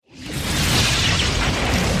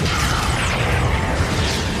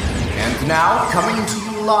Now, coming to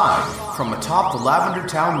you live from atop the Lavender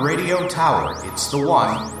Town Radio Tower, it's the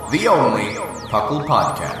one, the only, Puckle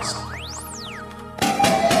Podcast.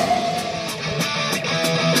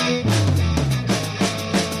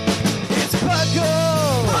 It's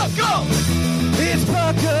Puckle! Puckle! It's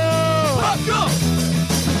Puckle! Puckle!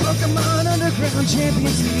 Pokemon Underground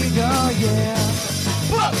Champions League, oh yeah!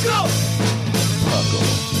 Puckle!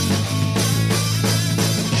 Puckle.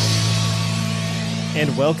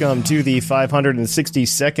 And welcome to the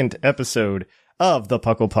 562nd episode of the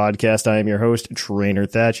Puckle Podcast. I am your host, Trainer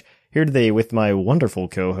Thatch, here today with my wonderful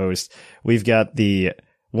co-host. We've got the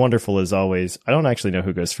wonderful, as always, I don't actually know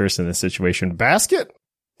who goes first in this situation, Basket?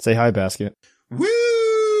 Say hi, Basket.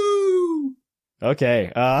 Woo!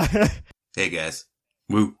 Okay. Hey, guys.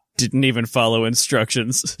 Woo. Didn't even follow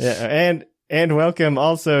instructions. Yeah, and welcome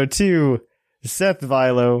also to Seth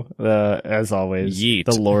Vilo, as always, Yeet.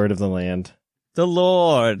 the Lord of the Land. The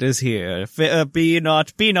Lord is here. Be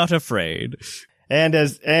not afraid.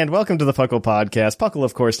 And welcome to the Puckle Podcast. Puckle,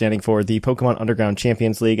 of course, standing for the Pokemon Underground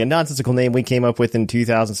Champions League, a nonsensical name we came up with in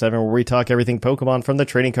 2007, where we talk everything Pokemon, from the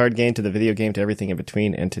trading card game to the video game to everything in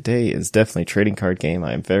between. And today is definitely trading card game.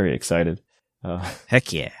 I am very excited.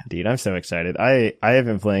 Heck yeah. Dude, I'm so excited. I have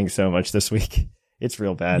been playing so much this week. It's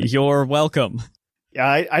real bad. You're welcome.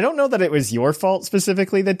 I don't know that it was your fault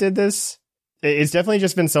specifically that did this. It's definitely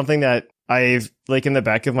just been something that I've, like, in the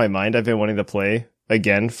back of my mind, I've been wanting to play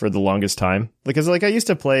again for the longest time. Because, like, I used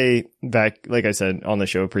to play back, like I said on the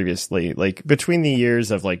show previously, like, between the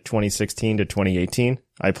years of, like, 2016 to 2018,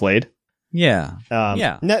 I played. Yeah.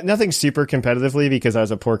 Yeah. Nothing super competitively because I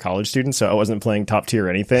was a poor college student, so I wasn't playing top tier or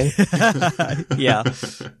anything. Yeah.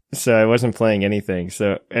 So I wasn't playing anything.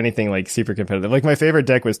 So anything, like, super competitive. Like, my favorite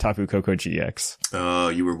deck was Tapu Koko GX. Oh,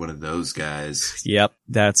 you were one of those guys. Yep.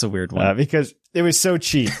 That's a weird one. Because it was so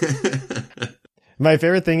cheap. My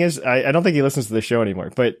favorite thing is, I don't think he listens to the show anymore,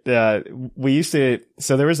 but we used to,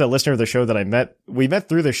 so there was a listener of the show that we met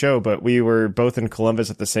through the show, but we were both in Columbus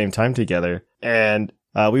at the same time together, and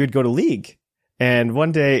we would go to League. And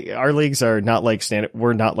one day, our leagues are not like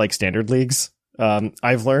we're not like standard leagues.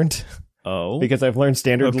 I've learned. Oh. Because I've learned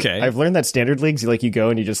Okay. I've learned that standard leagues, like, you go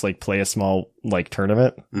and you just, like, play a small, like,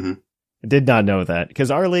 tournament. Mm-hmm. Did not know that.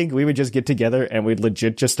 Because our league, we would just get together and we'd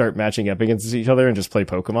legit just start matching up against each other and just play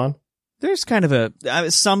Pokemon. There's kind of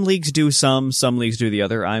some leagues do some leagues do the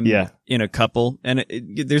other. I'm in a couple, and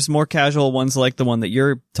there's more casual ones like the one that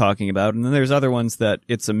you're talking about, and then there's other ones that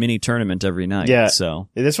it's a mini tournament every night. Yeah. So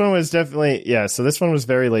this one was definitely, so this one was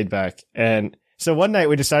very laid back. And so one night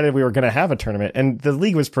we decided we were going to have a tournament, and the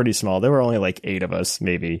league was pretty small. There were only like 8 of us,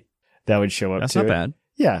 maybe, that would show up. That's to not it. bad.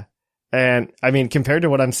 Yeah. And I mean, compared to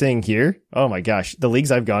what I'm seeing here, oh my gosh, the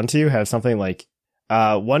leagues I've gone to have something like,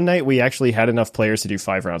 one night we actually had enough players to do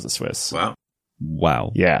 5 rounds of Swiss.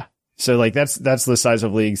 Wow. Yeah. So, like, that's the size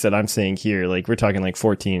of leagues that I'm seeing here. Like, we're talking like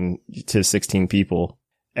 14 to 16 people,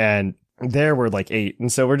 and there were like 8.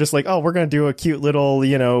 And so we're just like, oh, we're going to do a cute little,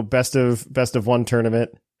 best of one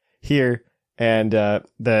tournament here. And,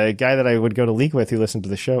 the guy that I would go to league with who listened to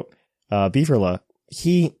the show, Beaverla,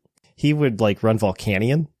 he would, like, run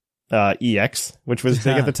Volcanion, EX, which was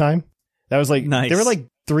big at the time. That was like, nice. There were like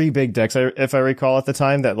 3 big decks, if I recall at the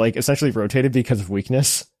time, that, like, essentially rotated because of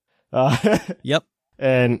weakness. Yep.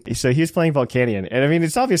 And so he was playing Volcanion, and I mean,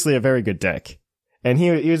 it's obviously a very good deck, and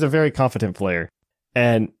he was a very confident player,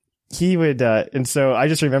 and he would, and so I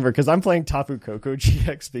just remember, because I'm playing Tapu Koko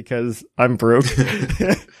GX because I'm broke,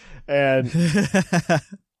 and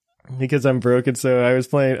because I'm broke, and so I was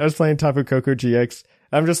playing Tapu Koko GX.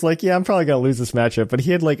 I'm just like, yeah, I'm probably gonna lose this matchup, but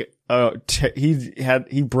he had like,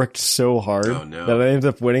 he bricked so hard that I ended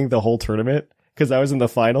up winning the whole tournament. Because I was in the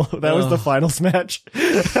final. That was the finals match. He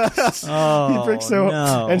bricked so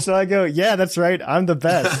hard. And so I go, yeah, that's right. I'm the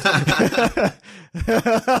best.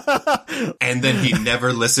 And then he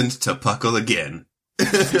never listened to Puckle again.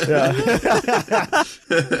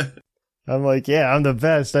 I'm like, yeah, I'm the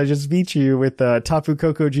best. I just beat you with Tapu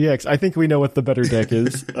Koko GX. I think we know what the better deck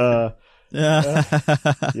is.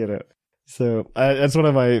 So that's one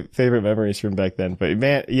of my favorite memories from back then. But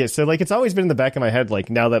man, yeah, so like it's always been in the back of my head, like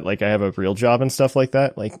now that like I have a real job and stuff like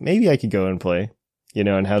that, like maybe I could go and play,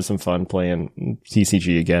 and have some fun playing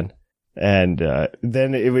TCG again. And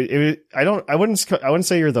then I wouldn't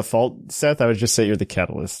say you're the fault, Seth. I would just say you're the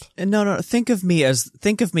catalyst. And no, think of me as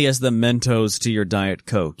the Mentos to your Diet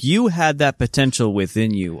Coke. You had that potential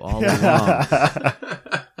within you all along.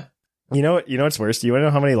 You know what's worse? Do you want to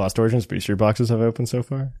know how many Lost Origins booster boxes I've opened so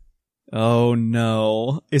far? Oh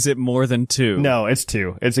no. Is it more than 2? No, it's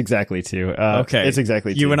 2. It's exactly 2. Okay. It's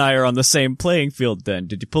exactly 2. You and I are on the same playing field then.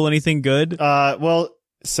 Did you pull anything good? Well,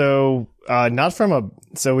 Not from a.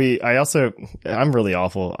 I'm really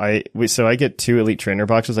awful. I get 2 Elite Trainer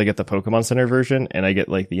boxes. I get the Pokemon Center version, and I get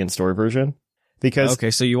like the in-store version. Because okay,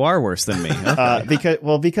 so you are worse than me. Okay.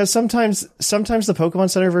 Because sometimes the Pokemon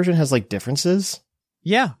Center version has like differences.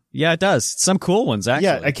 Yeah, it does. Some cool ones, actually.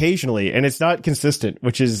 Yeah, occasionally, and it's not consistent,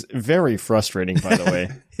 which is very frustrating, by the way.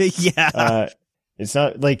 Yeah. It's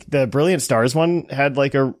not like the Brilliant Stars one had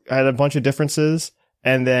a bunch of differences,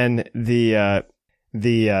 and then the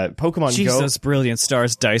Pokemon Jeez, Go. Those Brilliant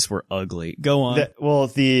Stars dice were ugly. Go on.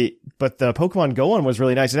 But the Pokemon Go one was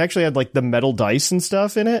really nice. It actually had like the metal dice and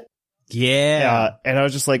stuff in it. Yeah. And I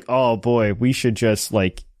was just like, oh boy, we should just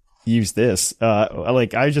like use this.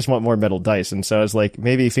 I just want more metal dice. And so I was like,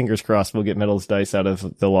 maybe fingers crossed we'll get metal dice out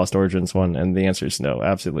of the Lost Origins one. And the answer is no,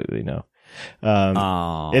 absolutely no.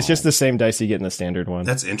 It's just the same dice you get in the standard one.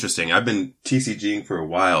 That's interesting. I've been TCGing for a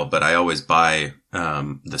while, but I always buy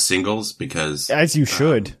the singles because as you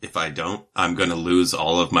should. If I don't, I'm going to lose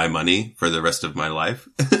all of my money for the rest of my life.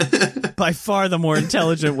 By far the more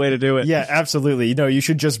intelligent way to do it. Yeah, absolutely. No, you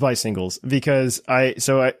should just buy singles because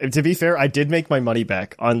to be fair, I did make my money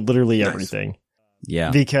back on literally everything.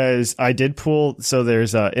 Yeah. Because I did pull, so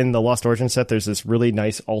there's in the Lost Origin set, there's this really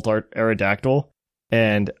nice alt art Aerodactyl.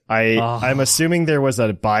 And I'm assuming there was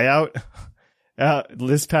a buyout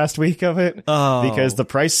this past week of it because the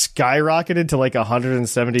price skyrocketed to like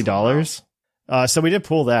 $170. So we did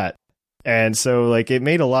pull that. And so like it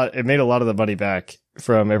made a lot of the money back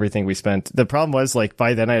from everything we spent. The problem was like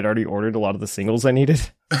by then I had already ordered a lot of the singles I needed.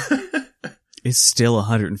 It's still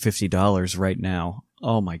 $150 right now.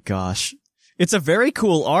 Oh my gosh. It's a very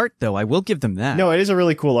cool art though. I will give them that. No, it is a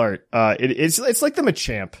really cool art. It's like the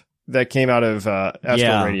Machamp that came out of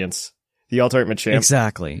Astral Radiance. The alt-art Machamp.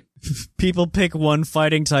 Exactly. People pick one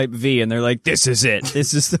fighting type V and they're like, this is it.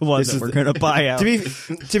 This is the one that we're going to buy out.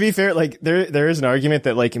 To be fair, like there is an argument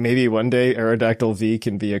that like maybe one day Aerodactyl V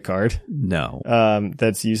can be a card. No.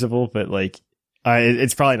 That's usable, but like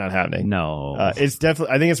it's probably not happening. No. It's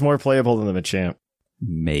definitely, I think it's more playable than the Machamp.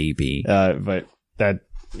 Maybe. But that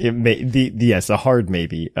it may yes, a hard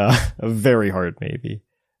maybe. A very hard maybe.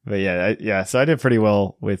 But yeah, so I did pretty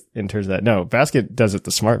well in terms of that. No, Basket does it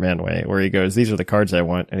the smart man way, where he goes, these are the cards I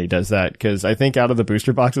want, and he does that. Because I think out of the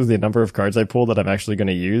booster boxes, the number of cards I pulled that I'm actually going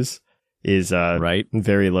to use is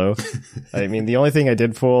very low. I mean, the only thing I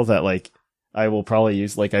did pull that like I will probably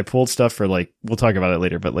use, like I pulled stuff for like, we'll talk about it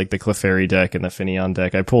later, but like the Clefairy deck and the Finneon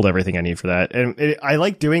deck, I pulled everything I need for that. And I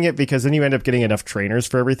like doing it because then you end up getting enough trainers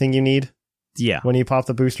for everything you need. Yeah. When you pop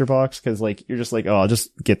the booster box, because like you're just like, oh, I'll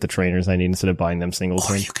just get the trainers I need instead of buying them single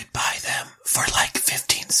turn. Or you could buy them for like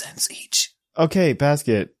 15 cents each. Okay,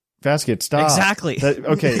 Basket, stop. Exactly.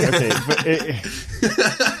 Okay.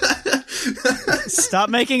 But stop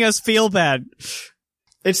making us feel bad.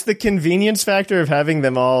 It's the convenience factor of having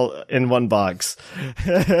them all in one box.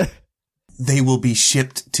 They will be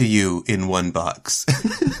shipped to you in one box.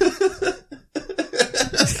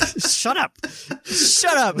 Shut up.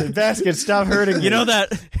 Basket, stop hurting me. You know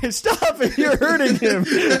that? Stop it, you're hurting him.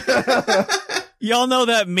 Y'all know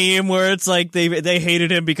that meme where it's like they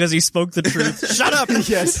hated him because he spoke the truth. Shut up.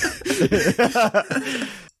 Yes.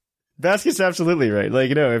 Basket's absolutely right. Like,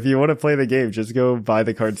 if you want to play the game, just go buy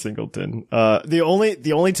the card Singleton. The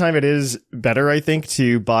only time it is better, I think,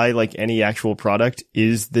 to buy like any actual product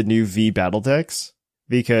is the new V battle decks.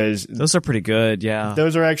 Because those are pretty good, yeah.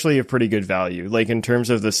 Those are actually a pretty good value. Like in terms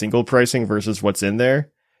of the single pricing versus what's in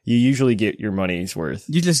there, you usually get your money's worth.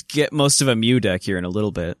 You just get most of a Mew deck here in a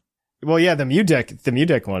little bit. Well, yeah, the Mew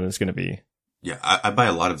deck one is going to be. Yeah, I buy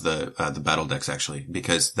a lot of the battle decks actually,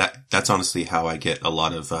 because that's honestly how I get a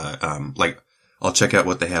lot of, like I'll check out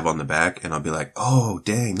what they have on the back and I'll be like, oh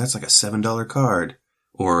dang, that's like a $7 card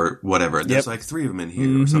or whatever. There's like 3 of them in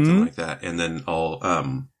here or something like that. And then I'll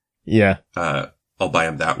buy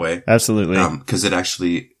them that way. Absolutely. Cause it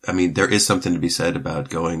actually, I mean, there is something to be said about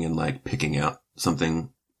going and like picking out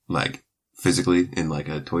something like physically in like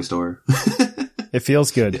a toy store. It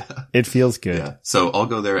feels good. Yeah. It feels good. Yeah. So I'll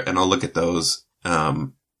go there and I'll look at those.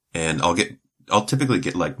 And I'll typically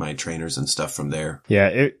get like my trainers and stuff from there.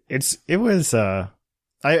 Yeah. It was, I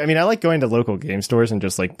mean, I like going to local game stores and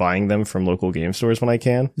just like buying them from local game stores when I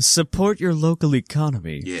can. Support your local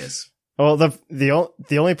economy. Yes. Well,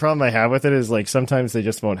 the only problem I have with it is like sometimes they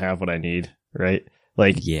just won't have what I need, right?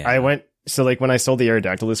 Like when I sold the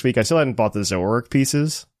Aerodactyl this week, I still hadn't bought the Zoroark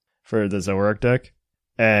pieces for the Zoroark deck.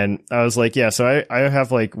 And I was like, so I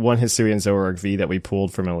have like one Hisuian Zoroark V that we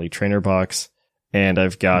pulled from an Elite Trainer box. And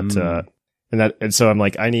I've got, and so I'm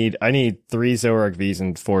like, I need 3 Zoroark Vs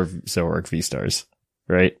and 4 Zoroark V stars,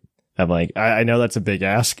 right? I'm like, I know that's a big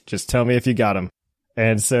ask. Just tell me if you got them.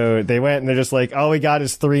 And so they went and they're just like, all we got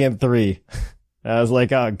is 3 and 3. I was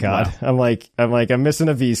like, oh God. Wow. I'm missing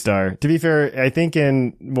a V-Star. To be fair, I think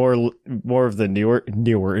in more of the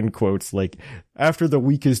newer in quotes, like after the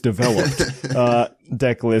week is developed,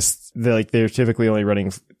 deck lists, they're typically only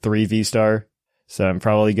running 3 V-Star. So I'm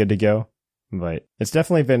probably good to go, but it's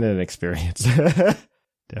definitely been an experience.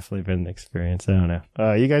 Definitely been an experience. I don't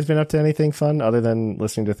know. You guys been up to anything fun other than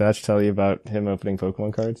listening to Thatch tell you about him opening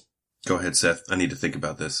Pokemon cards? Go ahead, Seth. I need to think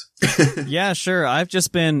about this. Yeah, sure. I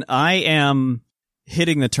am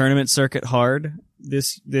hitting the tournament circuit hard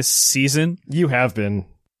this season. You have been.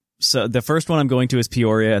 So the first one I'm going to is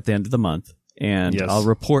Peoria at the end of the month, and yes. I'll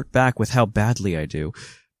report back with how badly I do.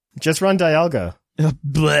 Just run Dialga.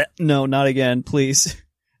 Blech. No, not again, please.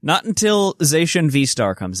 Not until Zacian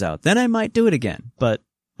V-Star comes out. Then I might do it again. But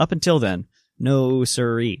up until then, no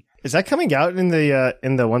siree. Is that coming out in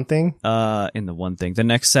the one thing? In the one thing. The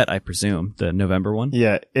next set, I presume. The November one?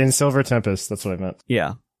 Yeah, in Silver Tempest. That's what I meant.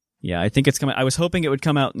 Yeah. Yeah, I think it's coming. I was hoping it would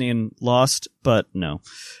come out in Lost, but no.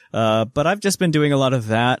 But I've just been doing a lot of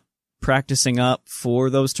that, practicing up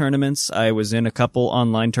for those tournaments. I was in a couple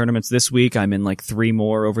online tournaments this week. I'm in like 3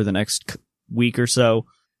 more over the next week or so.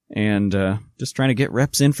 And just trying to get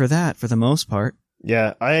reps in for that for the most part.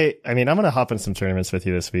 Yeah, I mean, I'm going to hop in some tournaments with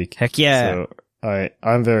you this week. Heck yeah. So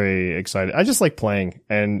I'm very excited. I just like playing,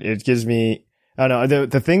 and it gives me, I don't know,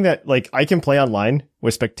 the thing that, like, I can play online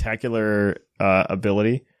with spectacular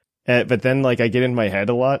ability, but then, like, I get in my head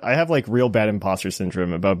a lot. I have, like, real bad imposter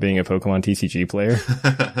syndrome about being a Pokemon TCG player.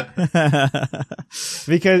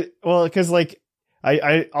 because, like,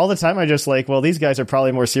 I all the time I just like, well, these guys are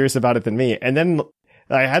probably more serious about it than me. And then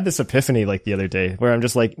I had this epiphany like the other day where I'm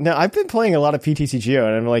just like, no, I've been playing a lot of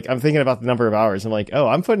PTCGO, and I'm thinking about the number of hours. I'm like, oh,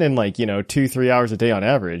 I'm putting in like, 2-3 hours a day on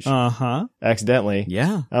average. Uh-huh. Accidentally.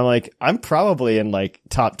 Yeah. I'm like, I'm probably in like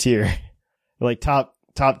top tier, like top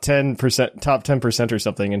 10% or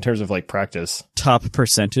something in terms of like practice. Top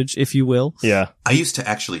percentage, if you will. Yeah. I used to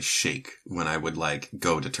actually shake when I would like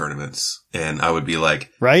go to tournaments, and I would be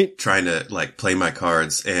like, right? Trying to like play my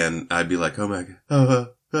cards, and I'd be like, oh my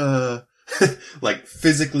God, like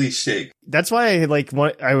physically shake. That's why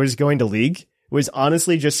I was going to League was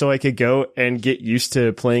honestly just so I could go and get used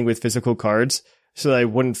to playing with physical cards so that I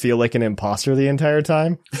wouldn't feel like an imposter the entire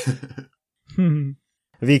time.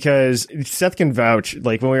 Because Seth can vouch,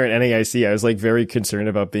 like when we were at NAIC, I was like very concerned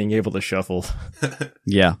about being able to shuffle.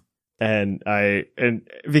 Yeah. And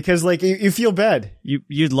because like you feel bad.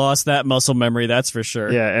 You'd lost that muscle memory, that's for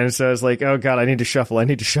sure. Yeah, and so I was like, oh God, I need to shuffle.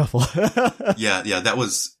 Yeah, that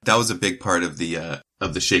was a big part of the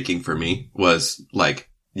shaking for me was like,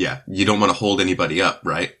 yeah, you don't want to hold anybody up,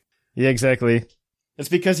 right? Yeah, exactly. It's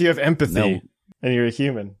because you have empathy and you're a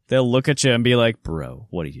human. They'll look at you and be like, bro,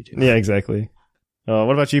 what are you doing? Yeah, exactly.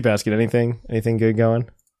 What about you, Basket? Anything good going?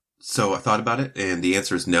 So I thought about it, and the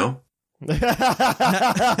answer is no.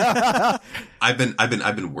 I've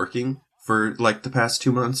been working for like the past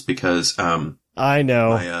 2 months because I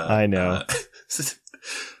know.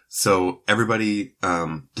 So everybody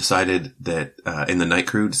decided that in the night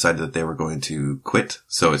crew decided that they were going to quit.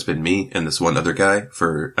 So it's been me and this one other guy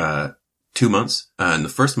for 2 months. In the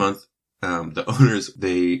first month, the owners,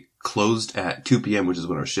 they closed at 2 p.m., which is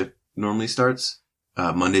when our shift normally starts.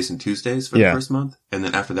 Mondays and Tuesdays for the first month. And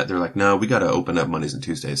then after that, they're like, no, we got to open up Mondays and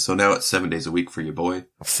Tuesdays. So now it's 7 days a week for your boy.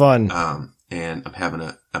 Fun. And I'm having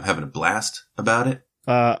a blast about it.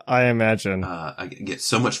 I imagine. I get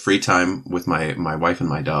so much free time with my wife and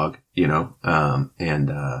my dog,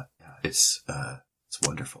 it's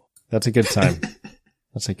wonderful. That's a good time.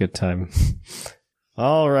 That's a good time.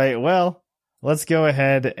 All right. Well, let's go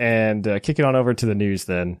ahead and kick it on over to the news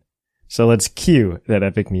then. So let's cue that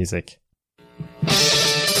epic music.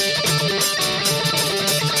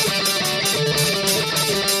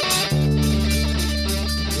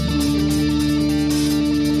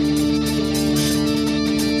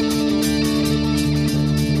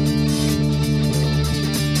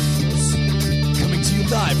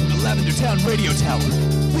 Lavender Town Radio Tower.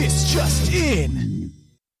 This just in.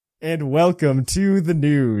 And welcome to the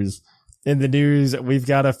news. In the news, we've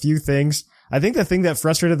got a few things. I think the thing that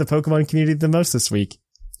frustrated the Pokemon community the most this week.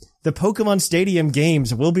 The Pokemon Stadium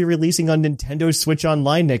games will be releasing on Nintendo Switch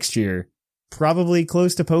Online next year. Probably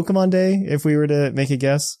close to Pokemon Day, if we were to make a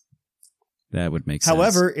guess. That would make sense.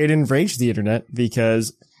 However, it enraged the internet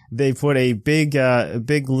because they put a big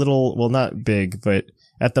little, well, not big, but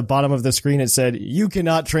at the bottom of the screen, it said, you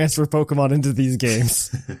cannot transfer Pokemon into these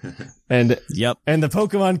games. And yep. And the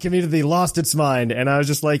Pokemon community lost its mind. And I was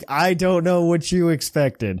just like, I don't know what you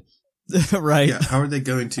expected. Right. Yeah, how are they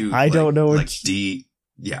going to, I don't know what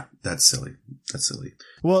Yeah, that's silly. That's silly.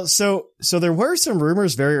 Well, so there were some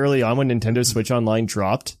rumors very early on when Nintendo Switch Online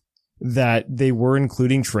dropped that they were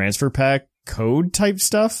including transfer pack code type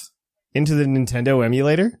stuff into the Nintendo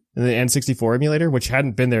emulator, the N64 emulator, which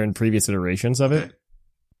hadn't been there in previous iterations of it.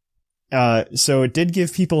 So it did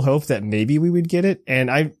give people hope that maybe we would get it,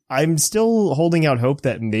 and I'm still holding out hope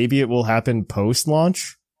that maybe it will happen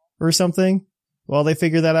post-launch or something while they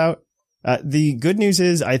figure that out. The good news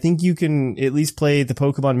is I think you can at least play the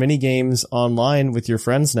Pokemon mini games online with your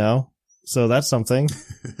friends now. So that's something.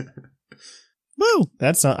 Woo!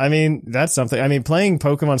 That's something. I mean, playing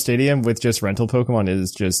Pokemon Stadium with just rental Pokemon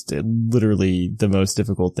is just literally the most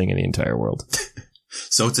difficult thing in the entire world.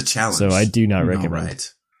 So it's a challenge. So I do not recommend.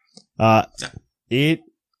 Right.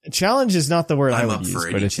 Challenge is not the word I I'm would up use,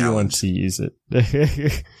 for but any if you want challenge. to use it,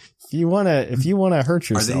 if you want to hurt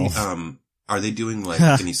yourself. Are they doing like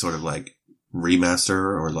any sort of like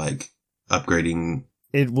remaster or like upgrading?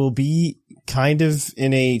 It will be kind of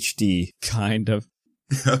in HD. Kind of.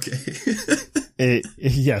 Okay.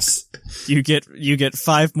 Yes. You get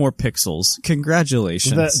 5 more pixels.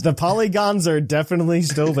 Congratulations. The polygons are definitely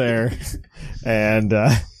still there. And,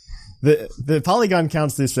 the polygon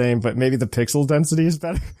count's the same, but maybe the pixel density is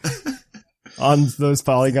better on those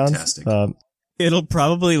polygons. Fantastic. It'll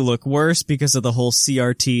probably look worse because of the whole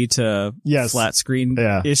CRT to Yes. flat screen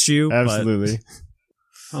Yeah, issue. absolutely.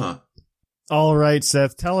 Huh. All right,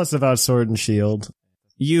 Seth, tell us about Sword and Shield.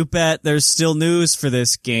 You bet there's still news for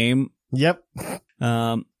this game. Yep.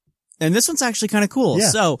 And this one's actually kind of cool. Yeah.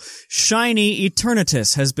 So, Shiny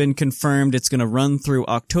Eternatus has been confirmed. It's going to run through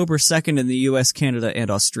October 2nd in the US, Canada, and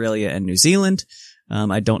Australia and New Zealand.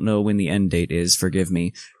 I don't know when the end date is, forgive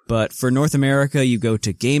me. But for North America, you go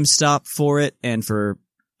to GameStop for it, and for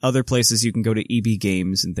other places, you can go to EB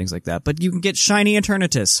Games and things like that. But you can get Shiny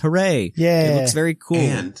Eternatus. Hooray! Yeah. It looks very cool.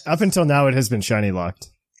 And Up until now, it has been shiny locked.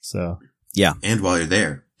 So Yeah. And while you're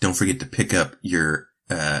there, don't forget to pick up your,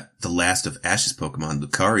 the last of Ash's Pokemon,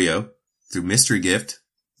 Lucario, through Mystery Gift.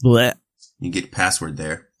 Blech. You can get password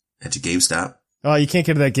there at your GameStop. oh, you can't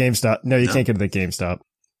get to that GameStop. No, you can't get to that GameStop.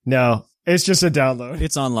 No, it's just a download.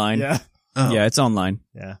 It's online. Yeah, Oh. Yeah, it's online.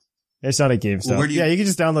 yeah. It's not a GameStop. Well, where do you- Yeah, you can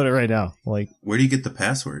just download it right now. Like, Where do you get the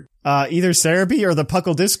password? either Cerebi or the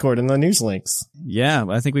Puckle Discord in the news links. Yeah,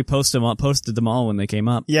 I think we posted them all when they came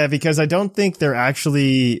up. Yeah, because I don't think they're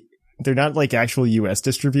not like actual US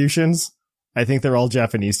distributions. I think they're all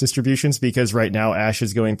Japanese distributions because right now Ash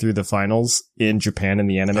is going through the finals in Japan in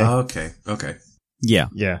the anime. Okay. Yeah.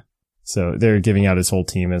 Yeah. So they're giving out his whole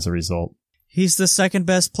team as a result. He's the second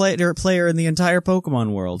best player in the entire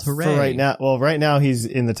Pokemon world. Hooray. For right now he's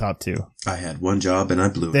in the top 2. I had one job and I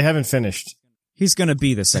blew it. They haven't finished. He's gonna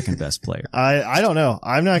be the second best player. I don't know.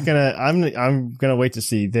 I'm gonna wait to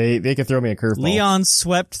see. They could throw me a curveball. Leon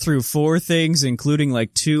swept through 4 things, including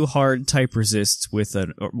like 2 hard type resists with a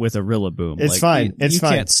Rillaboom. It's fine. You It's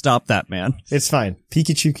fine. can't stop that, man. It's fine.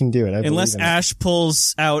 Pikachu can do it. I Unless believe in it. Ash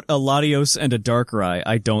pulls out a Latios and a Darkrai,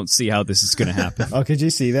 I don't see how this is gonna happen. Oh, could you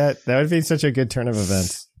see that? That would be such a good turn of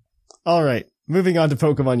events. All right, moving on to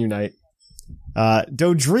Pokemon Unite.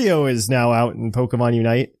 Dodrio is now out in Pokemon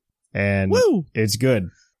Unite, and Woo! it's good.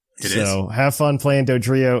 It So have fun playing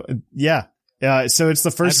Dodrio. Yeah. So it's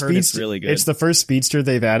the first I've heard it's speedster. really good. It's the first speedster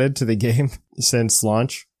they've added to the game since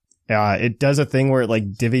launch. It does a thing where it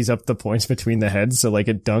like divvies up the points between the heads, so like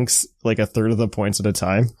it dunks like a third of the points at a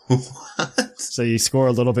time. What? So you score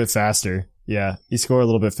a little bit faster. Yeah, you score a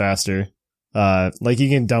little bit faster. Like you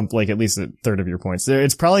can dump like at least a third of your points.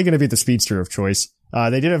 It's probably going to be the speedster of choice.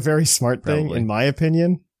 They did a very smart thing, Probably. in my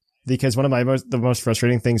opinion, because one of the most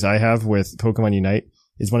frustrating things I have with Pokemon Unite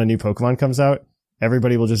is when a new Pokemon comes out,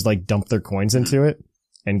 everybody will just like dump their coins into it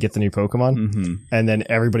and get the new Pokemon, Mm-hmm. and then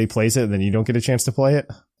everybody plays it, and then you don't get a chance to play it.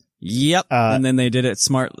 Yep. And then they did it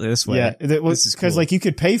smart this way. Yeah, This is because cool. like you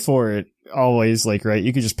could pay for it always, like right,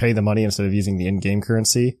 you could just pay the money instead of using the in-game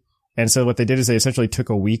currency. And so what they did is they essentially took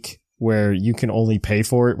a week where you can only pay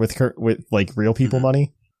for it with like real people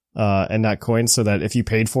money, and not coins, so that if you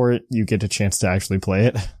paid for it, you get a chance to actually play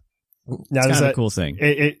it. Now, It's does kind of that, a cool thing.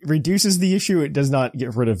 it reduces the issue. It does not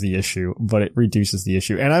get rid of the issue, but it reduces the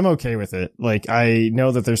issue. And I'm okay with it. Like, I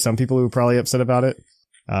know that there's some people who are probably upset about it,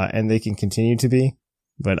 and they can continue to be,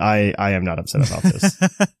 but I am not upset about this.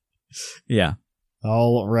 Yeah.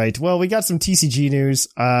 All right. Well, we got some TCG news,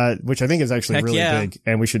 which I think is actually Heck really yeah. big,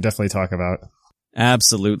 and we should definitely talk about.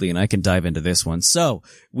 Absolutely, and I can dive into this one. So,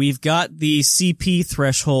 we've got the CP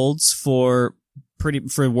thresholds for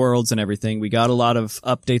Worlds and everything. We got a lot of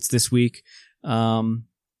updates this week. And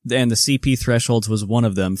the CP thresholds was one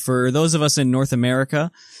of them. For those of us in North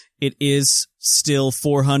America, it is still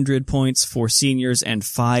 400 points for seniors and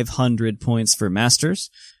 500 points for masters.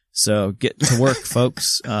 So get to work,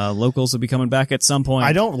 folks. Locals will be coming back at some point.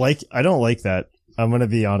 I don't like that. I'm going to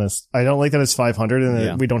be honest. I don't like that it's 500 and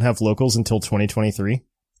that we don't have locals until 2023.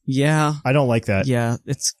 Yeah. I don't like that. Yeah,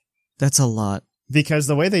 that's a lot. Because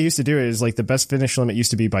the way they used to do it is like the best finish limit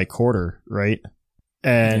used to be by quarter, right?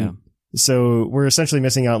 And so we're essentially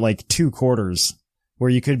missing out like 2 quarters where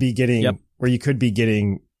you could be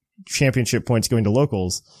getting championship points going to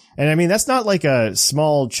locals. And I mean, that's not like a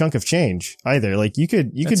small chunk of change either. Like you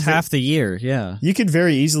could half the year. Yeah. You could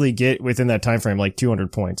very easily get within that time frame like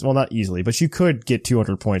 200 points. Well, not easily, but you could get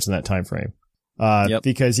 200 points in that time frame.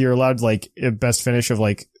 Because you're allowed like a best finish of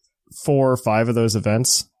like 4 or 5 of those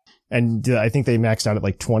events. And I think they maxed out at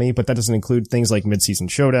like 20, but that doesn't include things like mid-season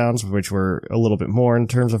showdowns, which were a little bit more in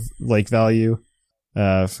terms of like value,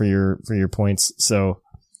 for your points. So,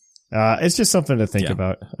 it's just something to think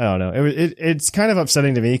about. I don't know. It's kind of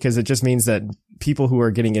upsetting to me because it just means that people who are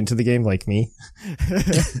getting into the game like me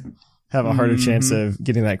have a harder chance of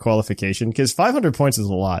getting that qualification because 500 points is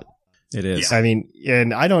a lot. It is. I mean,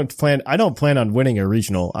 and I don't plan on winning a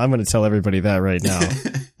regional. I'm going to tell everybody that right now.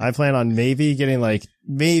 I plan on maybe getting like,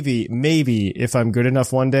 maybe if I'm good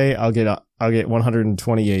enough one day, I'll get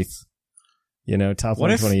 128th, top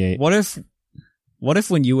 128. What if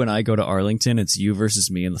when you and I go to Arlington, it's you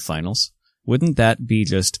versus me in the finals? Wouldn't that be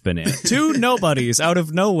just banana? 2 nobodies out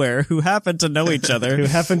of nowhere who happen to know each other.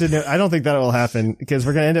 I don't think that will happen because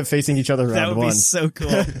we're going to end up facing each other round 1. That would be so cool.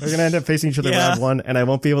 We're going to end up facing each other round 1 and I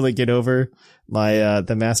won't be able to get over my,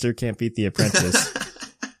 the master can't beat the apprentice.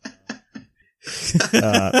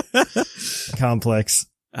 Complex.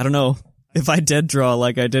 I don't know. If I dead draw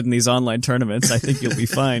like I did in these online tournaments, I think you'll be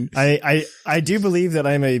fine. I do believe that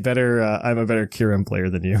I'm a better Kyurem player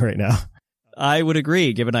than you right now. I would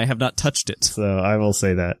agree, given I have not touched it. So I will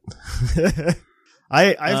say that.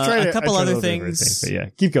 I've tried a couple other things. But yeah,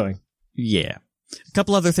 keep going. Yeah. A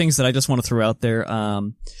couple other things that I just want to throw out there.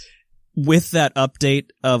 With that update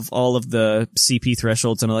of all of the CP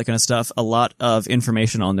thresholds and all that kind of stuff, a lot of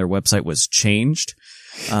information on their website was changed.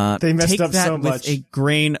 They messed take up that so much. with a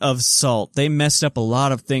grain of salt. They messed up a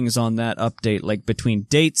lot of things on that update, like between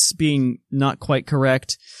dates being not quite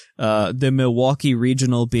correct, the Milwaukee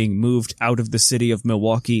regional being moved out of the city of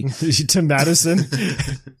Milwaukee to Madison.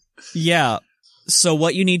 Yeah. So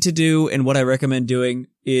what you need to do and what I recommend doing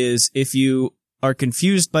is if you are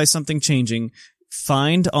confused by something changing,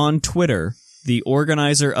 find on Twitter the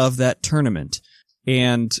organizer of that tournament.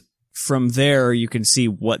 And from there, you can see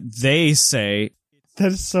what they say.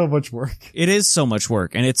 That is so much work. It is so much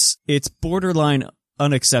work, and it's borderline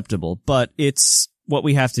unacceptable, but it's what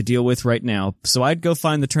we have to deal with right now. So I'd go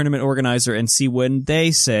find the tournament organizer and see when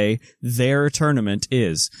they say their tournament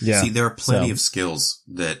is. Yeah. See, there are plenty of skills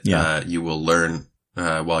that you will learn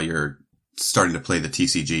while you're starting to play the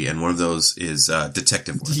TCG, and one of those is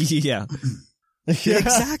detective work. Yeah.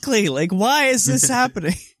 Exactly. Like, why is this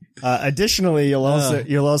happening? Additionally, you'll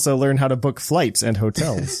also learn how to book flights and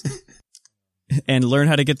hotels. And learn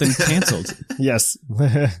how to get them canceled. Yes.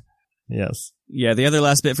 Yes. Yeah, the other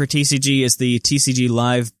last bit for TCG is the TCG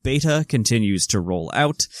Live beta continues to roll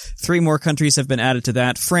out. 3 more countries have been added to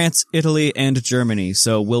that, France, Italy, and Germany.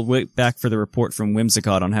 So we'll wait back for the report from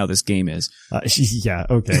Whimsicott on how this game is. Yeah,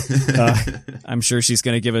 okay. I'm sure she's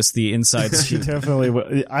going to give us the inside scoop. She definitely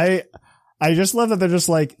will. I just love that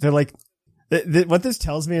they're like, what this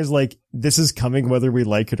tells me is like, this is coming whether we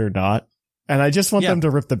like it or not. And I just want them to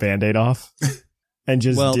rip the Band-Aid off and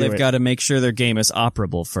just they've got to make sure their game is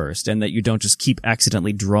operable first and that you don't just keep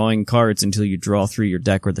accidentally drawing cards until you draw through your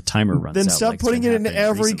deck or the timer runs out. Then stop putting it in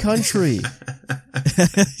every country.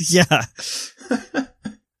 Yeah.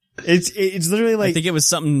 It's literally like, I think it was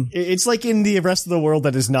something. It's like in the rest of the world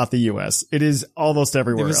that is not the US. It is almost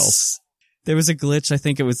everywhere else. There was a glitch, I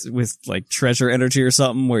think it was with like Treasure Energy or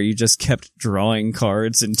something, where you just kept drawing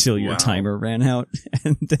cards until your timer ran out.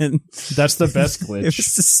 And then that's the best glitch. It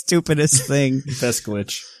was the stupidest thing. Best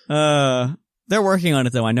glitch. They're working on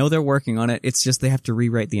it though. I know they're working on it. It's just they have to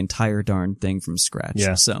rewrite the entire darn thing from scratch.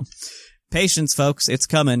 Yeah. So patience, folks. It's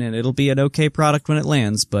coming and it'll be an okay product when it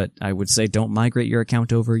lands, but I would say don't migrate your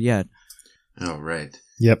account over yet. All right.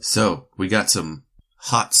 Yep. So we got some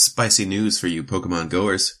hot, spicy news for you Pokemon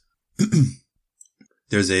goers.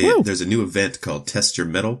 There's a new event called Test Your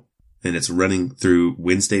Metal, and it's running through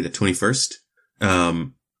Wednesday the 21st.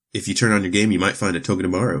 If you turn on your game, you might find a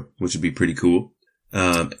Togedemaru, which would be pretty cool.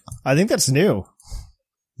 I think that's new.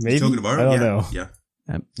 Maybe Togedemaru? I don't know.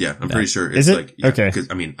 Yeah. I'm pretty sure is it's it? Okay. Cause,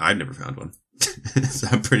 I mean, I've never found one. So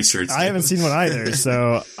I'm pretty sure it's I haven't seen one either.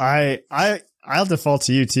 So I I'll default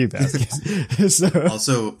to you too, Vasquez. So,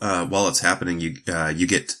 Also, while it's happening, you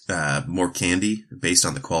get, more candy based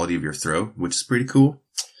on the quality of your throw, which is pretty cool.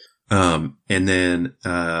 And then,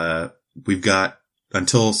 we've got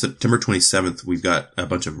until September 27th, we've got a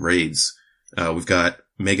bunch of raids. We've got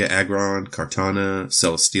Mega Aggron, Kartana,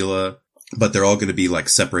 Celesteela, but they're all going to be like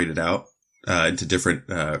separated out, into different,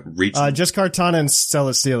 regions. just Kartana and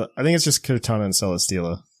Celesteela. I think it's just Kartana and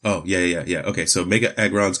Celesteela. Oh, yeah. Okay, so Mega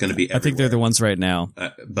Aggron's going to be everywhere. I think they're the ones right now.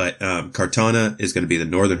 But Kartana is going to be the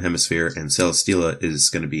northern hemisphere, and Celesteela is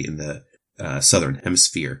going to be in the southern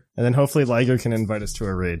hemisphere. And then hopefully Liger can invite us to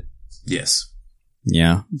a raid. Yes.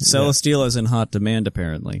 Yeah. Celesteela is in hot demand,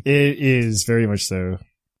 apparently. It is very much so.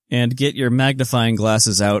 And get your magnifying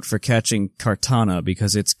glasses out for catching Kartana,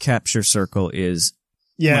 because its capture circle is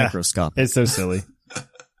microscopic. It's so silly.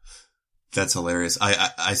 That's hilarious.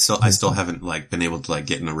 I still haven't like been able to like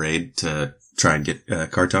get in a raid to try and get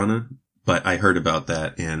Kartana, but I heard about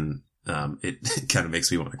that and it kind of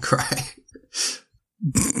makes me want to cry.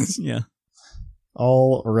 Yeah.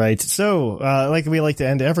 All right. So, like we like to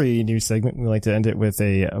end every new segment, we like to end it with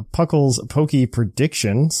a Puckle's Pokey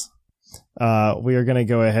Predictions. We are going to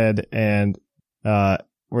go ahead and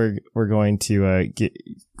we're going to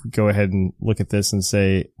go ahead and look at this and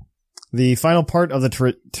say the final part of the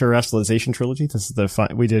terrestrialization trilogy. This is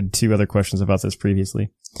we did 2 other questions about this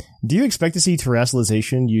previously. Do you expect to see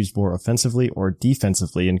terrestrialization used more offensively or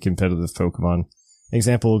defensively in competitive Pokemon?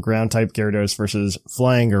 Example, ground type Gyarados versus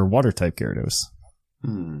flying or water type Gyarados.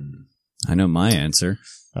 I know my answer.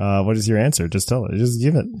 What is your answer? Just tell it. Just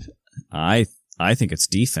give it. I think it's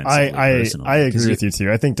defensive. I agree with you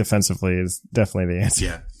too. I think defensively is definitely the answer.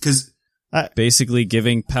 Yeah, because basically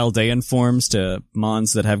giving Paldean forms to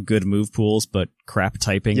Mons that have good move pools but crap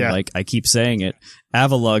typing. Yeah. Like I keep saying it,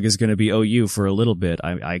 Avalugg is going to be OU for a little bit.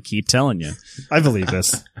 I keep telling you. I believe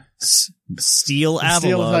this. Steel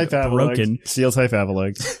Avalugg broken. Steel type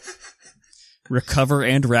Avalugg. Recover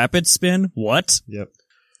and rapid spin. What? Yep.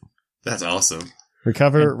 that's awesome.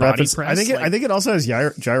 Recover, And body rapid. press, I think it also has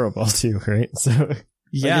gyro ball too, right? So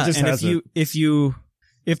Yeah, it just and has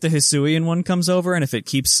if the Hisuian one comes over and if it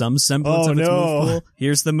keeps some semblance of its move pool,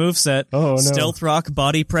 here's the moveset. Oh, no. Stealth Rock,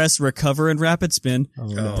 Body Press, Recover, and Rapid Spin.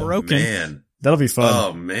 Broken. Man. That'll be fun.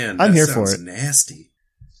 Oh man, I'm that here sounds for it. Nasty.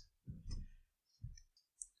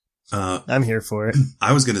 I'm here for it.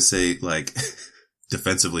 I was gonna say like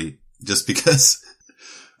defensively, just because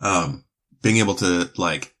being able to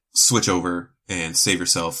like switch over and save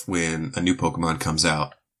yourself when a new Pokemon comes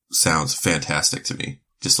out sounds fantastic to me.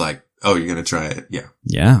 Just like, oh, you're gonna try it?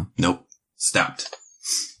 Yeah. Nope. Stopped.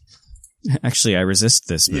 Actually, I resist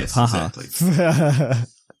this move. Yes, Haha. exactly.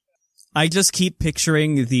 I just keep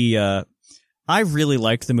picturing I really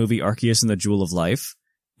liked the movie Arceus and the Jewel of Life.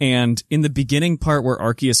 And in the beginning part where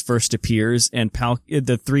Arceus first appears and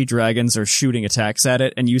the 3 dragons are shooting attacks at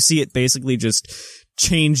it, and you see it basically just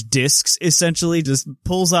change discs, essentially, just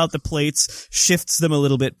pulls out the plates, shifts them a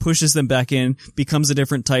little bit, pushes them back in, becomes a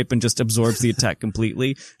different type, and just absorbs the attack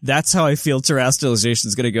completely. That's how I feel terrestrialization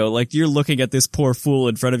is going to go. Like, you're looking at this poor fool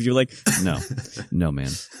in front of you like, no,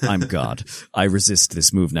 man, I'm God. I resist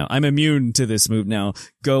this move now. I'm immune to this move now.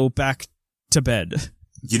 Go back to bed.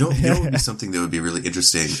 You know what would be something that would be really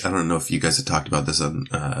interesting? I don't know if you guys had talked about this on,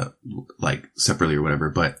 like separately or whatever,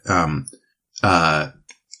 but,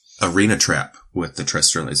 Arena Trap with the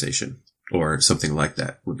terrestrialization or something like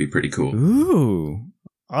that would be pretty cool. Ooh.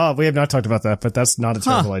 Oh, we have not talked about that, but that's not a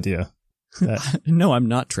terrible idea. No, I'm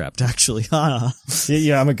not trapped, actually.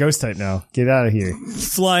 Yeah, I'm a ghost type now. Get out of here.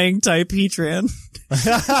 Flying type Heatran.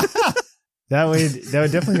 That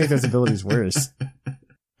would definitely make those abilities worse.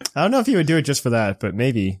 I don't know if you would do it just for that, but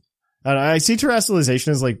maybe. I see terrestrialization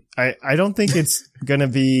as like, I don't think it's gonna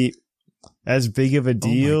be as big of a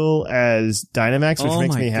deal as Dynamax, which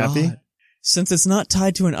makes me happy. God. Since it's not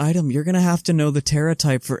tied to an item, you're gonna have to know the Terra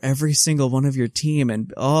type for every single one of your team,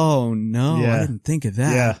 and oh no, Yeah. I didn't think of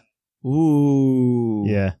that. Yeah. Ooh.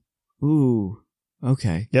 Yeah. Ooh.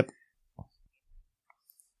 Okay. Yep.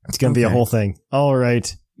 It's gonna be a whole thing. All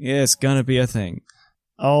right. Yeah, it's gonna be a thing.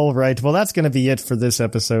 All right. Well, that's going to be it for this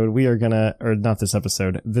episode. We are going to, or not this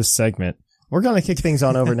episode, this segment. We're going to kick things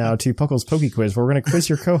on over now to Puckle's Poke Quiz, where we're going to quiz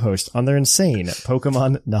your co-host on their insane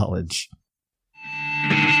Pokemon knowledge.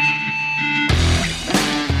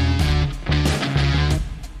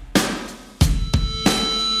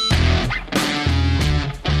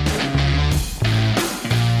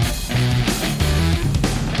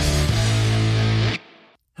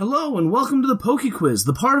 Hello and welcome to the Poke Quiz,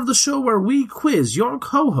 the part of the show where we quiz your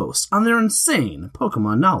co-hosts on their insane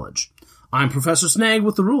Pokemon knowledge. I'm Professor Snag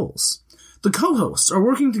with the rules. The co-hosts are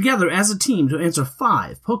working together as a team to answer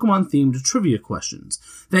 5 Pokemon-themed trivia questions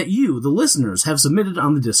that you, the listeners, have submitted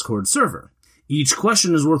on the Discord server. Each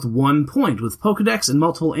question is worth 1 point, with Pokedex and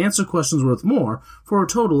multiple answer questions worth more, for a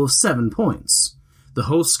total of 7 points. The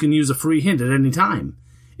hosts can use a free hint at any time.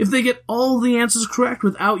 If they get all the answers correct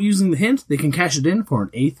without using the hint, they can cash it in for an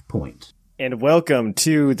 8th point. And welcome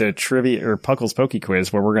to the Trivia or Puckle's Poke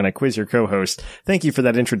Quiz, where we're going to quiz your co-host. Thank you for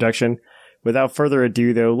that introduction. Without further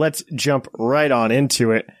ado, though, let's jump right on into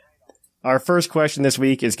it. Our first question this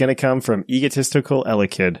week is going to come from Egotistical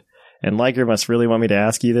Elekid. And Liger must really want me to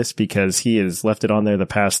ask you this because he has left it on there the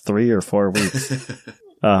past 3 or 4 weeks.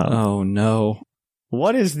 Oh, no.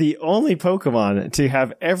 What is the only Pokemon to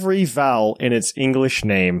have every vowel in its English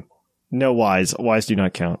name? No Ys. Ys do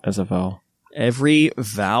not count as a vowel. Every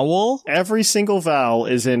vowel? Every single vowel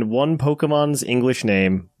is in one Pokemon's English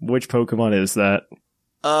name. Which Pokemon is that?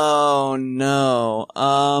 Oh, no.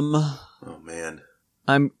 Oh, man.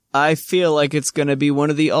 I feel like it's gonna be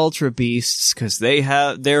one of the Ultra Beasts, cause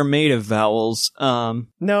they're made of vowels. No,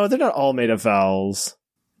 they're not all made of vowels.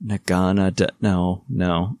 Nagana,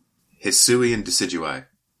 no. Hisuian Decidueye.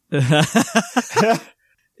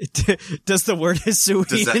 Does the word Hisuian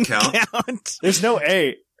Does that count? There's no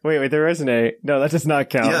A. Wait, there is an A. No, that does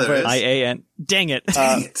not count. Yeah, there is. I-A-N. Dang it.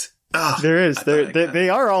 Dang it. Oh, there is. They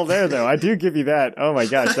are all there, though. I do give you that. Oh my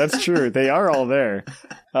gosh, that's true. They are all there.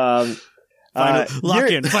 Lock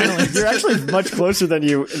in, finally. You're actually much closer than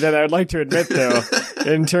I'd like to admit, though,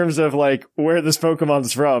 in terms of like where this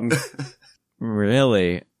Pokemon's from.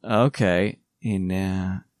 Really? Okay.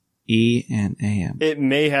 E-N-A-M. It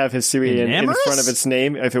may have Hisuian in front of its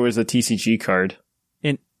name if it was a TCG card.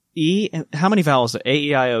 In how many vowels?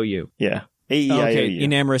 A-E-I-O-U. Yeah. A-E-I-O-U. Okay,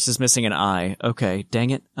 Enamorous is missing an I. Okay, dang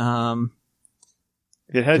it. It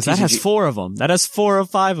had that has 4 of them. That has 4 of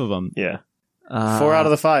 5 of them. Yeah. 4 out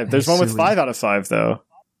of the 5. There's one with 5 out of 5, though.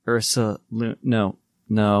 No.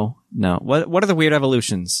 What are the weird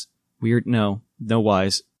evolutions? No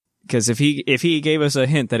Ys. Because if he gave us a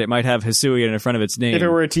hint that it might have Hisuian in front of its name. If it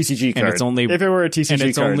were a TCG card. If it were a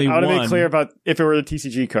TCG card. I want to make clear about if it were a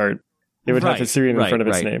TCG card, it would have Hisuian in front of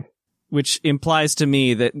its name. Which implies to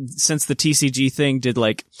me that since the TCG thing did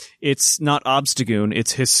it's not Obstagoon,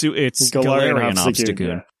 it's Galarian Obstagoon.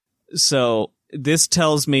 Yeah. So this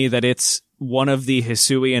tells me that it's one of the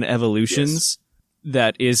Hisuian evolutions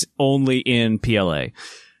that is only in PLA.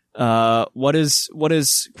 What is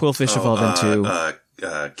Quillfish evolve into?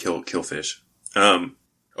 Killfish.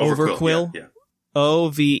 Overquill? Yeah.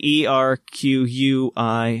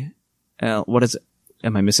 Overquuil. What is it?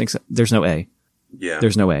 Am I missing something? There's no A. Yeah.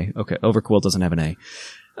 There's no A. Okay. Overquill doesn't have an A.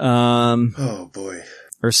 Oh boy.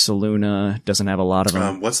 Ursaluna doesn't have a lot of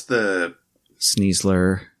them. What's the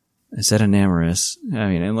Sneasler? Is that Enamorous? I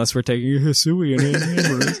mean, unless we're taking Hisuian and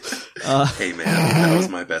Enamorous. Hey man, that was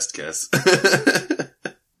my best guess.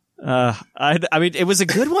 I mean, it was a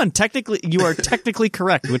good one. Technically, you are technically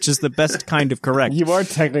correct, which is the best kind of correct. You are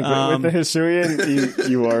technically, with the Hisuian,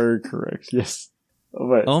 you are correct, yes.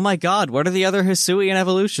 But, oh my god, what are the other Hisuian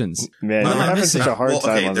evolutions? Man, you're having such a hard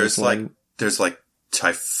time on there's this one. There's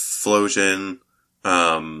Typhlosion,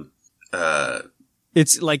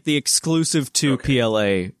 it's like the exclusive to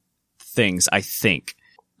PLA things, I think.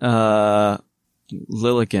 Lilligant,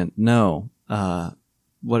 no.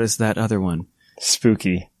 What is that other one?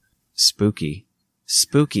 Spooky.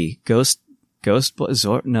 Ghost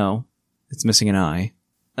no. It's missing an I.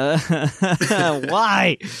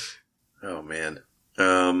 Why? Oh man.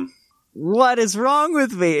 What is wrong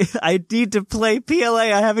with me? I need to play PLA.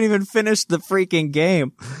 I haven't even finished the freaking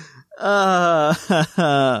game.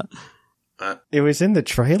 It was in the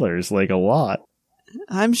trailers, like, a lot.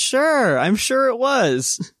 I'm sure it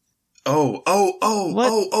was. The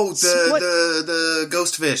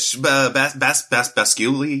ghostfish,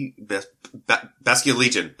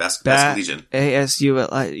 Basculegion.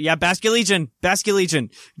 Basculegion.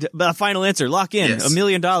 Final answer. Lock in. Yes. $1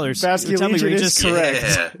 million. Basculegion is correct.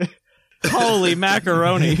 Yeah. Holy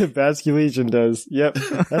macaroni. Basculegion does. Yep.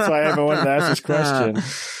 That's why I haven't wanted to ask this question.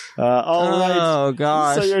 All right. Oh,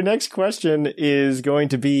 gosh. So your next question is going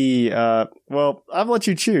to be, well, I'll let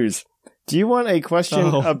you choose. Do you want a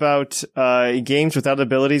question about games without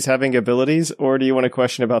abilities having abilities, or do you want a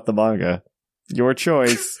question about the manga? Your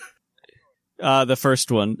choice. The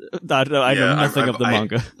first one. I know nothing of the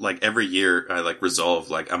manga. Like every year, I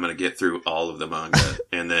resolve I'm gonna get through all of the manga,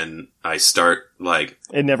 and then I start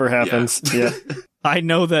it never happens. Yeah. I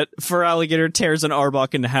know that Feraligatr tears an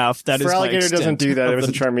Arbok in half. That is Feraligatr doesn't do that. It was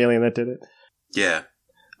a Charmeleon that did it. Yeah.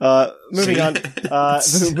 Moving on.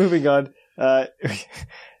 Moving on.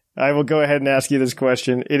 I will go ahead and ask you this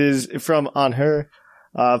question. It is from On Her.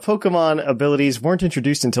 Pokemon abilities weren't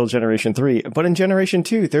introduced until Generation 3, but in Generation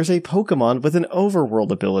 2, there's a Pokemon with an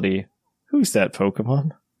overworld ability. Who's that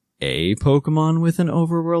Pokemon? A Pokemon with an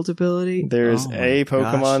overworld ability? There's Oh a my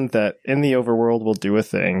Pokemon gosh. that in the overworld will do a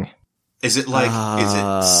thing. Is it like, is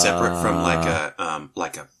it separate from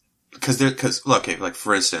like a, because, okay, like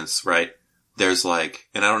for instance, right, there's like,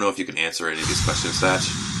 and I don't know if you can answer any of these questions, Thatch,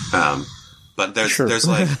 but there's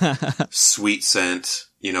like Sweet Scent,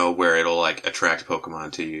 you know, where it'll like attract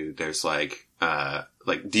Pokemon to you. There's like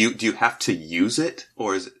do you have to use it,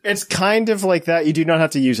 or is it? It's kind of like that. You do not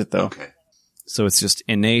have to use it though. Okay. So it's just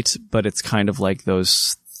innate, but it's kind of like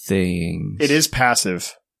those things. It is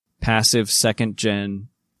passive. Passive second gen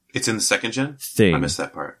It's in the second gen? thing. I missed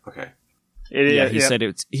that part. Okay. Yeah, he said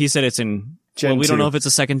it's in Gen well, we don't 2. know if it's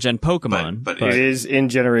a second gen Pokemon, But It is in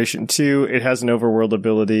Generation 2. It has an overworld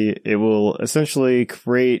ability. It will essentially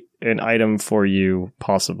create an item for you,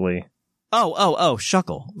 possibly.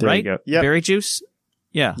 Shuckle, There you right? go. Yep. Berry juice?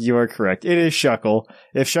 Yeah. You are correct. It is Shuckle.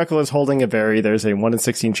 If Shuckle is holding a berry, there's a 1 in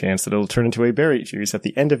 16 chance that it'll turn into a berry juice at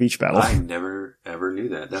the end of each battle. I never ever knew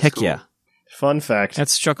that. That's Heck cool. yeah. Fun fact.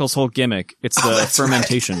 That's Shuckle's whole gimmick. It's the that's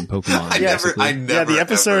fermentation right. Pokemon. I basically. never the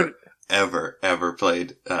episode- ever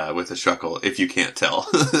played with a Shuckle, if you can't tell.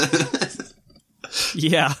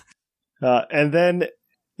 Yeah. And then,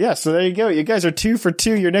 yeah, so there you go. You guys are 2 for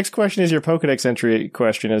 2. Your next question is your Pokedex entry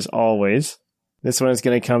question, as always. This one is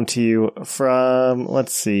going to come to you from,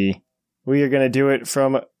 let's see. We are going to do it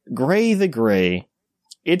from Gray the Gray.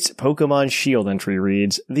 Its Pokemon Shield entry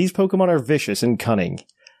reads, these Pokemon are vicious and cunning.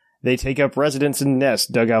 They take up residence in nests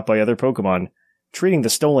dug out by other Pokemon, treating the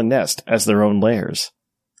stolen nest as their own lairs.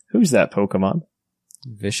 Who's that Pokemon?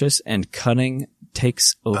 Vicious and cunning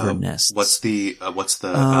takes over nests. What's the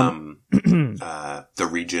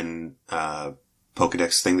region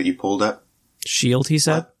Pokedex thing that you pulled up? Shield, he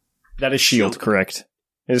said? That is Shield, correct.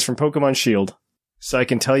 It is from Pokemon Shield. So I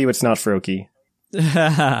can tell you it's not Froakie.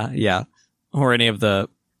 Yeah. Or any of the,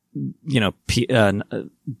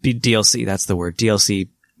 DLC, that's the word, DLC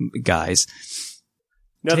guys.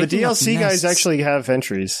 No, the Taking up DLC guys nests. actually have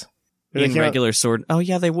entries. They In came out- regular sword. Oh,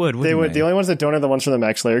 yeah, they would. They would. The only ones that don't are the ones from the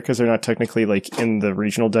Max Layer because they're not technically like in the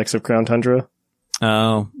regional decks of Crown Tundra.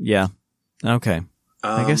 Oh, yeah. Okay.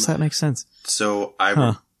 I guess that makes sense. So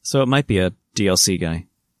So it might be a DLC guy.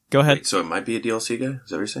 Go ahead. Wait, so it might be a DLC guy? Is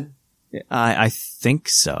that what you're saying? I think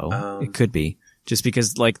so. It could be. Just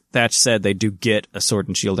because, like Thatch said, they do get a Sword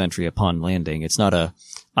and Shield entry upon landing. It's not a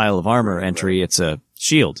Isle of Armor entry, it's a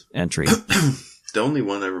Shield entry. The only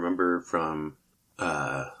one I remember from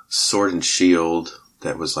Sword and Shield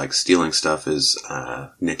that was like stealing stuff is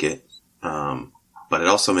Nickit. But it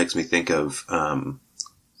also makes me think of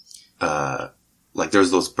like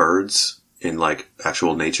there's those birds in like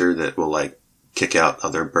actual nature that will like kick out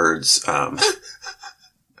other birds'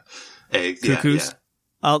 eggs. Cuckoos?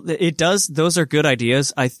 It does. Those are good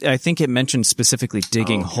ideas. I think it mentioned specifically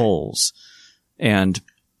digging holes. And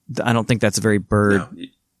I don't think that's a very bird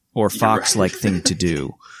or fox-like thing to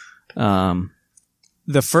do.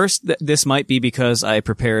 This might be because I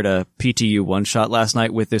prepared a PTU one-shot last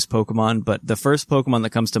night with this Pokemon, but the first Pokemon that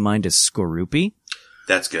comes to mind is Skorupi.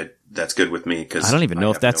 That's good. That's good with me because I don't even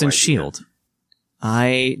know if that's in Shield.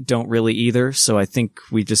 I don't really either, so I think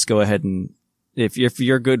we just go ahead and if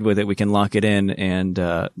you're good with it, we can lock it in and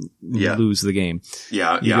lose the game.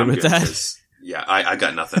 Yeah, You good I'm with good, that? 'cause, yeah, I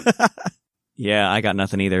got nothing. Yeah, I got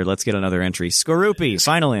nothing either. Let's get another entry. Skorupi,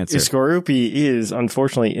 final answer. Skorupi is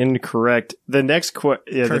unfortunately incorrect. The next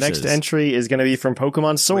the next entry is going to be from Pokemon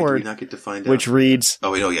Wait, do Sword, we not get to find which out? reads.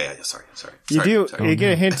 Oh wait, yeah. Sorry. You do. Sorry. You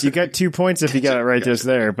get a hint. You got 2 points if you got it right just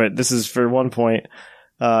there. But this is for 1 point.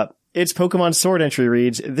 Its Pokemon Sword entry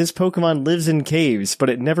reads: this Pokemon lives in caves, but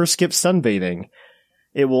it never skips sunbathing.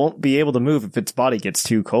 It won't be able to move if its body gets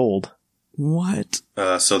too cold. What?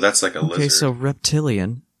 So that's like a lizard. Okay, so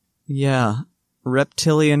reptilian. Yeah.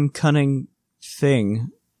 Reptilian cunning thing.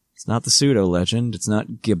 It's not the pseudo legend. It's not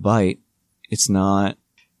Gibite. It's not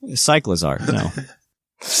Cyclizar. No.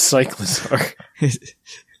 Cyclizar.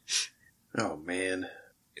 Oh man.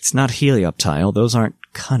 It's not Helioptile. Those aren't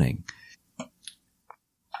cunning.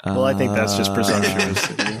 Well, I think that's just presumptuous.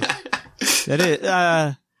 That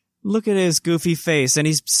is, look at his goofy face and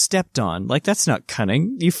he's stepped on. Like, that's not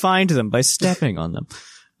cunning. You find them by stepping on them.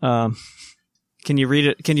 Can you read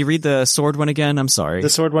it? Can you read the sword one again? I'm sorry. The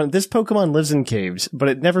sword one. This Pokemon lives in caves, but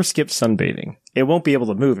it never skips sunbathing. It won't be able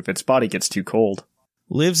to move if its body gets too cold.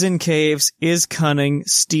 Lives in caves, is cunning,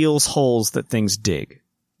 steals holes that things dig.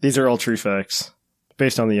 These are all true facts.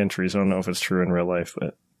 Based on the entries, I don't know if it's true in real life,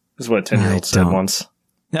 but this is what a 10-year-old said once.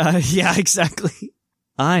 Yeah, exactly.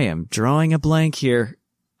 I am drawing a blank here.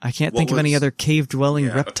 I can't think of any other cave-dwelling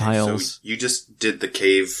reptiles. Okay, so you just did the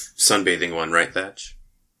cave sunbathing one, right, Thatch?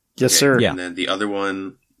 Yes, Okay, sir. Yeah. And then the other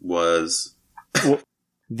one was...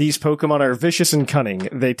 These Pokemon are vicious and cunning.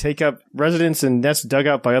 They take up residence in nests dug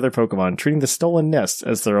out by other Pokemon, treating the stolen nests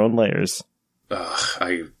as their own lairs.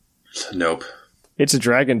 Nope. It's a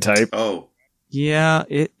dragon type. Oh. Yeah,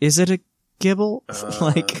 is it a Gibble?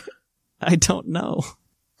 I don't know.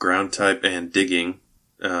 Ground type and digging.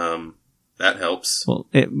 That helps. Well,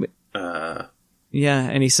 yeah,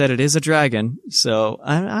 and he said it is a dragon, so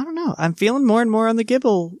I don't know. I'm feeling more and more on the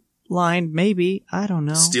Gibble line, maybe. I don't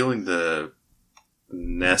know. Stealing the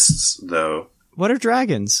nests, though. What are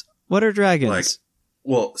dragons? Stealing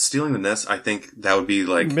the nests, I think that would be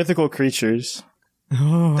like... Mythical creatures.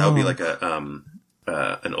 That would be like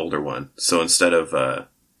an older one. So instead of...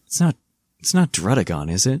 It's not Drudagon,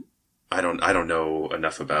 is it? I don't know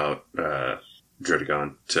enough about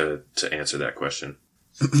Drudagon to answer that question.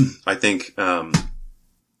 I think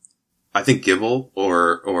Gible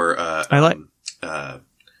or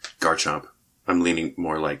Garchomp. I'm leaning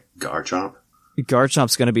more like Garchomp.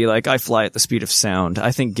 Garchomp's gonna be like, I fly at the speed of sound.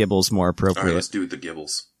 I think Gibble's more All appropriate. right, let's do the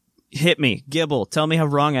Gibbles. Hit me, Gibble. Tell me how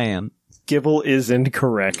wrong I am. Gibble is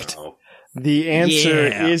incorrect. Oh. The answer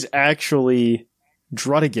Yeah. is actually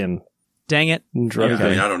Drudigan. Dang it. Drudigan. Yeah, I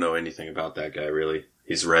mean, I don't know anything about that guy, really.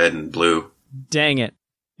 He's red and blue. Dang it.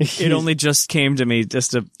 It only just came to me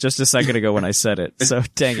just a second ago when I said it. So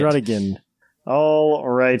dang it. Drudigan. All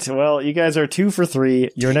right. Well, you guys are 2 for 3.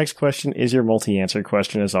 Your next question is your multi-answer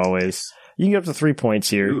question, as always. You can get up to 3 points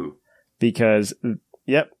here Ooh. because,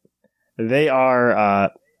 yep, they are.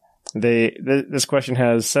 This question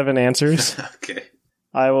has 7 answers. Okay.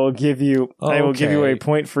 I will give you Okay. a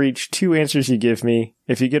point for each 2 answers you give me.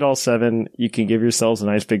 If you get all 7, you can give yourselves a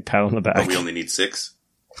nice big pat on the back. But we only need 6.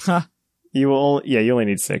 You only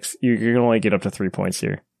need 6. You can only get up to 3 points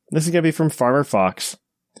here. This is going to be from Farmer Fox.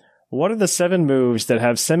 What are the 7 moves that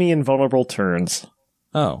have semi-invulnerable turns?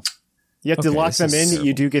 Oh. You have to Okay, lock this them in. is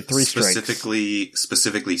You do get 3 strikes.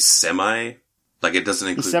 Specifically semi? Like it doesn't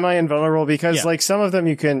include... Semi-invulnerable because Yeah. like some of them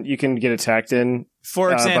you can get attacked in. For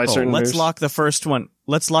by example, certain let's moves. lock the first one.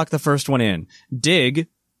 Let's lock the first one in. Dig,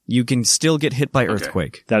 you can still get hit by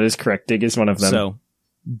earthquake. That is correct. Dig is one of them. So,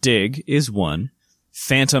 dig is one.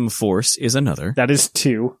 Phantom Force is another. That is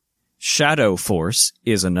 2. Shadow Force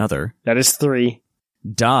is another. That is 3.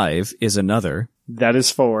 Dive is another. That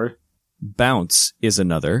is 4. Bounce is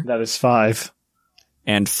another. That is 5.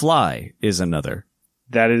 And fly is another.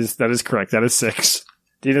 That is correct. That is 6.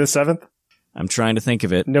 Do you know the 7th? I'm trying to think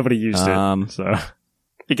of it. Nobody used it, so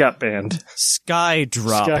it got banned. Sky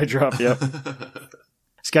Drop. Skydrop, yep.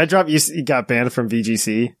 Skydrop you got banned from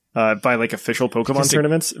VGC by like official Pokemon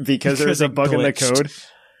tournaments because there was a it bug in the glitched.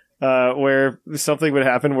 code where something would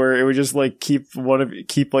happen where it would just like keep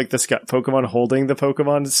like the Pokemon holding the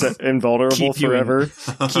Pokemon invulnerable Keep you forever.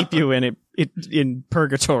 Keep you in in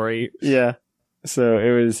purgatory. Yeah, so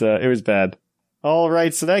it was bad. All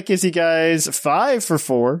right, so that gives you guys 5 for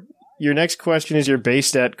 4. Your next question is your base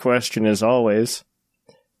stat question, as always.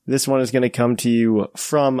 This one is going to come to you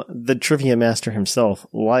from the trivia master himself,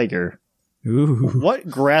 Liger. Ooh. What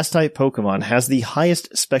grass-type Pokemon has the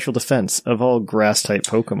highest special defense of all grass-type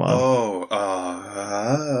Pokemon?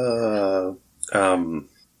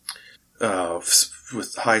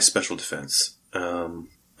 With high special defense.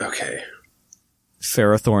 Okay.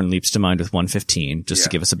 Ferrothorn leaps to mind with 115, just to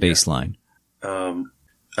Yeah, give us a baseline.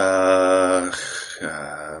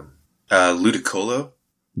 Ludicolo?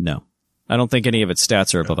 No. I don't think any of its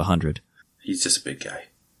stats are above 100. He's just a big guy.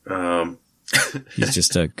 He's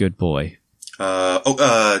just a good boy.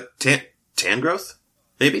 Tangrowth?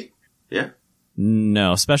 Maybe? Yeah.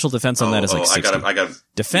 No, special defense on that is like 60. I got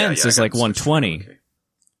Defense is like 120. Okay.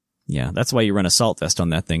 Yeah, that's why you run Assault Vest on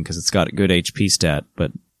that thing, because it's got a good HP stat,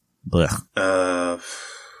 but blech.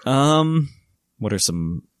 What are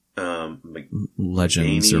some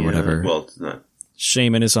legends or whatever? Well, it's not.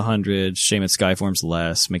 Shaman is 100, Shaman Skyform's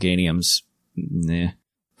less, Meganium's nah.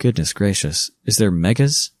 Goodness gracious. Is there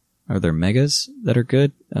Megas? Are there Megas that are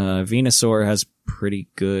good? Venusaur has pretty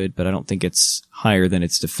good, but I don't think it's higher than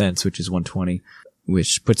its defense, which is 120,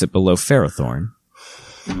 which puts it below Ferrothorn.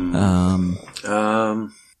 You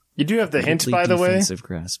do have the hint, Deadly by the way. defensive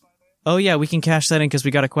grasp. Oh yeah, we can cash that in because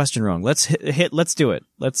we got a question wrong. Let's let's do it.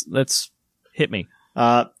 Let's hit me.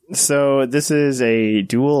 So this is a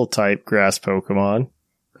dual-type grass Pokemon.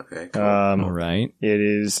 Okay, cool. All right. It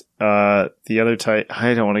is the other type.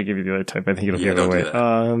 I don't want to give you the other type. I think it'll Yeah, give it away.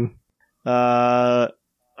 don't do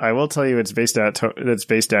I will tell you its base stat. Its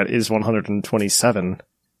base stat is 127.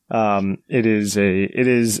 It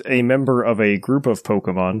is a member of a group of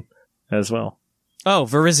Pokemon as well. Oh,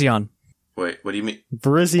 Virizion. Wait, what do you mean?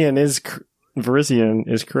 Virizion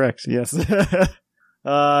is correct. Yes.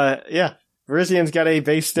 Yeah. Virizion's got a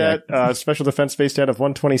base stat, special defense base stat of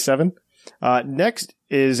 127. Next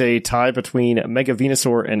is a tie between Mega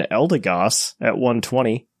Venusaur and Eldegoss at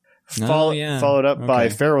 120. Followed up by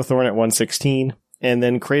Ferrothorn at 116. And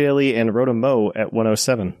then Cradily and Rotom-Mow at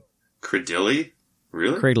 107. Cradily?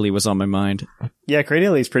 Really? Cradily was on my mind. Yeah,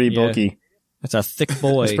 Cradily's pretty bulky. That's a thick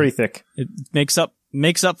boy. It's pretty thick. It makes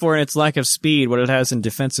up for in its lack of speed what it has in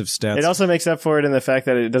defensive stats. It also makes up for it in the fact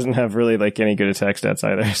that it doesn't have really like any good attack stats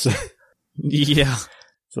either. So. Yeah.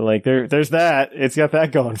 So like there's that. It's got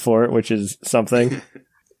that going for it, which is something.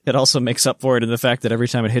 It also makes up for it in the fact that every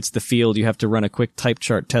time it hits the field, you have to run a quick type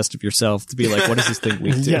chart test of yourself to be like, what is this thing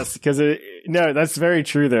weak to? Yes, because no, that's very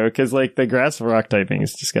true though, because like the grass rock typing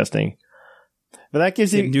is disgusting. But that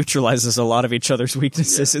gives you... It neutralizes a lot of each other's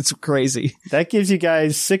weaknesses. Yeah. It's crazy. That gives you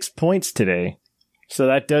guys 6 points today. So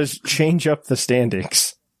that does change up the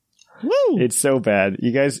standings. Woo! It's so bad.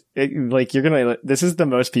 You guys, this is the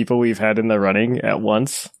most people we've had in the running at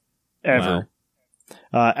once. Ever.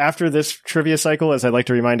 Wow. After this trivia cycle, as I'd like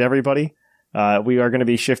to remind everybody, we are going to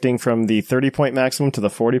be shifting from the 30-point maximum to the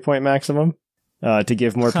 40-point maximum, to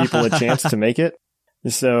give more people a chance to make it.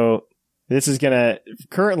 So... This is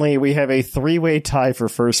currently we have a 3-way tie for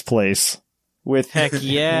first place with, heck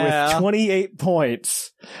yeah, with 28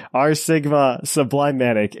 points. R Sigma, Sublime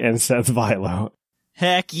Manic, and Seth Vilo.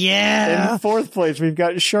 Heck yeah! In fourth place, we've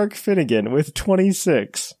got Shark Finnegan with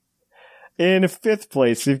 26. In fifth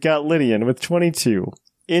place, we've got Lydian with 22.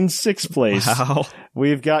 In sixth place,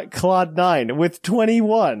 we've got Claude9 with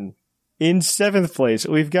 21. In seventh place,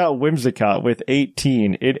 we've got Whimsicott with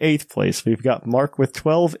 18. In eighth place, we've got Mark with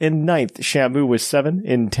 12. In ninth, Shamu with 7.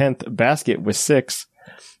 In 10th, Basket with 6.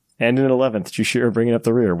 And in 11th, Jushira bringing up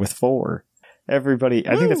the rear with 4. Everybody,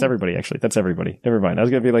 I think that's everybody, actually. That's everybody. Never mind. I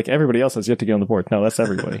was going to be like, everybody else has yet to get on the board. No, that's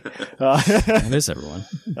everybody. That is everyone.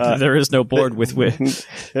 There is no board with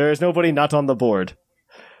There is nobody not on the board.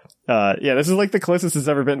 Yeah, this is like the closest it's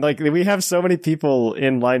ever been. Like, we have so many people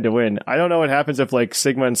in line to win. I don't know what happens if like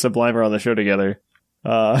Sigma and Sublime are on the show together.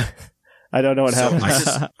 I don't know what happens.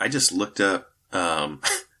 I just looked up,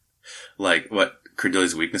 like what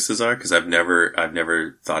Cradily's weaknesses are because I've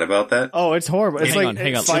never thought about that. Oh, it's horrible. It's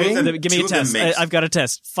hang on. Fighting? Give me a test. I've got a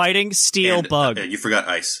test. Fighting, steel, and, bug. You forgot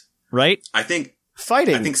ice. Right? I think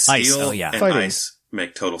fighting. steel and ice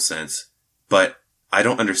make total sense, but I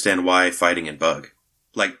don't understand why fighting and bug.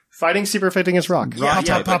 Like, fighting super fitting is rock.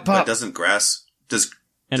 But doesn't grass does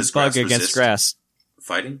bug grass against grass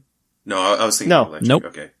fighting? No, I was thinking electric. Nope.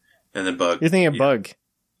 Okay, and then bug. You're thinking of bug.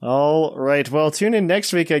 All right. Well, tune in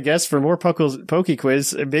next week, I guess, for more Poke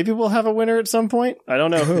Quiz. Maybe we'll have a winner at some point. I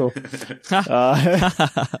don't know who.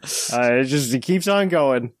 It keeps on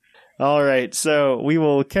going. All right. So we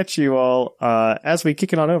will catch you all as we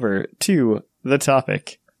kick it on over to the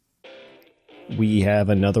topic. We have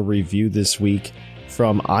another review this week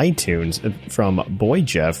from iTunes from Boy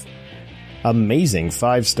Jeff. Amazing,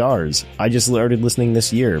 5 stars. I just started listening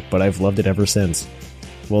this year, but I've loved it ever since.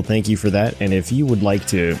 Well, thank you for that. And if you would like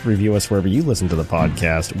to review us wherever you listen to the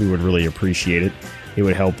podcast, we would really appreciate it. It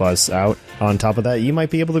would help us out. On top of that, you might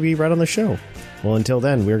be able to be right on the show. Well, until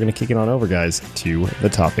then, we're going to kick it on over, guys, to the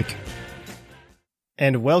topic.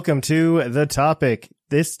 And welcome to the topic.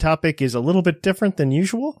 This topic is a little bit different than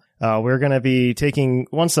usual. We're going to be taking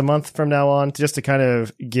once a month from now on just to kind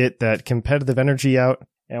of get that competitive energy out.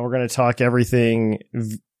 And we're going to talk everything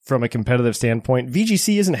from a competitive standpoint.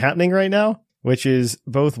 VGC isn't happening right now, which is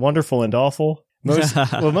both wonderful and awful.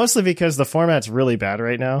 Mostly because the format's really bad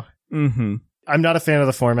right now. Mm-hmm. I'm not a fan of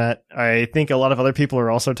the format. I think a lot of other people are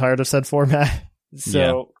also tired of said format.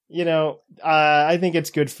 So, I think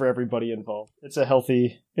it's good for everybody involved. It's a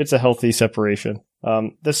healthy separation.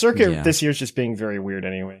 The circuit this year's just being very weird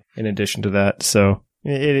anyway, in addition to that. So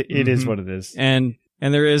it is what it is. And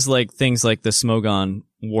there is like things like the Smogon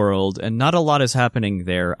world, and not a lot is happening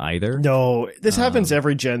there either. No, this happens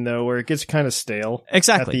every gen though, where it gets kind of stale.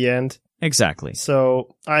 Exactly. At the end. Exactly.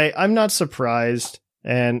 So I'm not surprised.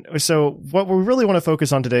 And so what we really want to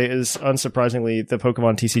focus on today is, unsurprisingly, the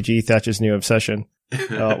Pokemon TCG Thatch's new obsession.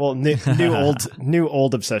 New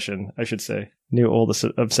old obsession, I should say. New old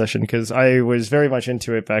obsession, because I was very much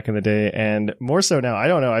into it back in the day, and more so now. I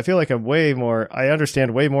don't know. I feel like I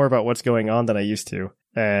understand way more about what's going on than I used to,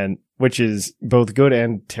 and which is both good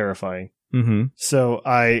and terrifying. Mm-hmm. So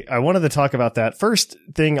I wanted to talk about that. First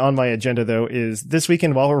thing on my agenda, though, is this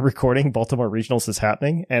weekend while we're recording, Baltimore Regionals is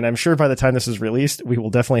happening. And I'm sure by the time this is released, we will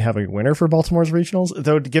definitely have a winner for Baltimore's Regionals.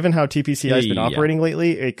 Though, given how TPCI has been operating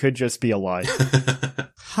lately, it could just be a lie.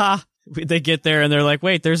 Ha! They get there and they're like,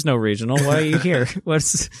 wait, there's no regional. Why are you here?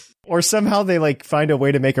 What's... Or somehow they like find a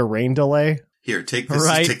way to make a rain delay. Here, take this.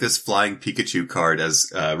 Right. Take this flying Pikachu card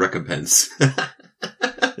as recompense.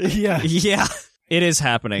 Yeah. Yeah, it is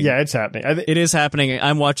happening. Yeah, it's happening. It is happening.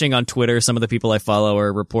 I'm watching on Twitter. Some of the people I follow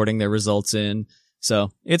are reporting their results in.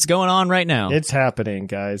 So it's going on right now. It's happening,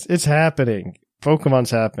 guys. It's happening.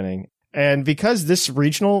 Pokemon's happening. And because this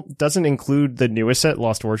regional doesn't include the newest set,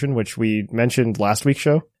 Lost Origin, which we mentioned last week's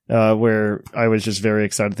show, where I was just very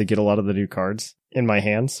excited to get a lot of the new cards in my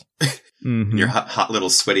hands. Mhm. Your hot little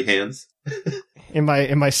sweaty hands. In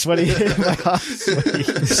my sweaty, my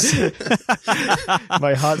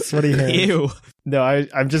hot sweaty hands. Ew. No,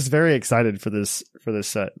 I'm just very excited for this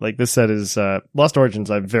set. Like, this set is, Lost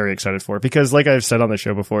Origins I'm very excited for, because like I've said on the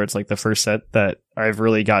show before, it's like the first set that I've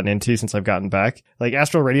really gotten into since I've gotten back. Like,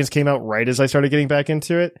 Astral Radiance came out right as I started getting back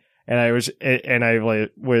into it, and I was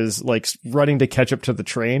running to catch up to the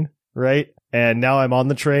train, right? And now I'm on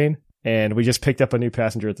the train, and we just picked up a new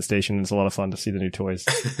passenger at the station, and it's a lot of fun to see the new toys.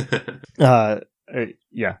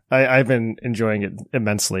 Yeah, I've been enjoying it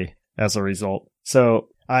immensely as a result. So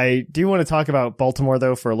I do want to talk about Baltimore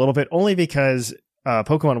though for a little bit, only because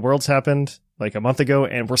Pokemon Worlds happened like a month ago,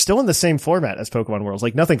 and we're still in the same format as Pokemon Worlds.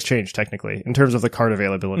 Like, nothing's changed technically in terms of the card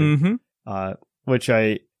availability. Mm-hmm. Which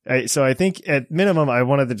I I think at minimum I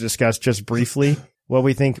wanted to discuss just briefly what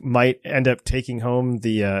we think might end up taking home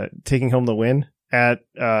the win at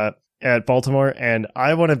Baltimore, and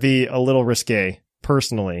I want to be a little risque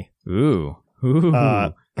personally. Ooh.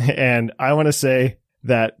 And I want to say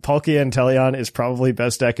that Palkia and Teleon is probably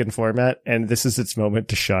best deck in format, and this is its moment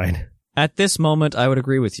to shine. At this moment, I would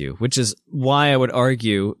agree with you, which is why I would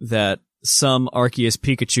argue that some Arceus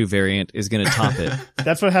Pikachu variant is going to top it.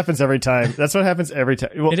 That's what happens every time.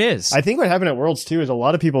 Well, It is. I think what happened at Worlds too is a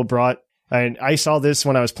lot of people brought, and I saw this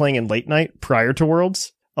when I was playing in late night prior to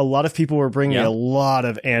Worlds, a lot of people were bringing a lot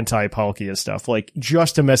of anti-Palkia stuff, like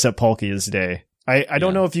just to mess up Palkia's day. I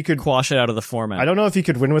don't know if you could quash it out of the format. I don't know if you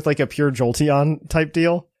could win with like a pure Jolteon type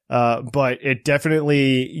deal, but it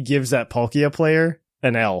definitely gives that Palkia player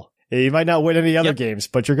an L. You might not win any other games,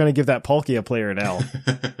 but you're going to give that Palkia player an L.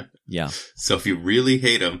 Yeah. So if you really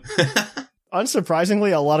hate him.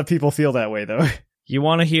 Unsurprisingly, a lot of people feel that way, though. You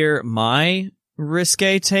want to hear my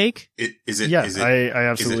risque take? Is it I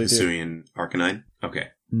absolutely do. Hisuian Arcanine? Okay.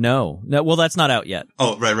 No. Well, that's not out yet.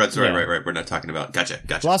 Oh, right. Right. We're not talking about. Gotcha.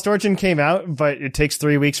 Lost Origin came out, but it takes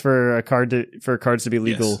 3 weeks for cards to be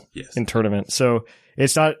legal in tournament. So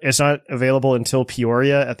it's not available until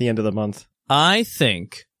Peoria at the end of the month. I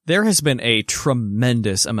think there has been a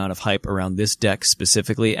tremendous amount of hype around this deck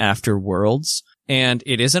specifically after Worlds, and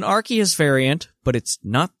it is an Arceus variant, but it's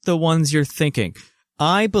not the ones you're thinking.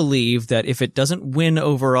 I believe that if it doesn't win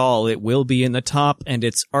overall, it will be in the top, and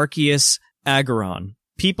it's Arceus Aggron.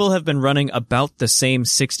 People have been running about the same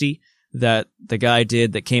 60 that the guy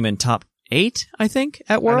did that came in top 8, I think,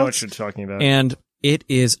 at Worlds. I know what you're talking about. And it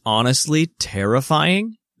is honestly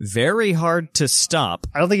terrifying. Very hard to stop.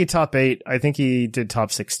 I don't think he top 8. I think he did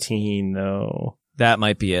top 16, though. That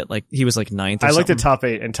might be it. Like, he was like 9th or I looked something. at top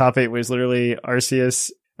 8, and top 8 was literally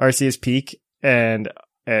Arceus Peak, and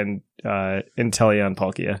Inteleon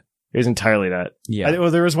Palkia. It was entirely that. Yeah.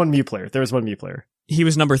 There was one Mew player. He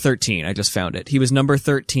was number 13. I just found it. He was number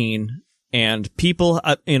 13, and people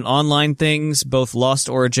in online things, both Lost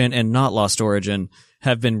Origin and not Lost Origin,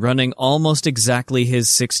 have been running almost exactly his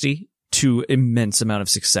 60 to immense amount of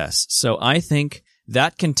success. So I think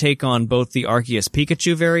that can take on both the Arceus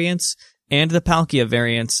Pikachu variants and the Palkia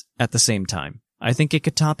variants at the same time. I think it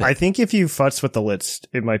could top it. I think if you futz with the list,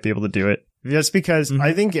 it might be able to do it. Just because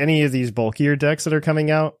I think any of these bulkier decks that are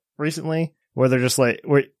coming out recently, where they're just like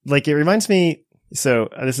it reminds me. So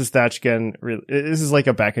this is Thatch again. This is like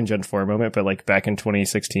a back in Gen 4 moment, but like back in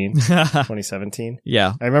 2016, 2017.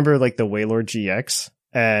 Yeah. I remember like the Wailord GX,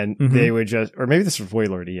 and they would just, or maybe this was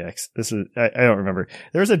Wailord EX. I don't remember.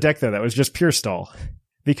 There was a deck though that was just pure stall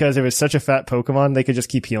because it was such a fat Pokemon. They could just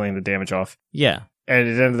keep healing the damage off. Yeah. And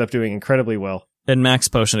it ended up doing incredibly well. And Max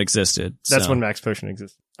Potion existed. That's when Max Potion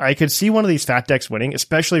existed. I could see one of these fat decks winning,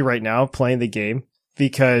 especially right now playing the game,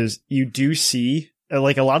 because you do see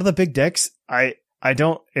like a lot of the big decks. I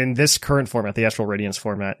don't, in this current format, the Astral Radiance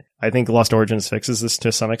format, I think Lost Origins fixes this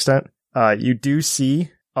to some extent. You do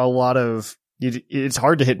see a lot of, it's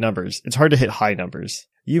hard to hit numbers. It's hard to hit high numbers.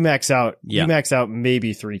 You max out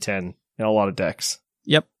maybe 310 in a lot of decks.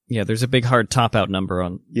 Yep. Yeah, there's a big hard top out number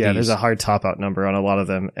on these. There's a hard top out number on a lot of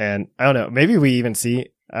them. And I don't know, maybe we even see,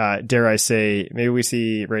 dare I say, maybe we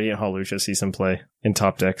see Radiant Hawlucha see some play in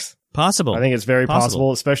top decks. Possible. I think it's very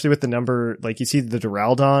possible, especially with the number, like you see the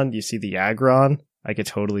Duraludon, you see the Aggron. I could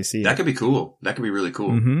totally see That it. could be cool. That could be really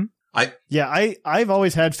cool. Mm-hmm. I've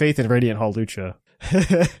always had faith in Radiant Hall Lucha.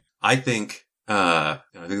 I think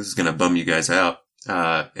this is gonna bum you guys out,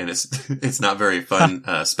 and it's not very fun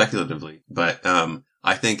speculatively, but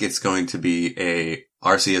I think it's going to be a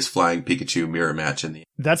Arceus Flying Pikachu mirror match in the.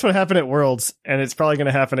 That's what happened at Worlds, and it's probably going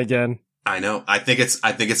to happen again. I know. I think it's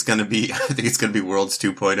gonna be Worlds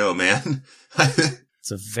 2.0, man.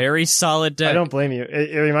 It's a very solid deck. I don't blame you.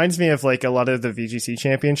 It reminds me of like a lot of the VGC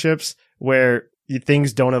championships where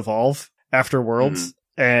things don't evolve after Worlds.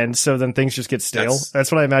 And so then things just get stale.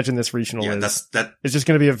 That's what I imagine this regional is. It's just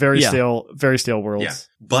going to be a very stale Worlds. Yeah.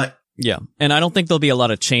 But yeah. And I don't think there'll be a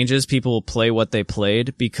lot of changes. People will play what they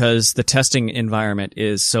played because the testing environment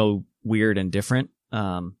is so weird and different.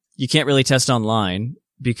 You can't really test online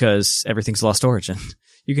because everything's Lost Origin.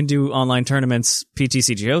 You can do online tournaments,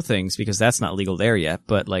 PTCGO things because that's not legal there yet,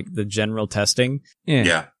 but like the general testing.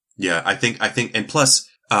 Yeah. I think, and plus,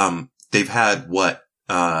 they've had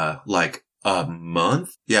like a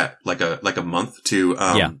month? Yeah, like a month to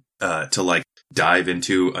like dive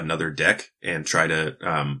into another deck and try to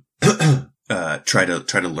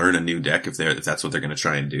learn a new deck if that's what they're going to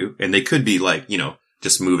try and do. And they could be like,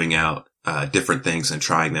 just moving out different things and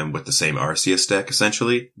trying them with the same Arceus deck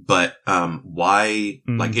essentially. But why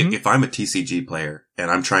like if I'm a TCG player and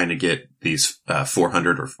I'm trying to get these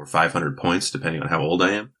 400 or 500 points depending on how old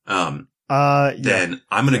I am, then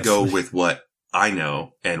I'm going to go with what I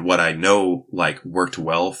know and what I know like worked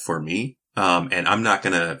well for me. And I'm not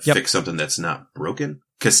going to fix something that's not broken.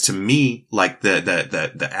 Cause to me, like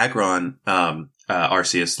the Aggron,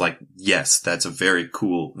 Arceus, like, yes, that's a very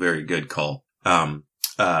cool, very good call.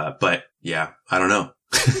 But yeah, I don't know.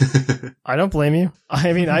 I don't blame you.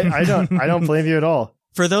 I mean, I don't blame you at all.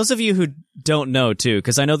 For those of you who don't know too,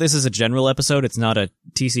 cause I know this is a general episode. It's not a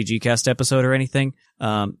TCG cast episode or anything.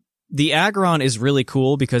 The Aggron is really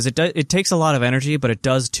cool because it takes a lot of energy, but it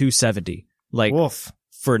does 270. Like, Woof.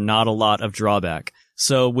 For not a lot of drawback.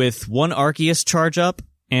 So with one Arceus charge up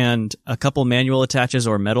and a couple manual attaches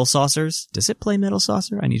or Metal Saucers, does it play Metal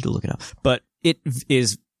Saucer? I need to look it up. But it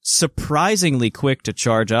is surprisingly quick to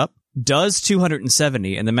charge up, does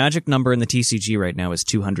 270, and the magic number in the TCG right now is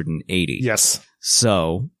 280. Yes.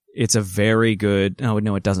 So it's a very good, no,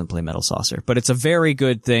 it doesn't play Metal Saucer, but it's a very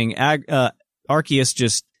good thing. Arceus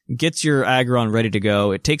just gets your Aggron ready to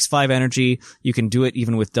go. It takes 5 energy. You can do it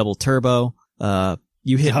even with double turbo.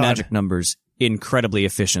 You hit magic numbers incredibly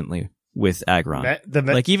efficiently with Aggron.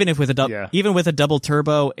 Like even with a double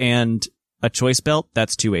turbo and a choice belt,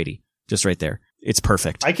 that's 280. Just right there. It's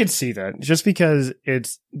perfect. I could see that just because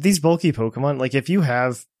it's these bulky Pokemon. Like if you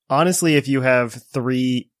have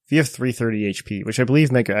 330 HP, which I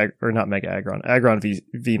believe Aggron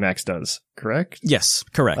VMAX does, correct? Yes,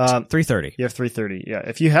 correct. 330. You have 330. Yeah.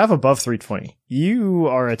 If you have above 320, you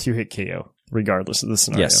are a 2-hit KO regardless of the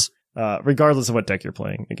scenario. Yes. Regardless of what deck you're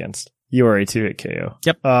playing against, you are a 2-hit KO.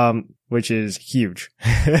 Yep. Which is huge.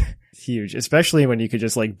 Huge. Especially when you could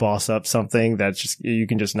just like boss up something that's just, you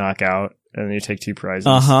can just knock out and then you take 2 prizes.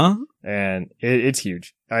 And it's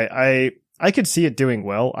huge. I could see it doing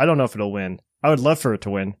well. I don't know if it'll win. I would love for it to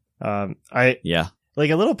win. Like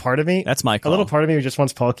a little part of me, that's my call. A little part of me just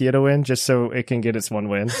wants Palkia to win just so it can get its one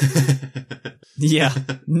win. Yeah.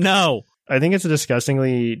 No. I think it's a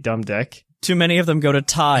disgustingly dumb deck. Too many of them go to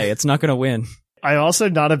tie. It's not going to win. I'm also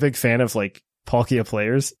not a big fan of like Palkia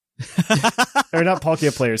players. Or not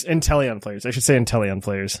Palkia players, Inteleon players. I should say Inteleon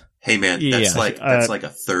players. Hey man, that's like a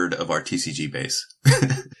third of our TCG base.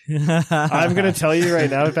 I'm going to tell you right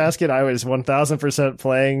now, Basket, I was 1000%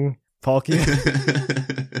 playing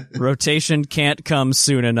Palkia. Rotation can't come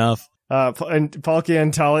soon enough. And Palkia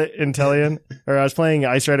Inteleon, or I was playing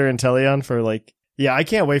Ice Rider Inteleon for like, yeah, I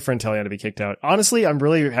can't wait for Inteleon to be kicked out. Honestly, I'm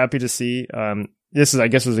really happy to see, this is, I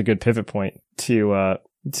guess, was a good pivot point to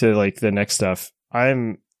like the next stuff.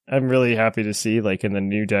 I'm really happy to see like in the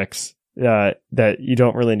new decks, that you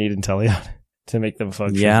don't really need Inteleon to make them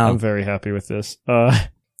function. Yeah. I'm very happy with this.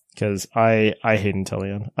 Cause I hate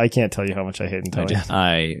Inteleon. I can't tell you how much I hate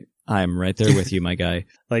Inteleon. I'm right there with you, my guy.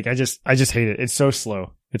 Like I just hate it. It's so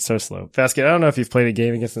slow. Basket, I don't know if you've played a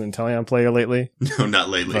game against an Inteleon player lately. No, not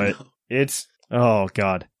lately. But no. It's, oh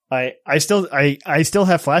God. I still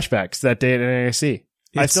have flashbacks that day at NAIC.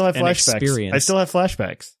 I still have flashbacks. I still have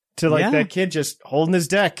flashbacks to like that kid just holding his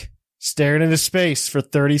deck, staring into space for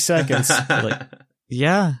 30 seconds. Like,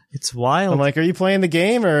 yeah, it's wild. I'm like, are you playing the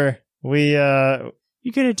game or we,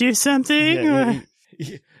 you gonna do something?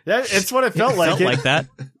 It's what it felt like. Felt like that.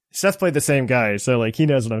 Seth played the same guy, so like he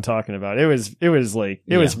knows what I'm talking about. It was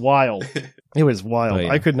wild. It was wild. Oh, yeah.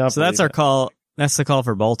 I could not. So that's our call. That's the call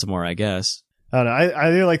for Baltimore, I guess. I don't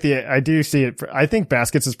know. I do see it. I think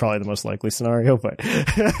baskets is probably the most likely scenario, but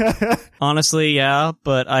Honestly, yeah,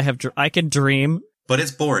 but I can dream. But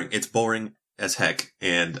it's boring. It's boring as heck,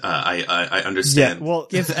 and I understand. Yeah, well,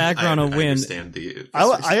 Give Aggron a I win. understand the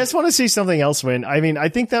I just want to see something else win. I mean, I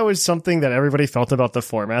think that was something that everybody felt about the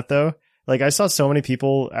format, though. Like, I saw so many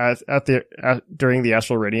people during the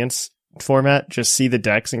Astral Radiance format just see the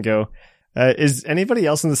decks and go, is anybody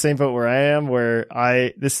else in the same boat where I am, where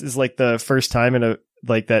this is like the first time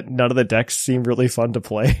that none of the decks seem really fun to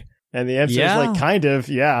play? And the answer is like, kind of,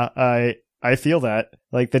 yeah, I feel that.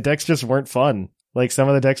 Like, the decks just weren't fun. Like, some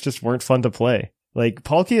of the decks just weren't fun to play. Like,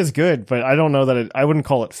 Palkia is good, but I don't know that I wouldn't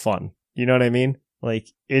call it fun. You know what I mean? Like,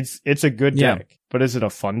 it's a good deck, but is it a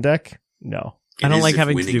fun deck? No. I don't like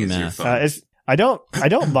having to do math. I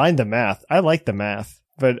don't mind the math. I like the math,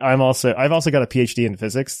 but I've also got a PhD in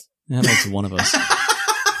physics. That makes one of us.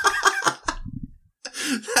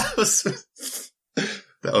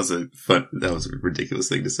 That was a ridiculous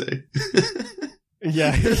thing to say.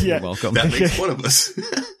 Yeah. You're welcome. That makes one of us.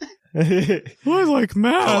 I like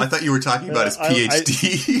math. Oh, I thought you were talking about his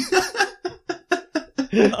PhD.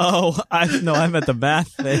 I meant the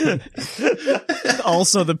math thing.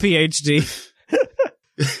 Also the PhD.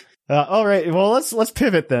 All right. Well, let's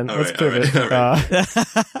pivot then. Let's pivot. All right.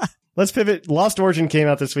 Let's pivot. Lost Origin came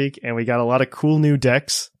out this week, and we got a lot of cool new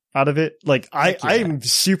decks out of it. Like, I'm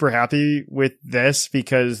super happy with this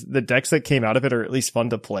because the decks that came out of it are at least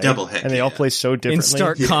fun to play. And they all play so differently. In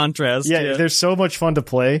stark contrast. Yeah, they're so much fun to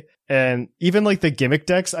play. And even like the gimmick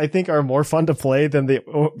decks, I think, are more fun to play than the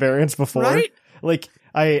variants before. Right? We'll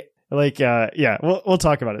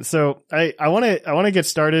talk about it. So I want to get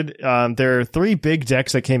started. There are 3 big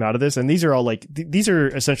decks that came out of this, and these are all these are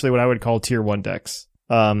essentially what I would call tier 1 decks.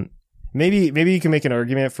 Maybe you can make an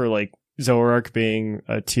argument for like Zoroark being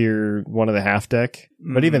a tier 1.5 deck,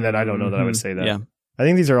 but even then, I don't know that I would say that. Yeah. I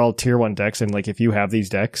think these are all tier 1 decks, and like if you have these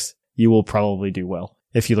decks, you will probably do well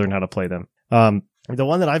if you learn how to play them. The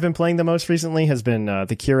one that I've been playing the most recently has been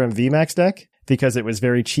the Kyurem VMAX deck, because it was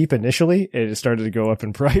very cheap initially. It started to go up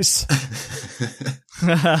in price.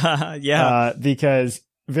 Yeah. Because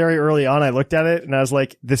very early on, I looked at it and I was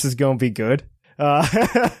like, this is going to be good.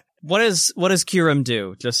 What does Kyurem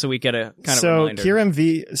do? Just so we get a kind of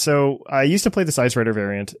reminder. So I used to play the Size Rider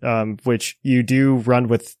variant, which you do run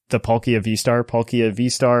with the Palkia V-Star. Palkia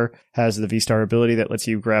V-Star has the V-Star ability that lets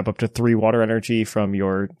you grab up to 3 water energy from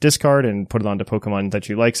your discard and put it onto Pokemon that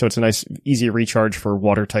you like. So it's a nice, easy recharge for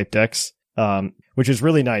water type decks, which is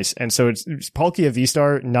really nice. And so it's Palkia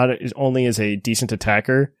V-Star not only is a decent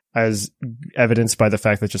attacker, as evidenced by the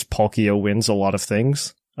fact that just Palkia wins a lot of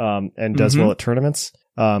things, and does well at tournaments.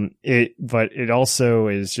 But it also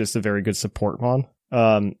is just a very good support mon,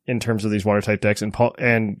 in terms of these water type decks, and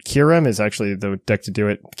Kyurem is actually the deck to do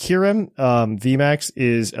it. Kyurem, VMAX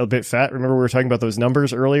is a bit fat. Remember we were talking about those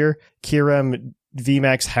numbers earlier? Kyurem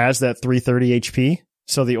VMAX has that 330 HP.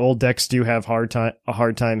 So the old decks do have a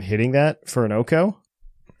hard time hitting that for an Oko.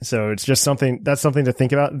 So it's just something to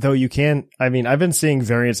think about, though you can, I've been seeing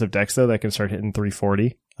variants of decks though that can start hitting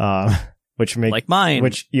 340, which make like mine,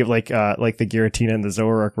 which you like the Giratina and the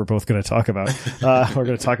Zoroark we're both going to talk about. We're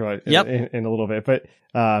going to talk about it in a little bit, but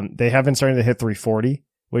they have been starting to hit 340,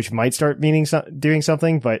 which might start meaning doing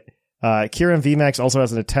something. But Kyurem VMAX also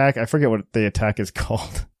has an attack. I forget what the attack is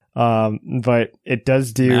called, but it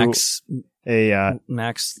does do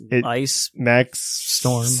Max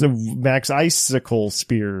Icicle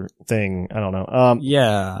Spear thing. I don't know.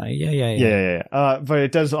 Yeah. But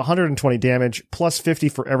it does 120 damage plus 50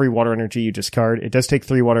 for every water energy you discard. It does take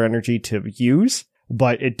 3 water energy to use,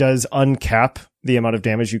 but it does uncap the amount of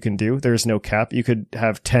damage you can do. There's no cap. You could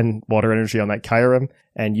have 10 water energy on that Kyurem,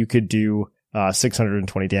 and you could do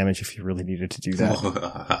 620 damage if you really needed to do that.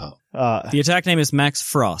 The attack name is Max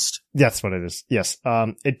Frost. That's what it is. Yes.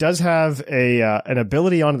 It does have an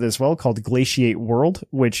ability on it as well called Glaciate World,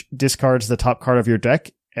 which discards the top card of your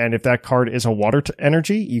deck. And if that card is a water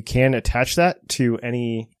energy, you can attach that to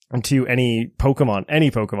any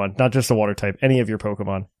Pokemon, not just a water type, any of your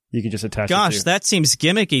Pokemon. You can just attach it to. Gosh, that seems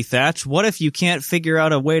gimmicky, Thatch. What if you can't figure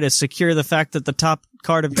out a way to secure the fact that the top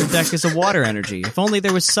card of your deck is a water energy? If only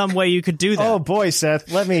there was some way you could do that. Oh boy,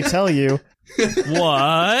 Seth, let me tell you.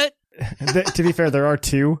 What? To be fair, there are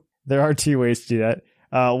two ways to do that.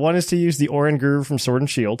 One is to use the Oranguru from Sword and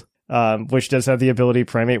Shield, which does have the ability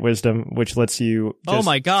Primate Wisdom, which lets you oh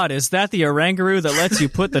my god, is that the Oranguru that lets you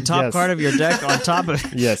put the top card of your deck on top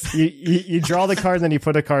of Yes. You draw the card and then you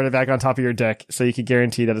put a card back on top of your deck, so you can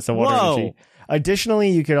guarantee that it's a water energy.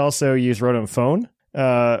 Additionally, you could also use Rotom Phone,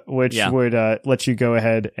 which would let you go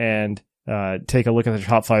ahead and take a look at the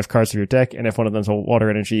top 5 cards of your deck, and if one of them's a water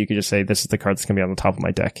energy, you could just say, this is the card that's going to be on the top of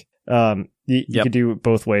my deck. You could do it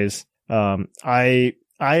both ways. I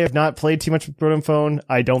have not played too much with Rotom Phone.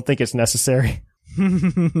 I don't think it's necessary.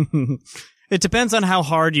 It depends on how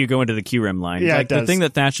hard you go into the QREM line. Yeah, like, it does. The thing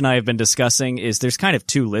that Thatch and I have been discussing is there's kind of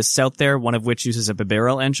 2 lists out there, one of which uses a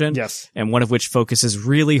Bibarel engine, Yes. and one of which focuses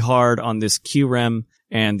really hard on this QREM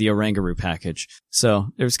and the Oranguru package. So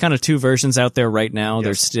there's kind of 2 versions out there right now.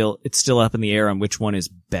 Yes. It's still up in the air on which one is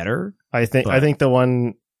better. I think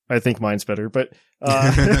mine's better, but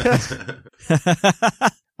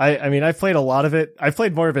I mean, I've played a lot of it. I've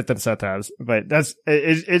played more of it than Seth has, but that's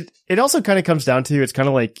it. It also kind of comes down to, it's kind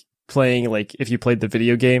of like playing, like, if you played the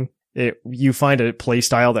video game, you find a play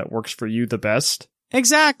style that works for you the best.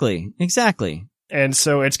 Exactly. And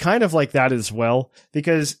so it's kind of like that as well,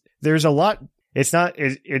 because there's a lot. It's not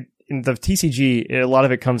in the TCG. A lot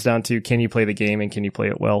of it comes down to, can you play the game and can you play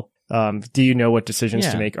it well? Do you know what decisions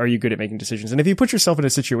to make? Are you good at making decisions? And if you put yourself in a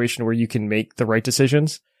situation where you can make the right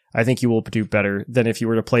decisions, I think you will do better than if you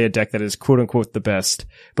were to play a deck that is quote unquote the best,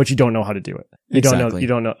 but you don't know how to do it. You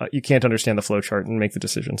don't know, you can't understand the flowchart and make the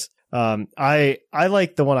decisions. I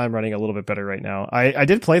like the one I'm running a little bit better right now. I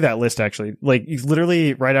did play that list actually, like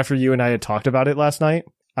literally right after you and I had talked about it last night.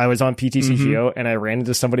 I was on PTCGO and I ran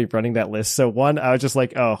into somebody running that list. So one, I was just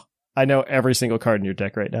like, oh, I know every single card in your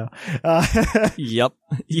deck right now. Yep.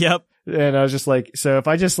 And I was just like, so if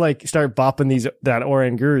I just like start bopping that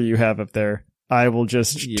Oranguru you have up there, I will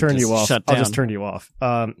just turn you off. I'll just turn you off.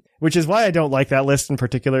 Which is why I don't like that list in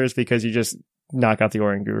particular, is because you just knock out the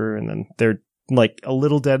Oranguru and then they're like a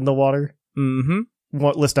little dead in the water. Mm-hmm.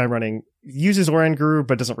 What list I'm running uses Oranguru,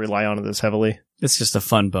 but doesn't rely on it as heavily. It's just a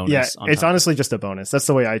fun bonus. Yeah, it's honestly just a bonus. That's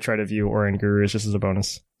the way I try to view Oranguru, is just as a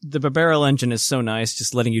bonus. The Bibarel engine is so nice,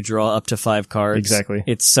 just letting you draw up to 5 cards. Exactly.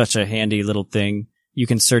 It's such a handy little thing. You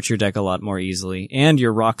can search your deck a lot more easily. And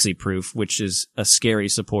you're Roxy proof, which is a scary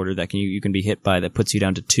supporter that you can be hit by, that puts you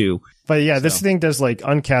down to 2. But yeah, this thing does like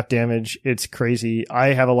uncapped damage. It's crazy.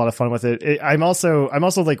 I have a lot of fun with it. I'm also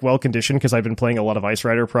like well conditioned because I've been playing a lot of Ice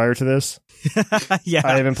Rider prior to this. Yeah.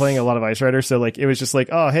 I have been playing a lot of Ice Rider, so like it was just like,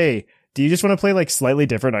 oh hey, do you just want to play like slightly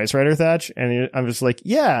different Ice Rider, Thatch? And I'm just like,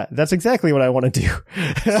 yeah, that's exactly what I want to do.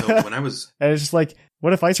 So when I was, and it's just like,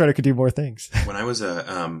 what if Ice Rider could do more things? when I was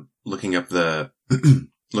looking up the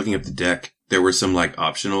deck, there were some like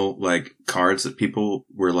optional like cards that people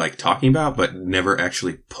were like talking about but never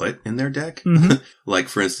actually put in their deck. Mm-hmm. Like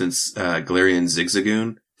for instance, Galarian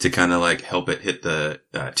Zigzagoon, to kind of like help it hit the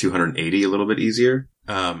 280 a little bit easier.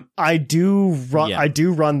 I do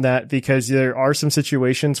run that because there are some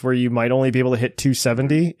situations where you might only be able to hit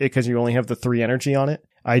 270 because you only have the 3 energy on it.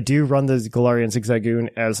 I do run the Galarian Zigzagoon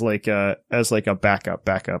as like a backup.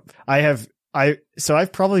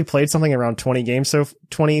 I've probably played something around 30 games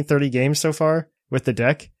so far with the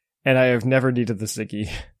deck, and I have never needed the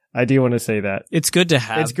Ziggy. I do want to say that. It's good to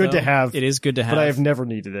have. It's good to have. It is good to have. But I have never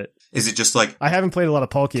needed it. Is it just like, I haven't played a lot of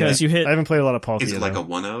Palkia. I haven't played a lot of Palkia. is it like a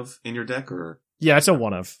one of in your deck, or? Yeah, it's a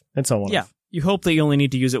one of. Yeah. You hope that you only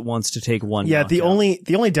need to use it once to take one. Yeah, knockout.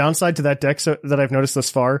 the only downside to that deck that I've noticed thus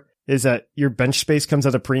far is that your bench space comes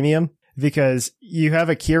at a premium, because you have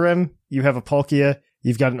a Kyurem, you have a Palkia,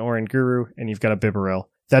 you've got an Oranguru, and you've got a Bibarel.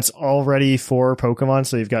 That's already 4 Pokemon,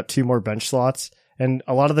 so you've got 2 more bench slots. And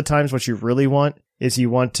a lot of the times what you really want is you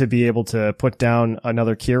want to be able to put down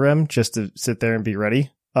another Kyurem just to sit there and be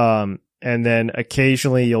ready. And then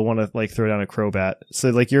occasionally you'll want to like throw down a Crobat.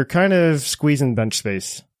 So like you're kind of squeezing bench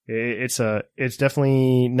space. It's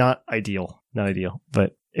definitely not ideal,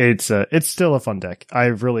 but it's still a fun deck. I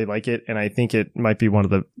really like it, and I think it might be one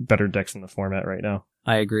of the better decks in the format right now.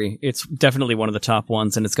 I agree. It's definitely one of the top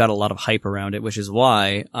ones, and it's got a lot of hype around it, which is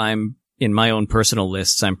why in my own personal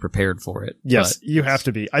lists, I'm prepared for it. Yes, you have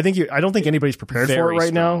to be. I don't think anybody's prepared for it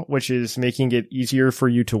right now, which is making it easier for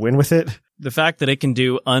you to win with it. The fact that it can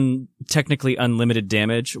do technically unlimited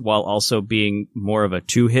damage while also being more of a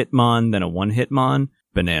 2-hit mon than a 1-hit mon,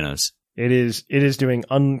 bananas. It is doing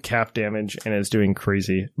uncapped damage, and it's doing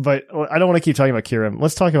crazy. But I don't want to keep talking about Kyurem.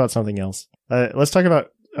 Let's talk about something else. Let's talk about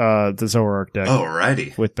the Zoroark deck.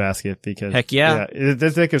 Alrighty. With Basket, because heck yeah,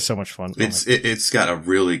 this deck is so much fun. It's got a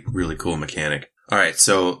really, really cool mechanic. Alright,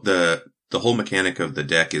 so the whole mechanic of the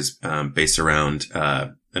deck is based around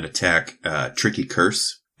an attack Tricky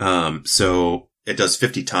Curse. So it does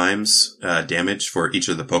 50 times damage for each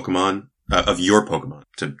of the Pokemon of your Pokemon,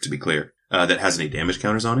 to be clear, that has any damage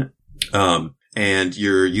counters on it. And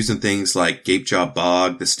you're using things like Gapejaw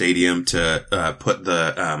Bog, the stadium, to put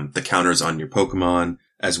the counters on your Pokemon,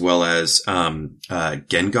 as well as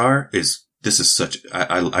Gengar is this is such,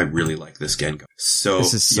 I really like this Gengar. So,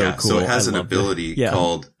 This is so cool. So it has I an love it. ability Yeah.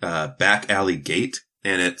 called, Back Alley Gate.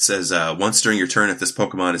 And it says, once during your turn, if this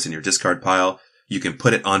Pokemon is in your discard pile, you can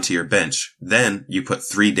put it onto your bench. Then you put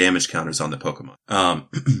 3 damage counters on the Pokemon.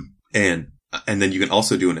 And then you can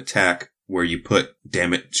also do an attack where you put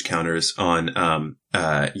damage counters on,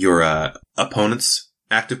 your, opponent's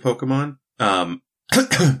active Pokemon.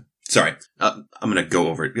 Sorry. I'm going to go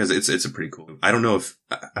over it because it's a pretty cool. I don't know if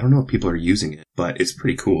people are using it, but it's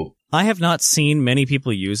pretty cool. I have not seen many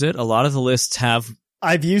people use it. A lot of the lists have.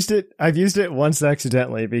 I've used it once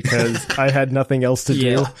accidentally because I had nothing else to do.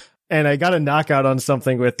 Yeah. And I got a knockout on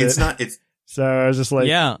something with it. So I was just like,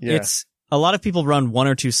 It's a lot of people run 1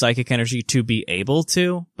 or 2 psychic energy to be able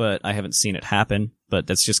to, but I haven't seen it happen. But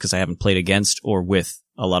that's just because I haven't played against or with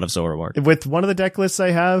a lot of Zoroark. With one of the deck lists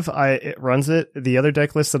I have, it runs it. The other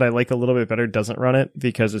deck list that I like a little bit better doesn't run it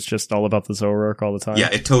because it's just all about the Zoroark all the time. Yeah,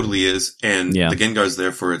 it totally is. And Yeah. the Gengar's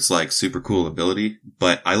there for its like super cool ability,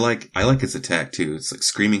 but I like its attack too. It's like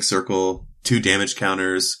Screaming Circle, 2 damage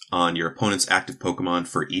counters on your opponent's active Pokemon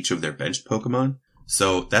for each of their benched Pokemon.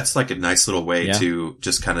 So that's like a nice little way to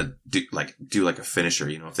just kind of do like a finisher.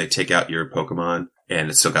 You know, if they take out your Pokemon and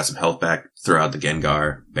it's still got some health back, throw out the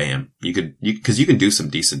Gengar, bam. Cause you can do some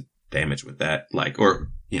decent damage with that,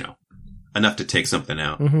 enough to take something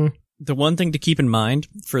out. Mm-hmm. The one thing to keep in mind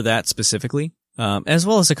for that specifically, as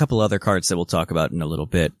well as a couple other cards that we'll talk about in a little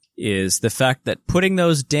bit, is the fact that putting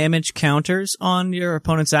those damage counters on your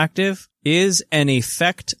opponent's active is an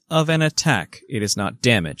effect of an attack. It is not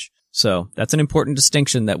damage. So that's an important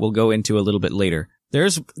distinction that we'll go into a little bit later.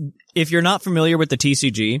 If you're not familiar with the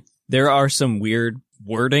TCG, there are some weird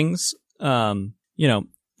wordings.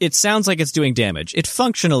 It sounds like it's doing damage. It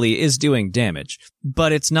functionally is doing damage,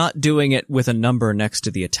 but it's not doing it with a number next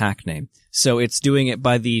to the attack name. So it's doing it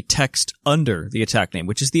by the text under the attack name,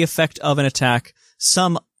 which is the effect of an attack.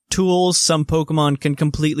 Some tools, some Pokemon can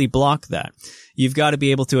completely block that. You've got to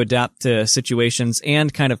be able to adapt to situations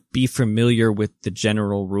and kind of be familiar with the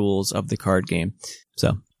general rules of the card game.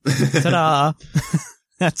 So, ta-da!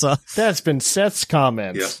 That's been Seth's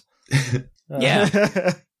comments.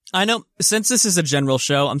 Yeah. I know, since this is a general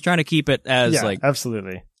show, I'm trying to keep it as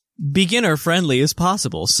absolutely beginner friendly as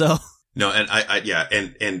possible. So no, and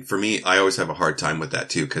and for me, I always have a hard time with that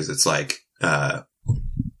too, because it's like,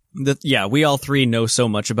 we all three know so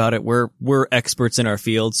much about it. We're experts in our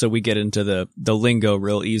field, so we get into the lingo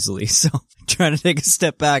real easily. So trying to take a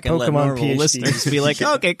step back and let normal PhDs. listeners be like,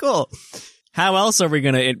 okay, cool. How else are we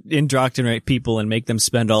going to indoctrinate people and make them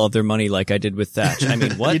spend all of their money like I did with Thatch? I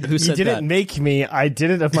mean, what? Who said that? You didn't make me. I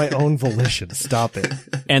did it of my own volition. Stop it.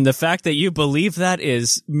 And the fact that you believe that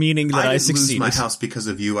is meaning that I didn't succeeded. lose my house because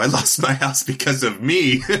of you. I lost my house because of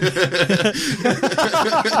me.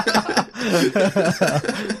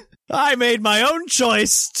 I made my own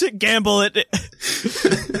choice to gamble it.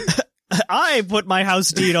 I put my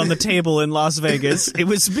house deed on the table in Las Vegas. It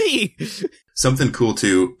was me. Something cool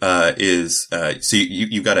too, is, so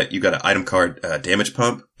you got an item card, damage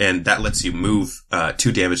pump, and that lets you move,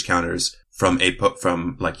 2 damage counters from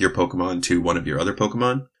like your Pokemon to one of your other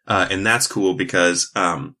Pokemon. And that's cool because,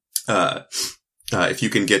 if you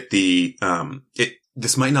can get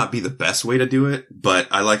this might not be the best way to do it, but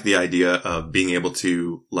I like the idea of being able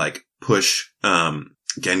to like push,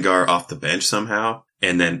 Gengar off the bench somehow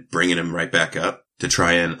and then bringing him right back up to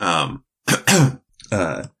try and,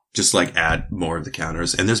 just like add more of the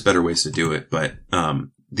counters. And there's better ways to do it, but,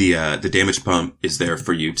 the damage pump is there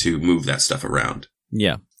for you to move that stuff around.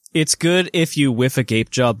 Yeah. It's good if you whiff a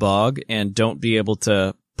Gapejaw Bog and don't be able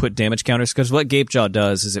to put damage counters, because what Gapejaw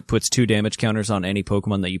does is it puts 2 damage counters on any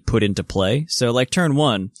Pokemon that you put into play. So like turn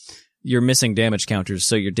 1, you're missing damage counters,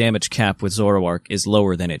 so your damage cap with Zoroark is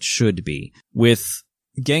lower than it should be. With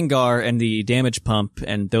Gengar and the damage pump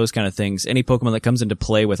and those kind of things, any Pokemon that comes into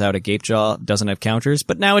play without a Gapejaw doesn't have counters,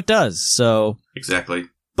 but now it does. So Exactly.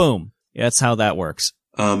 boom. That's how that works.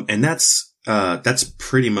 And that's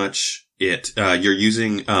pretty much it. You're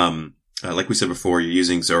using, like we said before, you're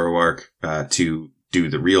using Zoroark, to do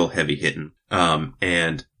the real heavy hitting.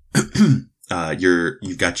 And,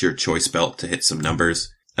 you've got your choice belt to hit some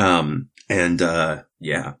numbers. You can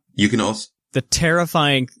also,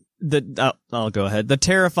 I'll go ahead. The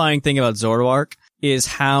terrifying thing about Zoroark is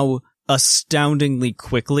how astoundingly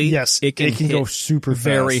quickly it can hit go super fast.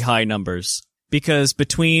 Very high numbers. Because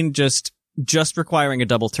between just requiring a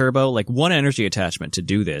double turbo, like 1 energy attachment to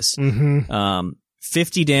do this,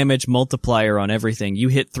 50 damage multiplier on everything, you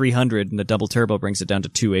hit 300 and the double turbo brings it down to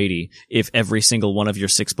 280 if every single one of your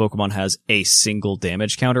 6 Pokemon has a single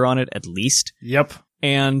damage counter on it, at least. Yep.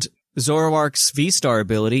 And Zoroark's V-Star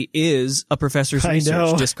ability is a Professor's I Research.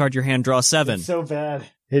 know. Discard your hand, draw 7. It's so bad.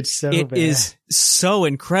 It's so It bad. is so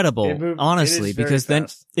incredible, honestly, it is very because then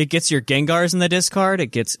fast. it gets your Gengars in the discard. It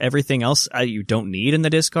gets everything else you don't need in the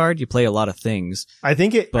discard. You play a lot of things. I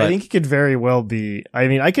think it But- could very well be. I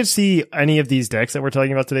mean, I could see any of these decks that we're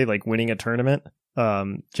talking about today, like winning a tournament.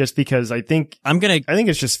 Just because I think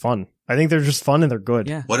it's just fun. I think they're just fun and they're good.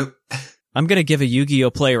 Yeah. What? I'm going to give a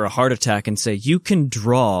Yu-Gi-Oh player a heart attack and say, you can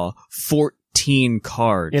draw 14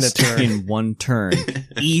 cards In a turn. in one turn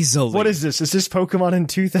easily. What is this? Is this Pokemon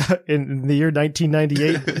in the year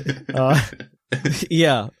 1998?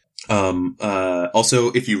 Yeah.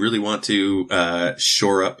 Also, if you really want to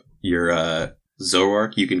shore up your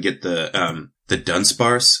Zoroark, you can get the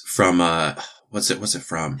Dunsparce from what's it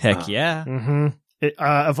from? Heck yeah. Mm-hmm.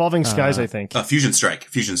 Evolving Skies, I think. Fusion Strike.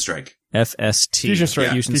 FST. Fusion Strike.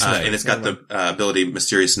 Yeah. Fusion Strike. And it's got the ability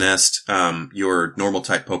Mysterious Nest. Your normal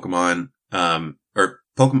type Pokemon, normal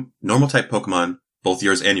type Pokemon, both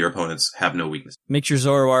yours and your opponents, have no weakness. Makes your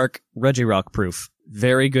Zoroark Regirock proof.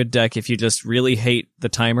 Very good deck if you just really hate the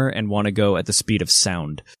timer and want to go at the speed of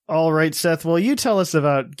sound. All right, Seth. Well, you tell us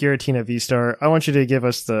about Giratina V-Star. I want you to give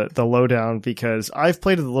us the lowdown because I've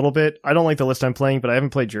played it a little bit. I don't like the list I'm playing, but I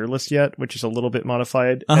haven't played your list yet, which is a little bit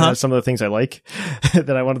modified. And has some of the things I like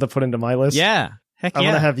that I wanted to put into my list. Yeah. Heck I want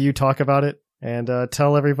yeah. to have you talk about it and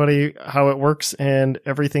tell everybody how it works and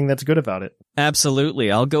everything that's good about it. Absolutely.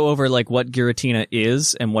 I'll go over like what Giratina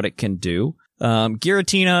is and what it can do.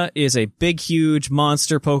 Giratina is a big, huge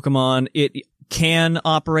monster Pokemon. It can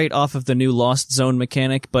operate off of the new Lost Zone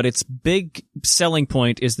mechanic, but its big selling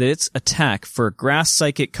point is that its attack for Grass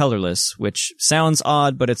Psychic Colorless, which sounds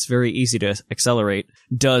odd, but it's very easy to accelerate,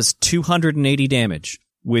 does 280 damage,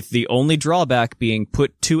 with the only drawback being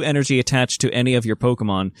put 2 energy attached to any of your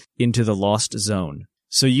Pokemon into the Lost Zone.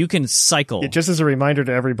 So you can cycle. Just as a reminder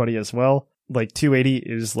to everybody as well, like 280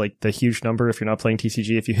 is like the huge number if you're not playing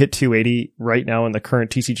TCG. If you hit 280 right now in the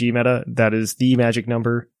current TCG meta, that is the magic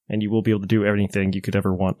number and you will be able to do everything you could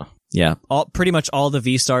ever want. Yeah. Pretty much all the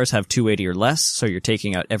V-Stars have 280 or less, so you're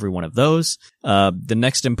taking out every one of those. The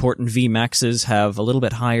next important V-Maxes have a little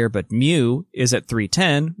bit higher, but Mew is at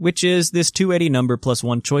 310, which is this 280 number plus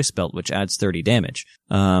 1 choice belt, which adds 30 damage.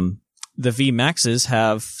 The V-Maxes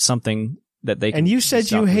have something that they can And you said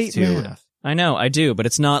stop you with hate too. math. I know, I do, but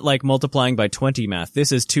it's not like multiplying by 20 math.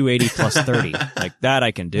 This is 280 plus 30. Like, that I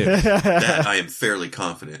can do. That I am fairly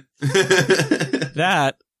confident.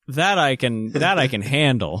 That I can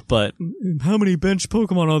handle, but how many bench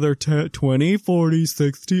Pokemon are there? 20, 40,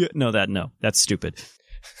 60? No, that's stupid.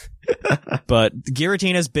 But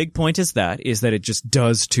Giratina's big point is that it just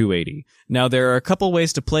does 280. Now, there are a couple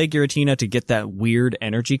ways to play Giratina to get that weird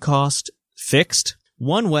energy cost fixed.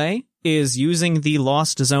 One way is using the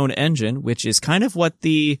Lost Zone engine, which is kind of what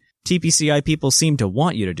the TPCI people seem to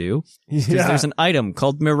want you to do. Because there's an item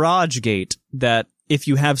called Mirage Gate that if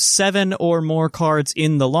you have 7 or more cards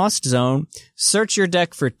in the Lost Zone, search your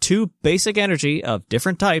deck for 2 basic energy of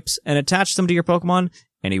different types and attach them to your Pokemon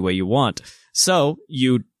any way you want. So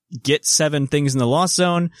you get 7 things in the Lost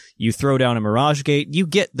Zone, you throw down a Mirage Gate, you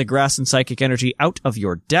get the Grass and Psychic energy out of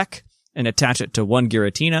your deck and attach it to 1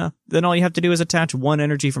 Giratina. Then all you have to do is attach 1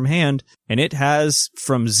 energy from hand, and it has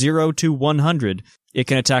from 0 to 100. It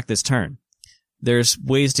can attack this turn. There's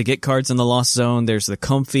ways to get cards in the Lost Zone. There's the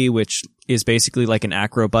Comfy, which is basically like an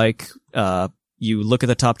acro bike. You look at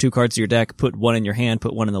the top 2 cards of your deck, put 1 in your hand,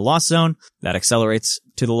 put 1 in the Lost Zone. That accelerates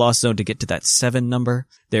to the Lost Zone to get to that 7 number.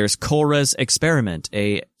 There's Kolra's Experiment,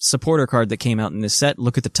 a supporter card that came out in this set.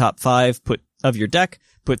 Look at the top 5 of your deck,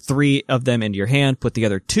 put 3 of them into your hand, put the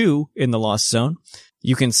other 2 in the Lost Zone.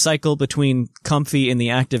 You can cycle between Comfy in the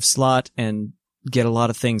active slot and get a lot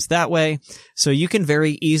of things that way. So you can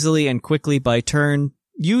very easily and quickly by turn,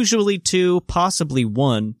 usually 2, possibly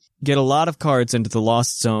 1, get a lot of cards into the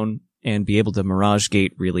Lost Zone and be able to Mirage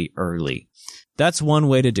Gate really early. That's one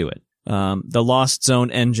way to do it. The Lost Zone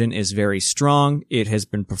engine is very strong. It has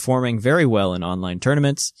been performing very well in online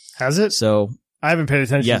tournaments. Has it? So I haven't paid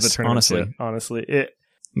attention to the tournaments honestly. yet, honestly.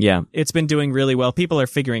 Yeah, it's been doing really well. People are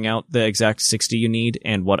figuring out the exact 60 you need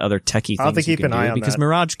and what other techie I'll have things to you keep can an eye do. on Because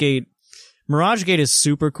that. Mirage Gate is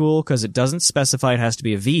super cool because it doesn't specify it has to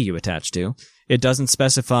be a V you attach to. It doesn't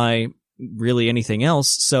specify really anything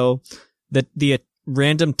else. So the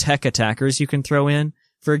random tech attackers you can throw in.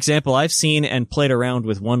 For example, I've seen and played around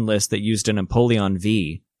with one list that used an Empoleon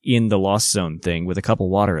V in the Lost Zone thing with a couple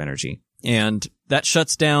water energy. And that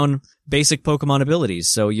shuts down basic Pokemon abilities.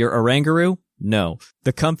 So your Oranguru? No.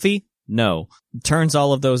 The Comfy? No. Turns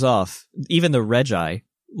all of those off. Even the Regi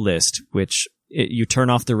list, which you turn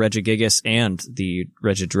off the Regigigas and the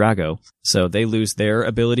Regidrago, so they lose their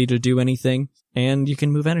ability to do anything, and you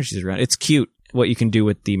can move energies around. It's cute what you can do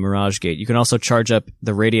with the Mirage Gate. You can also charge up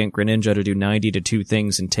the Radiant Greninja to do 90 to 2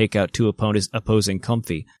 things and take out 2 opposing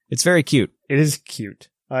Comfy. It's very cute. It is cute.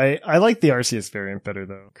 I like the Arceus variant better,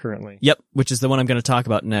 though, currently. Yep, which is the one I'm going to talk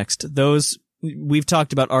about next. We've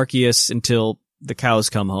talked about Arceus until the cows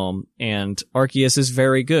come home, and Arceus is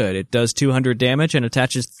very good. It does 200 damage and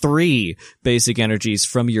attaches 3 basic energies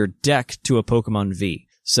from your deck to a Pokemon V.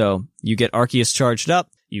 So you get Arceus charged up,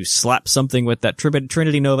 you slap something with that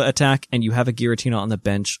Trinity Nova attack, and you have a Giratina on the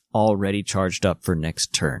bench already charged up for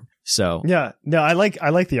next turn. So yeah, no, I like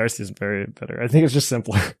the Arceus variant better. I think it's just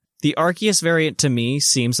simpler. The Arceus variant to me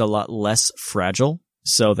seems a lot less fragile,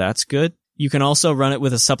 so that's good. You can also run it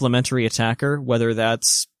with a supplementary attacker, whether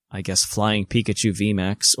that's, I guess, Flying Pikachu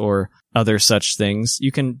VMAX or other such things.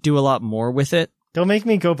 You can do a lot more with it. Don't make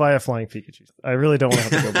me go buy a Flying Pikachu. I really don't want to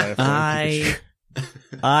have to go buy a Flying Pikachu.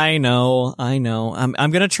 I know. I'm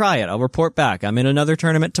going to try it. I'll report back. I'm in another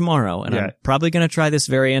tournament tomorrow, and I'm probably going to try this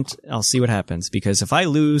variant. I'll see what happens, because if I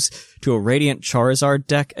lose to a Radiant Charizard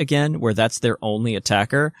deck again, where that's their only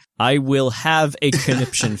attacker, I will have a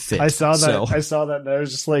conniption fit. I saw that, and I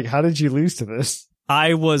was just like, how did you lose to this?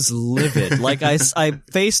 I was livid. Like, I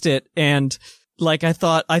faced it, and like, I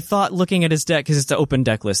thought looking at his deck, because it's the open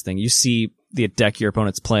deck list thing, you see the deck your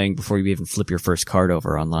opponent's playing before you even flip your first card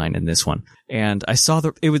over online in this one. And I saw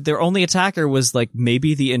their only attacker was like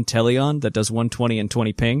maybe the Inteleon that does 120 and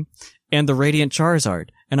 20 ping, and the Radiant Charizard.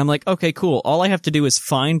 And I'm like, okay, cool. All I have to do is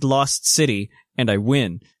find Lost City and I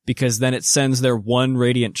win, because then it sends their one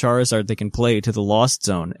Radiant Charizard they can play to the Lost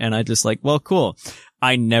Zone. And I just like, well, cool.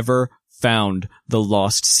 I never found the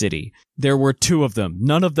Lost City. There were 2 of them.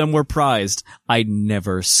 None of them were prized. I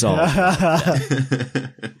never saw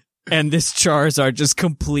them. And this Charizard just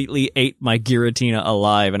completely ate my Giratina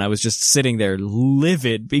alive, and I was just sitting there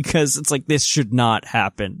livid, because it's like, this should not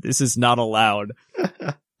happen. This is not allowed.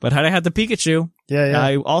 But had I had the Pikachu,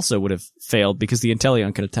 I also would have failed, because the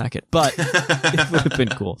Inteleon could attack it. But it would have been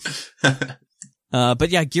cool. But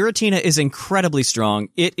yeah, Giratina is incredibly strong.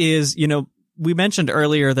 It is, we mentioned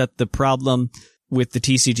earlier that the problem with the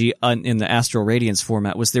TCG in the Astral Radiance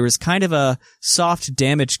format was there was kind of a soft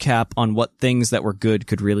damage cap on what things that were good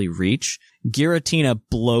could really reach. Giratina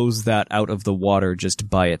blows that out of the water just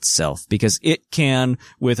by itself, because it can,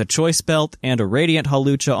 with a Choice Belt and a Radiant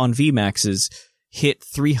Hawlucha on VMAXs, hit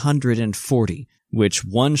 340, which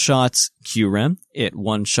one-shots Kyurem, it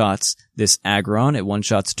one-shots this Aggron, it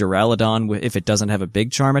one-shots Duraludon if it doesn't have a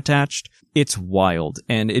big charm attached. It's wild,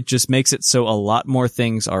 and it just makes it so a lot more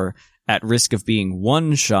things are at risk of being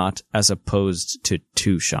one-shot as opposed to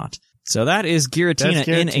two-shot. So that is Giratina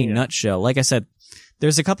in a nutshell. Like I said,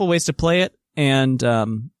 there's a couple ways to play it, and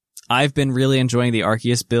I've been really enjoying the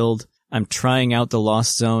Arceus build. I'm trying out the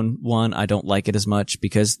Lost Zone one. I don't like it as much,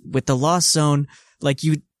 because with the Lost Zone, like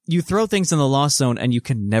you throw things in the Lost Zone and you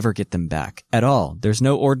can never get them back at all. There's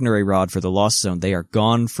no Ordinary Rod for the Lost Zone. They are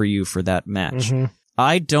gone for you for that match. Mm-hmm.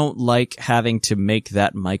 I don't like having to make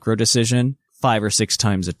that micro decision 5 or 6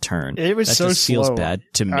 times a turn. It was so slow. Feels bad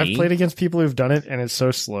to me. I've played against people who've done it, and it's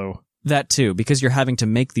so slow. That too, because you're having to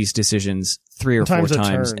make these decisions 3 or 4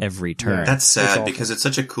 times every turn. Yeah. That's sad, because it's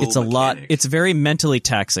such a cool It's a mechanic. lot. It's very mentally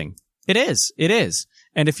taxing. It is.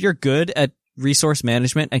 And if you're good at resource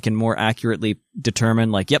management and can more accurately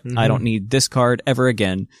determine, like, yep, I don't need this card ever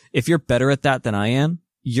again. If you're better at that than I am,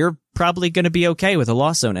 you're probably going to be okay with a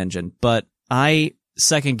Lost Zone engine. But I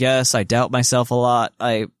second guess. I doubt myself a lot.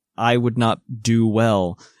 I would not do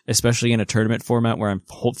well, especially in a tournament format where I'm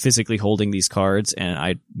physically holding these cards and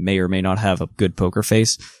I may or may not have a good poker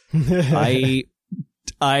face.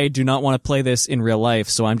 I do not want to play this in real life,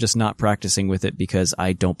 so I'm just not practicing with it because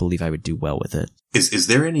I don't believe I would do well with it. Is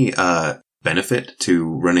there any benefit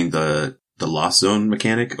to running the Lost Zone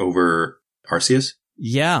mechanic over Arceus?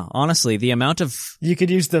 Yeah, honestly, the amount of... You could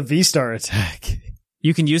use the V-Star attack.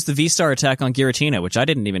 You can use the V-Star attack on Giratina, which I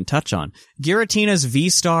didn't even touch on. Giratina's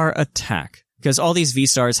V-Star attack, because all these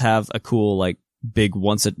V-Stars have a cool, like, big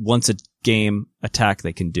once a game attack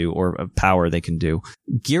they can do, or a power they can do.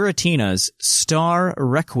 Giratina's Star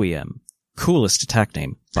Requiem, coolest attack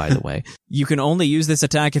name, by the way. You can only use this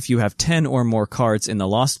attack if you have 10 or more cards in the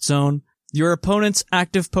Lost Zone. Your opponent's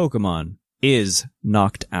active Pokemon is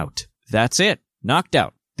knocked out. That's it. Knocked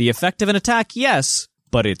out. The effect of an attack, yes,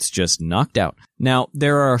 but it's just knocked out. Now,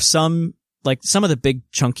 there are some of the big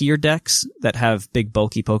chunkier decks that have big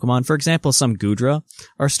bulky Pokemon. For example, some Goodra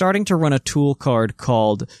are starting to run a tool card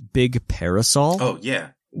called Big Parasol. Oh, yeah.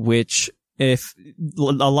 Which if a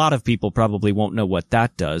lot of people probably won't know what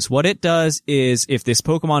that does. What it does is if this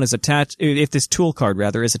Pokemon is attached, if this tool card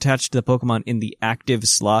rather is attached to the Pokemon in the active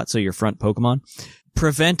slot, so your front Pokemon,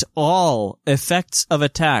 prevent all effects of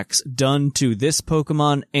attacks done to this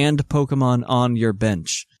Pokemon and Pokemon on your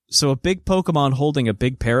bench. So a big Pokemon holding a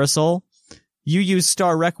big parasol, you use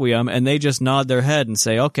Star Requiem and they just nod their head and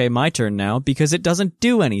say, okay, my turn now, because it doesn't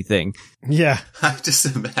do anything. Yeah. I'm just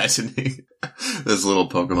imagining this little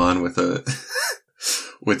Pokemon with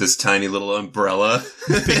with this tiny little umbrella.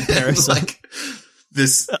 Big parasol. Like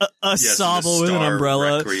this, A Sobble with an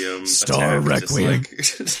umbrella. Requiem Star attack, Requiem.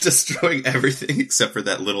 just like destroying everything except for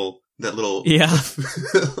that little Yeah.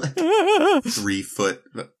 like 3 foot.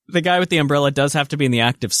 The guy with the umbrella does have to be in the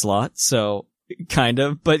active slot, so kind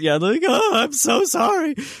of, but yeah, like, oh, I'm so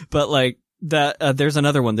sorry. But like that, there's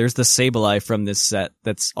another one. There's the Sableye from this set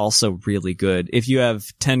that's also really good. If you have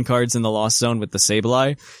 10 cards in the Lost Zone with the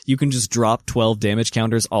Sableye, you can just drop 12 damage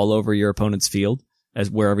counters all over your opponent's field as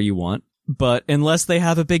wherever you want. But unless they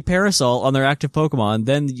have a big parasol on their active Pokemon,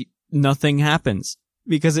 then nothing happens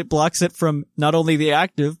because it blocks it from not only the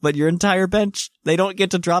active, but your entire bench. They don't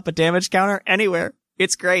get to drop a damage counter anywhere.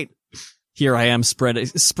 It's great. Here I am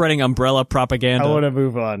spreading umbrella propaganda. I want to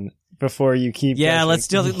move on before you keep. Yeah,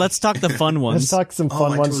 guessing. let's talk the fun ones. Let's talk some Oh,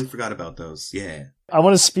 fun I ones. totally forgot about those. Yeah. I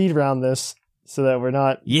want to speed round this so that we're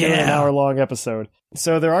not doing an hour-long episode.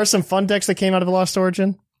 So there are some fun decks that came out of the Lost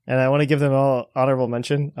Origin, and I want to give them all honorable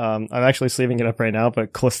mention. I'm actually sleeving it up right now,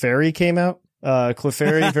 but Clefairy came out.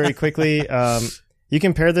 Clefairy, very quickly. You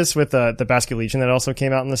can pair this with the Basket Legion that also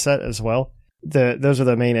came out in the set as well. Those are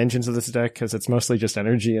the main engines of this deck because it's mostly just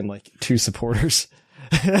energy and like 2 supporters.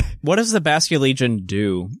 What does the Basket Legion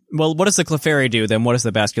do? Well, what does the Clefairy do? Then what does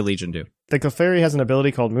the Basket Legion do? The Clefairy has an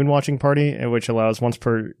ability called Moonwatching Party, which allows once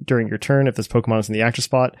per during your turn, if this Pokemon is in the active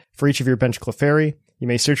spot, for each of your bench Clefairy, you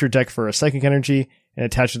may search your deck for a Psychic Energy and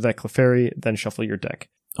attach it to that Clefairy, then shuffle your deck.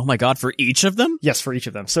 Oh my god, for each of them? Yes, for each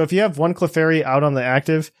of them. So if you have 1 Clefairy out on the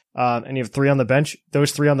active, and you have 3 on the bench,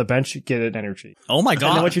 those 3 on the bench get an energy. Oh my And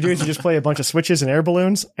then god. what you do is you just play a bunch of switches and air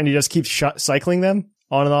balloons, and you just keep cycling them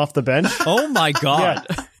on and off the bench. Oh my god.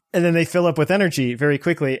 Yeah. And then they fill up with energy very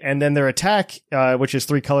quickly, and then their attack, which is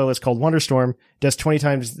 3 colorless called Wonderstorm, does 20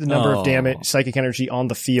 times the number of damage, psychic energy on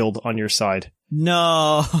the field on your side.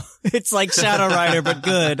 No. It's like Shadow Rider, but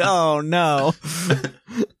good. Oh no.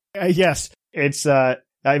 Yes. It's, I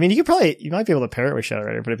mean, you might be able to pair it with Shadow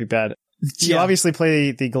Rider, but it'd be bad. You Yeah. obviously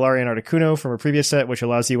play the Galarian Articuno from a previous set, which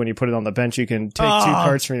allows you, when you put it on the bench, you can take 2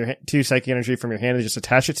 cards from your 2 psychic energy from your hand and just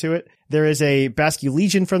attach it to it. There is a Basque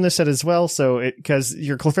Legion from this set as well, so because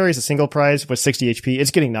your Clefairy is a single prize with 60 HP,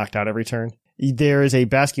 it's getting knocked out every turn. There is a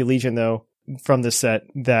Basque Legion, though, from this set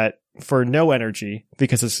that, for no energy,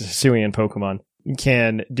 because it's a Hisuian Pokemon,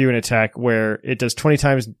 can do an attack where it does 20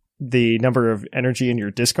 times the number of energy in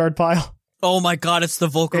your discard pile. Oh my god, it's the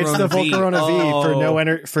Volcarona It's the V. Volcarona V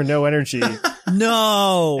Oh. for no energy,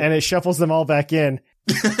 No. and it shuffles them all back in.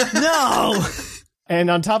 No. And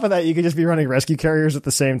on top of that, you could just be running rescue carriers at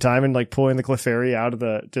the same time and like pulling the Clefairy out of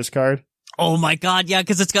the discard. Oh my god, yeah,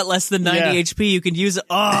 because it's got less than 90 Yeah. HP. You can use it.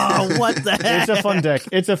 Oh, what the heck? It's a fun deck.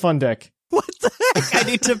 It's a fun deck. What the heck? I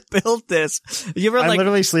need to build this. You run I'm like,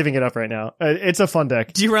 literally sleeving it up right now. It's a fun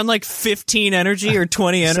deck. do you run like 15 energy or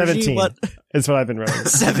 20 energy? 17 What? is what I've been running.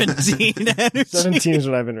 17 energy. 17 is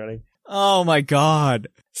what I've been running. Oh my god.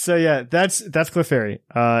 So yeah, that's Clefairy.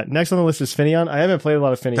 Next on the list is Finneon. I haven't played a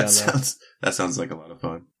lot of Finneon though. That sounds like a lot of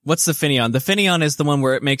fun. What's the Finneon? The Finneon is the one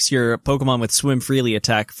where it makes your Pokemon with Swim Freely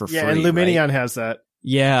attack for Yeah, free, and Luminion right? has that.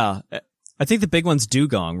 Yeah. I think the big one's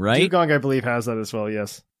Dugong, right? Dugong, I believe, has that as well.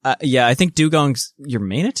 Yes. Yeah, I think Dugong's your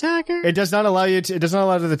main attacker? It does not allow you to. It does not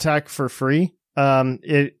allow you to attack for free.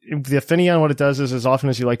 The Finneon, what it does is, as often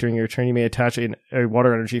as you like during your turn, you may attach a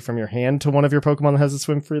water energy from your hand to one of your Pokemon that has a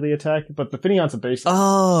Swim Freely attack. But the Finneon's a basic,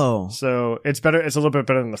 Oh. so it's better. It's a little bit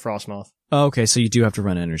better than the Frostmoth. Okay, so you do have to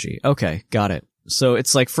run energy. Okay, got it. So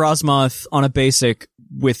it's like Frostmoth on a basic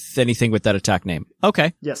with anything with that attack name.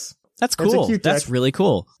 Okay, Yes. that's It's a cool. cute That's deck. really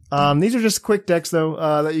cool. These are just quick decks though,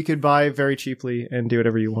 that you could buy very cheaply and do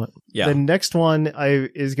whatever you want. Yeah. The next one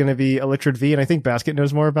is going to be Electrode V, and I think Basket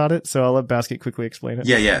knows more about it, so I'll let Basket quickly explain it.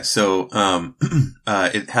 Yeah. So,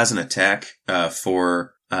 it has an attack,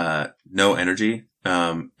 for, no energy.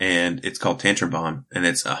 And it's called Tantrum Bomb, and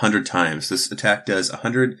it's 100 times. This attack does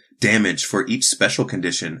 100 damage for each special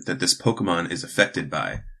condition that this Pokemon is affected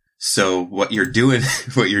by. So what you're doing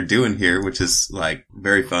here, which is like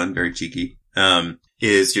very fun, very cheeky,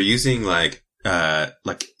 is you're using like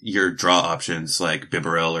your draw options like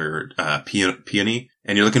Bibarel or, Peony,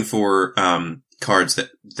 and you're looking for, cards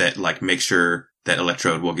that like make sure that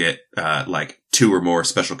Electrode will get, like 2 or more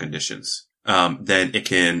special conditions. then it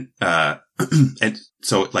can, and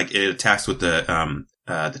so like it attacks with the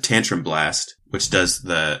Tantrum Blast, which does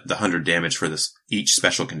the 100 damage for each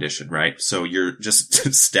special condition, right? So you're just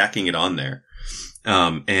stacking it on there.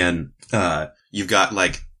 And you've got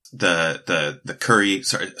like the curry,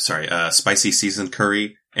 spicy seasoned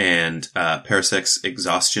curry and, Parasec's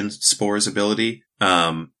exhaustion spores ability.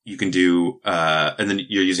 You can do, and then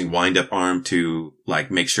you're using wind up arm to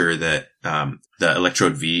like make sure that, the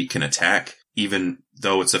Electrode V can attack even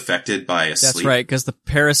though it's affected by a sleep. That's right. Cause the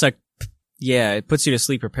Parasec, yeah, it puts you to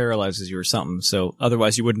sleep or paralyzes you or something. So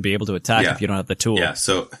otherwise you wouldn't be able to attack if you don't have the tool. Yeah.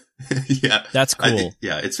 So yeah, that's cool.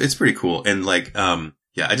 It's pretty cool. And like,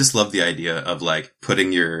 yeah, I just love the idea of like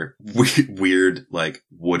putting your weird like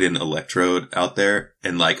wooden electrode out there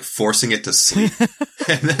and like forcing it to sleep.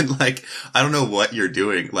 And then like, I don't know what you're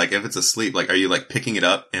doing. Like if it's asleep, like are you like picking it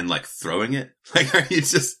up and like throwing it? Like are you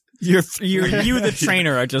just... You the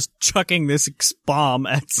trainer are just chucking this bomb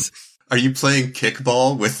at... Are you playing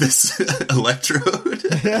kickball with this electrode?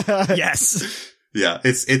 Yes. Yeah,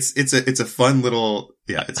 it's a fun little,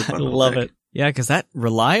 it's a fun little love thing. it. Yeah, because that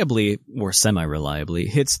reliably, or semi-reliably,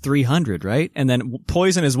 hits 300, right? And then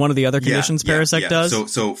poison is one of the other conditions Parasec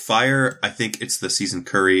does? So fire, I think it's the seasoned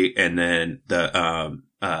curry, and then the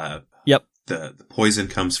poison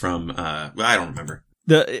comes from, I don't remember.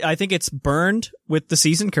 I think it's burned with the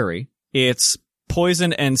seasoned curry. It's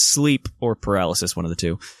poison and sleep, or paralysis, one of the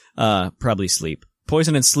two. Probably sleep.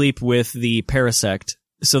 Poison and sleep with the Parasect.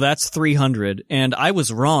 So that's 300. And I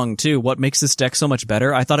was wrong too. What makes this deck so much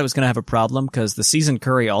better? I thought it was going to have a problem because the seasoned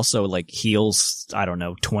curry also like heals,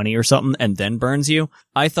 20 or something and then burns you.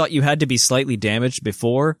 I thought you had to be slightly damaged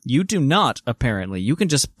before. You do not, apparently. You can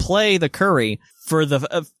just play the curry for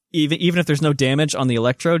the, even if there's no damage on the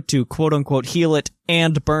electrode to quote unquote heal it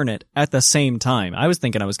and burn it at the same time. I was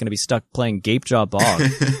thinking I was going to be stuck playing Gapejaw Bog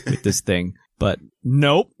with this thing, but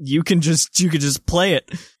nope. You can just play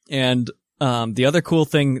it. And the other cool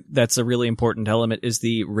thing that's a really important element is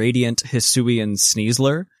the Radiant Hisuian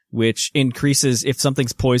Sneasler, which increases, if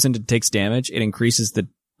something's poisoned and takes damage, it increases the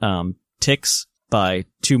ticks by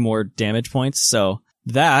 2 more damage points. So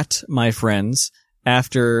that, my friends,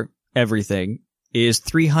 after everything, is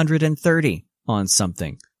 330 on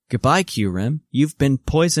something. Goodbye, QRIM. You've been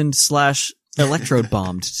poisoned / electrode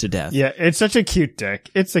bombed to death. Yeah, it's such a cute deck.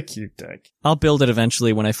 It's a cute deck. I'll build it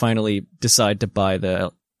eventually when I finally decide to buy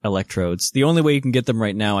the electrodes. The only way you can get them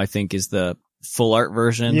right now, I think, is the full art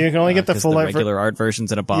version. You can only get the full art regular art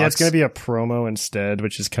versions in a box. Yeah, it's going to be a promo instead,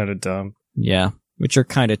 which is kind of dumb. Yeah, which are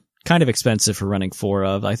kind of expensive for running 4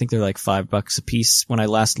 of. I think they're like $5 a piece when I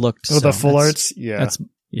last looked. Oh, so the full arts? Yeah.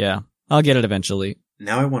 Yeah. I'll get it eventually.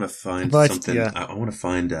 Now I want to find something. Yeah. I want to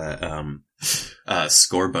find a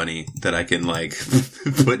Score Bunny that I can like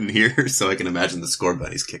put in here so I can imagine the Score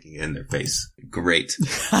Bunnies kicking in their face. Great.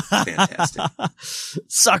 Fantastic.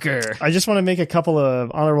 Sucker. I just want to make a couple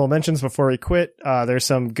of honorable mentions before we quit. There's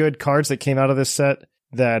some good cards that came out of this set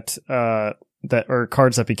that are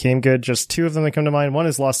cards that became good. Just 2 of them that come to mind. One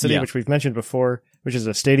is Lost City, which we've mentioned before, which is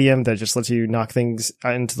a stadium that just lets you knock things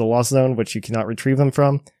into the Lost Zone, which you cannot retrieve them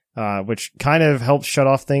from. Which kind of helps shut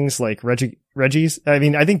off things like Reggie's. I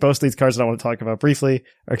mean, I think both of these cards that I want to talk about briefly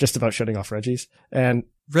are just about shutting off Reggie's. And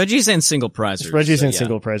Reggie's and single prizers. Reggie's and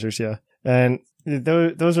single prizers, yeah. And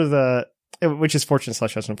those are which is fortunate /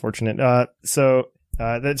 that's unfortunate. So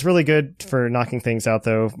that's really good for knocking things out,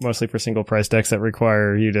 though, mostly for single prize decks that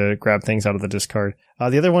require you to grab things out of the discard.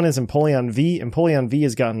 The other one is Empoleon V. Empoleon V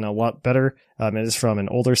has gotten a lot better. It is from an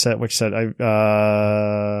older set, which said,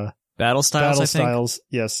 Battle Styles,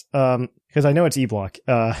 yes. Because I know it's E-Block.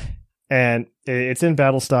 And it's in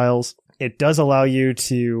Battle Styles. It does allow you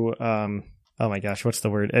to, oh my gosh, what's the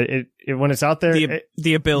word? It when it's out there.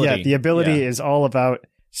 The ability. Yeah, the ability is all about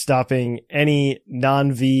stopping any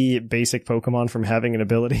non-V basic Pokemon from having an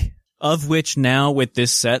ability. Of which now with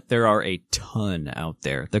this set, there are a ton out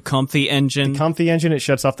there. The Comfy Engine. It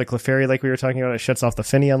shuts off the Clefairy like we were talking about. It shuts off the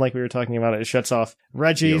Finneon like we were talking about. It shuts off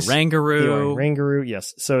Reggie's. The Rangaroo,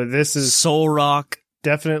 yes. So this is... Solrock.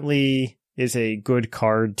 Definitely is a good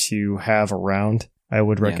card to have around. I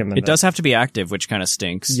would recommend it. It does have to be active, which kind of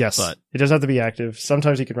stinks. Yes, but it does have to be active.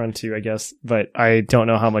 Sometimes you can run 2, I guess, but I don't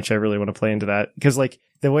know how much I really want to play into that. Because like,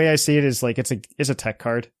 the way I see it is like, it's a tech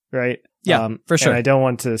card, right? Yeah, for sure. And I don't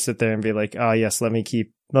want to sit there and be like, oh yes, let me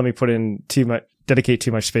put in dedicate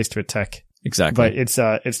too much space to a tech. Exactly. But it's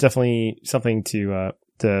definitely something to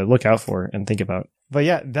look out for and think about. But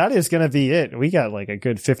yeah, that is going to be it. We got like a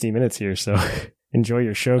good 50 minutes here. So enjoy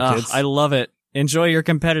your show, kids. I love it. Enjoy your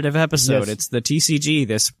competitive episode. Yes. It's the TCG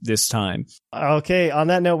this time. Okay. On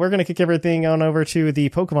that note, we're going to kick everything on over to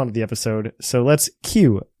the Pokemon of the episode. So let's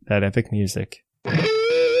cue that epic music. Poke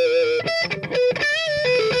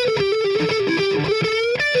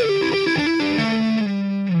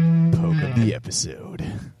of the episode.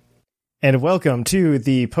 And welcome to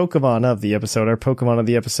the Pokemon of the episode. Our Pokemon of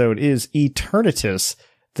the episode is Eternatus,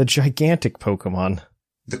 the gigantic Pokemon.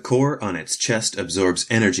 The core on its chest absorbs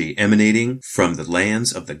energy emanating from the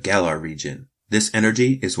lands of the Galar region. This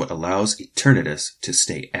energy is what allows Eternatus to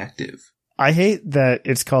stay active. I hate that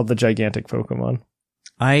it's called the gigantic Pokemon.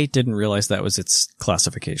 I didn't realize that was its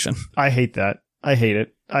classification. I hate that. I hate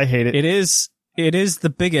it. I hate it. It is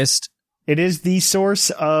the biggest. It is the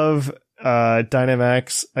source of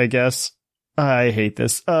Dynamax, I guess. I hate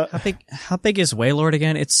this. How big is Wailord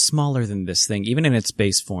again? It's smaller than this thing, even in its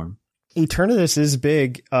base form. Eternatus is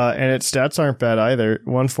big, and its stats aren't bad either.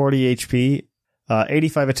 140 HP,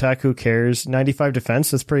 85 attack, who cares? 95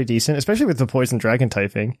 defense, that's pretty decent, especially with the poison dragon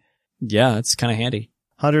typing. Yeah, it's kind of handy.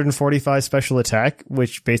 145 special attack,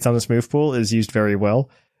 which based on this move pool is used very well.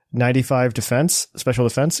 95 defense, special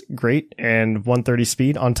defense, great, and 130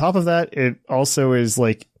 speed. On top of that, it also is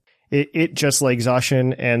like, it just like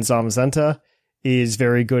Zacian and Zamazenta is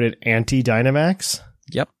very good at anti-Dynamax.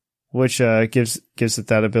 Yep. Which gives it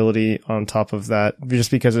that ability on top of that,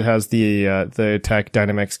 just because it has the attack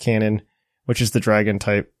Dynamax Cannon, which is the dragon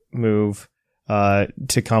type move,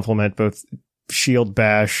 to complement both Shield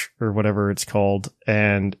Bash, or whatever it's called,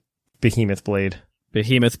 and Behemoth Blade.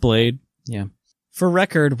 Behemoth Blade, yeah. For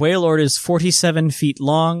record, Wailord is 47 feet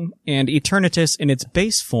long, and Eternatus in its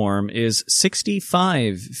base form is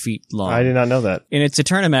 65 feet long. I did not know that. In its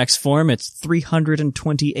Eternamax form, it's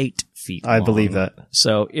 328 feet long. I believe that.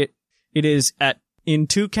 So it is in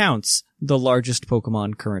 2 counts, the largest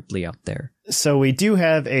Pokemon currently out there. So we do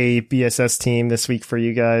have a BSS team this week for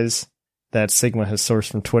you guys that Sigma has sourced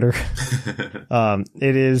from Twitter.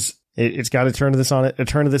 It's got Eternatus on it.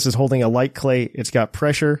 Eternatus is holding a Light Clay. It's got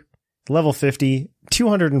Pressure, level 50,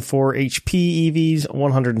 204 HP EVs,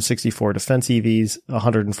 164 defense EVs,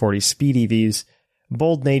 140 speed EVs,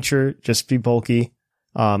 bold nature, just be bulky.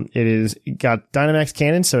 It is got Dynamax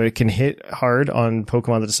Cannon, so it can hit hard on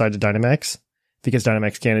Pokemon that decide to Dynamax, because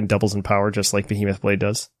Dynamax Cannon doubles in power just like Behemoth Blade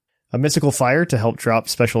does. A Mystical Fire to help drop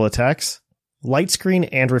special attacks. Light Screen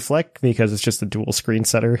and Reflect, because it's just a dual screen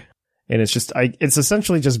setter. And it's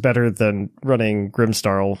essentially just better than running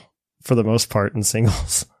Grimmsnarl for the most part in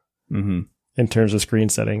singles. Mm-hmm. In terms of screen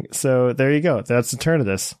setting. So there you go. That's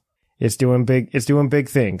Eternatus. It's doing big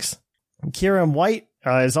things. Kyurem White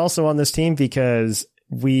is also on this team because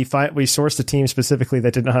we sourced a team specifically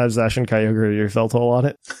that did not have Zacian, Kyogre, or Yveltal on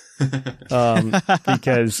it.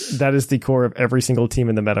 Because that is the core of every single team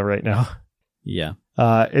in the meta right now. Yeah.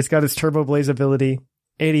 It's got its Turbo Blaze ability,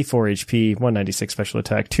 84 HP, 196 special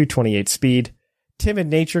attack, 228 speed, Timid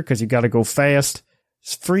Nature because you got to go fast,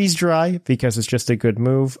 Freeze Dry because it's just a good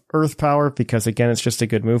move, Earth Power because again it's just a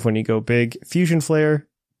good move when you go big, Fusion Flare,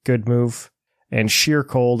 good move, and Sheer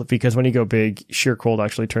Cold because when you go big, Sheer Cold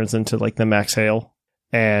actually turns into like the Max Hail,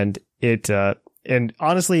 and and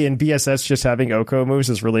honestly in BSS just having Oko moves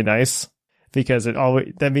is really nice because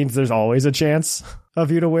that means there's always a chance of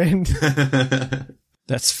you to win.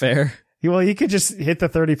 That's fair. Well, you could just hit the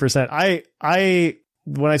 30%.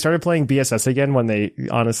 When I started playing BSS again, when they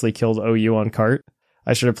honestly killed OU on cart,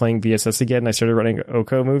 I started playing BSS again, and I started running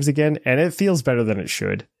Oko moves again, and it feels better than it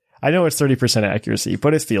should. I know it's 30% accuracy,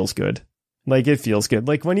 but it feels good. Like, it feels good.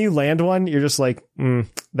 Like, when you land one, you're just like,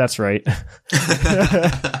 that's right.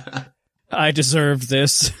 I deserved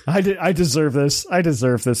this. I deserve this. I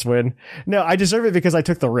deserve this win. No, I deserve it because I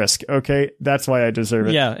took the risk, okay? That's why I deserve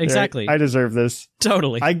it. Yeah, exactly. Right? I deserve this.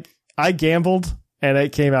 Totally. I gambled, and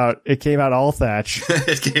it came out all Thatch.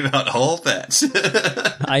 It came out all Thatch.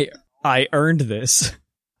 I earned this.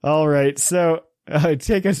 All right, so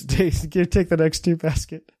take the next 2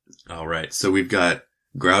 basket. All right, so we've got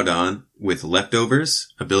Groudon with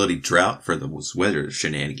Leftovers, ability Drought for those weather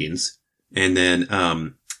shenanigans, and then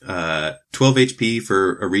 12 HP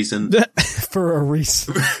for a reason. For a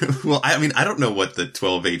reason. Well, I mean, I don't know what the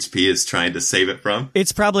 12 HP is trying to save it from.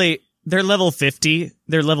 It's probably they're level 50.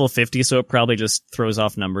 They're level 50, so it probably just throws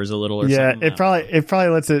off numbers a little or something. Yeah, it probably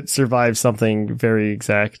lets it survive something very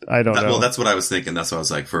exact. I don't know. Well, that's what I was thinking. That's why I was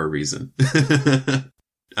like, for a reason.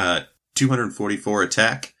 244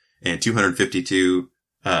 attack and 252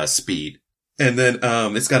 speed. And then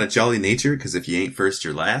it's got a Jolly Nature, because if you ain't first,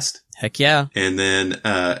 you're last. Heck yeah. And then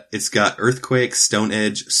it's got Earthquake, Stone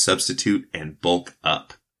Edge, Substitute, and Bulk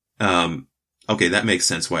Up. Okay, that makes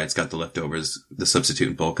sense why it's got the Leftovers, the Substitute,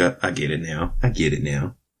 and Bulk Up. I get it now.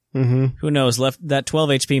 Mm-hmm. Who knows? That 12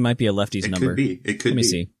 HP might be a lefty's number. It could be. Let me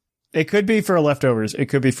see. It could be for Leftovers.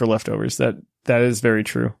 That is very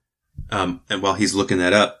true. And while he's looking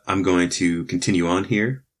that up, I'm going to continue on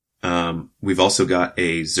here. We've also got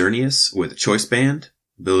a Xerneas with a choice band,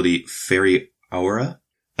 ability Fairy Aura,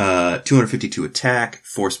 252 attack,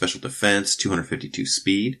 4 special defense, 252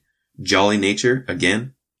 speed, Jolly Nature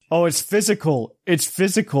again. Oh, it's physical. It's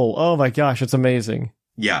physical. Oh my gosh, it's amazing.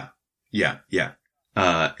 Yeah.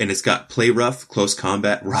 And it's got Play Rough, Close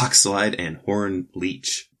Combat, Rock Slide, and Horn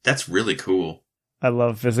Leech. That's really cool. I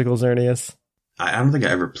love physical Xerneas. I don't think I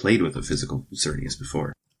ever played with a physical Xerneas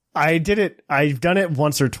before. I did it. I've done it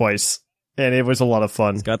once or twice, and it was a lot of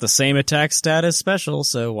fun. It's got the same attack stat as special,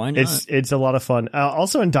 so why not? It's a lot of fun.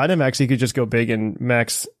 Also in Dynamax, you could just go big and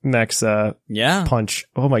max punch.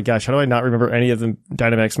 Oh my gosh, how do I not remember any of the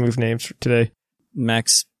Dynamax move names today?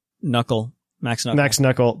 Max Knuckle. Max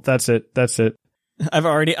Knuckle. That's it. I've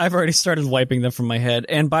already started wiping them from my head.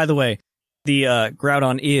 And by the way, the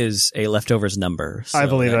Groudon is a leftovers number. So I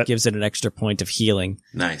believe that gives it an extra point of healing.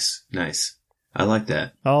 Nice. I like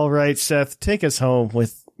that. All right, Seth, take us home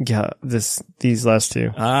with these last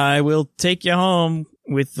two. I will take you home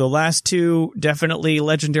with the last two definitely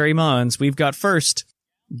legendary mons. We've got first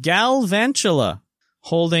Galvantula,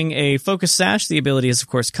 holding a Focus Sash. The ability is, of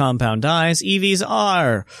course, Compound Eyes. EVs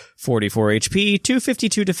are 44 HP,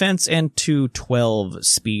 252 defense, and 212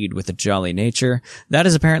 speed with a Jolly Nature. That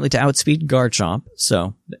is apparently to outspeed Garchomp,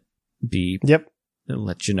 so I'll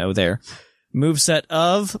let you know there. Moveset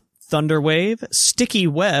of Thunder Wave, Sticky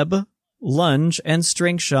Web, Lunge, and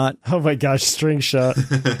String Shot. Oh my gosh, String Shot.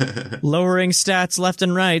 Lowering stats left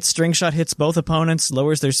and right. String Shot hits both opponents,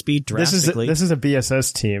 lowers their speed drastically. This is a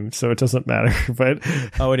BSS team, so it doesn't matter, but...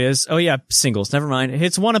 Oh, it is? Oh yeah, singles. Never mind. It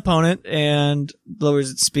hits one opponent and lowers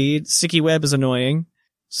its speed. Sticky Web is annoying,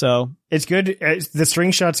 so... It's good. The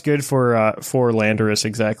String Shot's good for Landorus,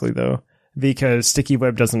 exactly, though, because Sticky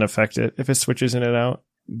Web doesn't affect it if it switches in and out.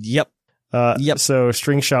 Yep. So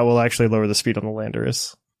String Shot will actually lower the speed on the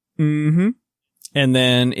Landorus. Mm-hmm. And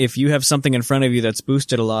then if you have something in front of you that's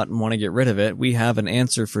boosted a lot and want to get rid of it, we have an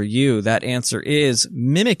answer for you. That answer is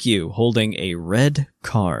Mimikyu, holding a red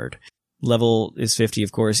card. Level is 50,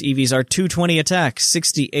 of course. EVs are 220 attack,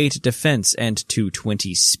 68 defense, and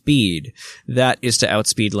 220 speed. That is to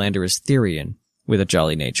outspeed Landorus Therian with a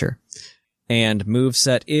Jolly Nature. And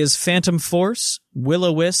moveset is Phantom Force,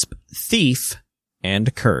 Will-O-Wisp, Thief,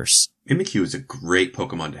 and Curse. Mimikyu is a great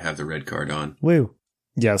Pokemon to have the red card on. Woo.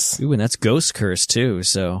 Yes. Ooh, and that's Ghost Curse too,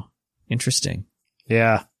 so interesting.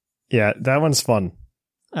 Yeah, that one's fun.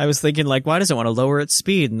 I was thinking, like, why does it want to lower its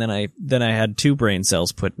speed? And then I had 2 brain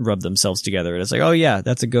cells rub themselves together, and it's like, oh yeah,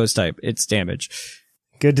 that's a ghost type. It's damage.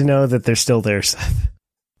 Good to know that they're still there, Seth.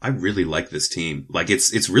 I really like this team. Like,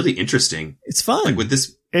 it's really interesting. It's fun. Like, with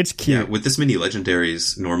this... It's cute. Yeah, with this many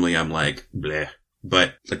legendaries, normally I'm like, bleh.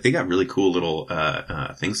 But, like, they got really cool little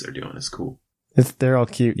things they're doing. It's cool. They're all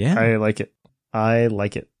cute. Yeah. I like it. I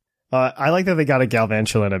like that they got a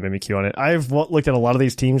Galvantula and a Mimikyu on it. I've looked at a lot of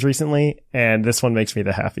these teams recently, and this one makes me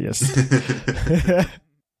the happiest.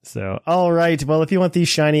 So, all right. Well, if you want these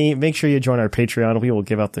shiny, make sure you join our Patreon. We will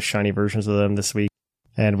give out the shiny versions of them this week,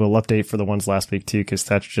 and we'll update for the ones last week, too, because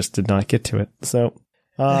Thatch just did not get to it. So,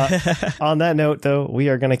 on that note, though, we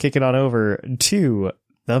are going to kick it on over to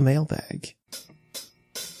the mailbag.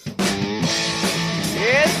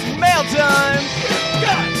 It's mail time!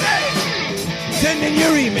 God dang! Send in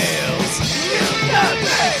your emails! God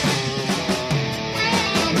dang!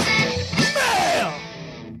 Mail!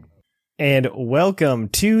 And welcome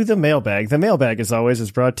to the mailbag. The mailbag, as always, is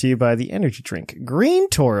brought to you by the energy drink Green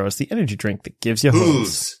Toros, the energy drink that gives you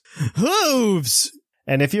hooves. Hooves!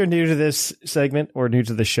 And if you're new to this segment or new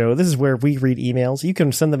to the show, this is where we read emails. You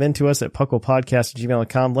can send them in to us at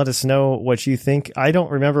pucklepodcast@gmail.com. Let us know what you think. I don't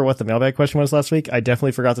remember what the mailbag question was last week. I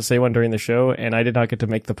definitely forgot to say one during the show, and I did not get to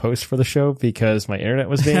make the post for the show because my internet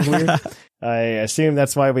was being weird. I assume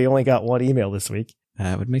that's why we only got one email this week.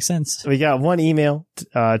 That would make sense. We got one email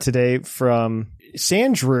today from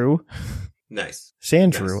Sandrew. Nice.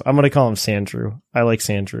 Sandrew. Nice. I'm going to call him Sandrew. I like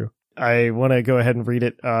Sandrew. I want to go ahead and read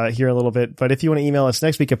it here a little bit, but if you want to email us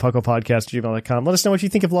next week at pucklepodcast@gmail.com, let us know what you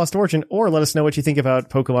think of Lost Origin, or let us know what you think about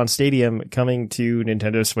Pokemon Stadium coming to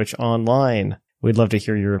Nintendo Switch Online. We'd love to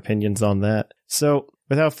hear your opinions on that. So,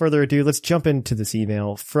 without further ado, let's jump into this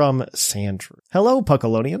email from Sandrew. Hello,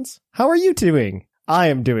 Puckalonians. How are you doing? I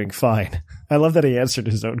am doing fine. I love that he answered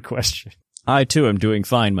his own question. I, too, am doing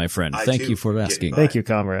fine, my friend. I, Thank too, you for asking. Thank you,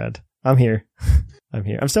 comrade. I'm here.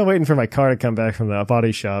 I'm still waiting for my car to come back from the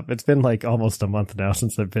body shop. It's been like almost a month now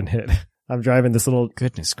since I've been hit. I'm driving this little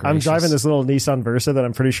Goodness gracious. I'm driving this little Nissan Versa that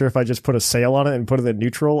I'm pretty sure if I just put a sail on it and put it in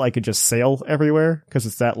neutral, I could just sail everywhere because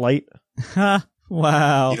it's that light. Ha!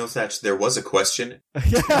 Wow. You know, Thatch, there was a question.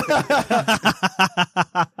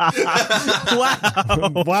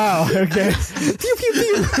 Wow. Wow. Okay. Pew, pew,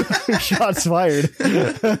 pew. Shots fired.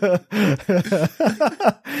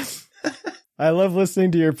 I love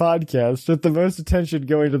listening to your podcast with the most attention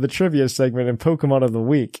going to the trivia segment and Pokemon of the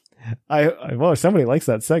week. Whoa, somebody likes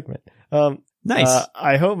that segment. Nice.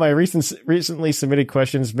 I hope my recently submitted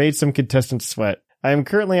questions made some contestants sweat. I am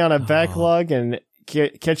currently on a backlog and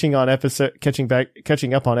catching up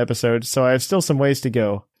on episodes, so I have still some ways to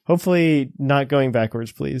go. Hopefully not going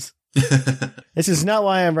backwards, please. This is not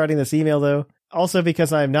why I'm writing this email, though. Also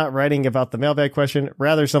because I am not writing about the mailbag question,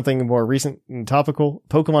 rather something more recent and topical.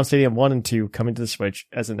 Pokemon Stadium 1 and 2 coming to the Switch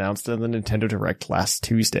as announced in the Nintendo Direct last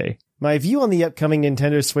Tuesday. My view on the upcoming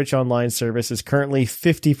Nintendo Switch Online service is currently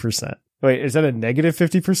 50%. Wait, is that a negative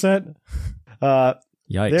 50%?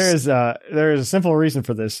 Yikes. There is a simple reason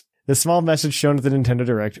for this. The small message shown at the Nintendo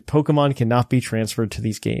Direct, Pokemon cannot be transferred to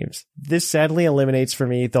these games. This sadly eliminates for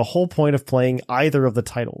me the whole point of playing either of the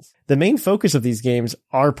titles. The main focus of these games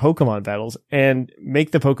are Pokemon battles, and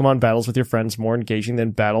make the Pokemon battles with your friends more engaging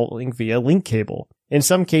than battling via link cable. In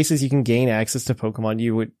some cases, you can gain access to Pokemon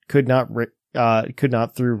you could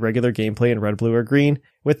not through regular gameplay in Red, Blue, or Green.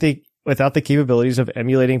 Without the capabilities of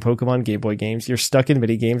emulating Pokemon Game Boy games, you're stuck in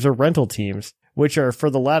mini-games or rental teams, which are, for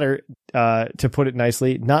the latter, to put it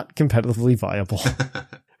nicely, not competitively viable.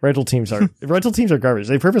 Rental teams are garbage.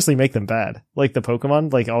 They purposely make them bad. Like the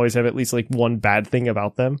Pokemon, like always have at least like one bad thing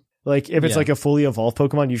about them. Like if it's like a fully evolved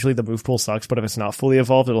Pokemon, usually the move pool sucks, but if it's not fully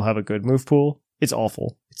evolved, it'll have a good move pool. It's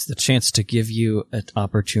awful. It's the chance to give you an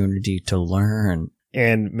opportunity to learn.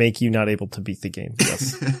 And make you not able to beat the game.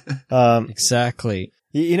 Yes. Exactly.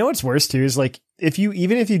 You know what's worse too is like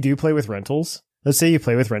even if you do play with rentals, let's say you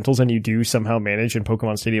play with rentals and you do somehow manage in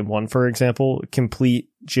Pokemon Stadium 1, for example, complete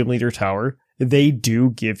Gym Leader Tower, they do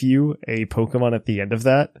give you a Pokemon at the end of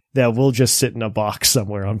that will just sit in a box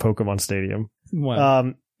somewhere on Pokemon Stadium.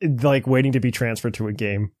 Wow. Like waiting to be transferred to a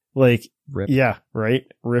game. Like, Rip. Yeah, right?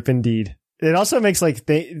 Rip indeed. It also makes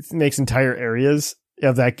makes entire areas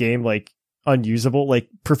of that game like unusable, like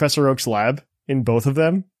Professor Oak's lab in both of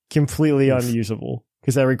them, completely unusable.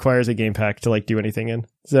 Because that requires a game pack to like do anything in.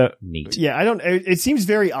 So neat. Yeah, it seems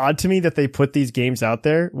very odd to me that they put these games out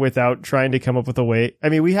there without trying to come up with a way. I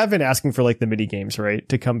mean, we have been asking for like the mini games, right,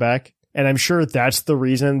 to come back. And I'm sure that's the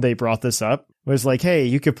reason they brought this up, was like, hey,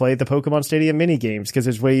 you could play the Pokemon Stadium mini games because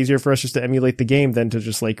it's way easier for us just to emulate the game than to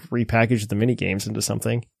just like repackage the mini games into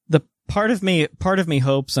something. The part of me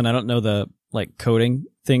hopes, and I don't know the like coding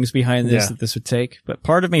things behind this that this would take, but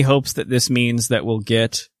part of me hopes that this means that we'll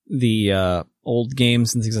get the old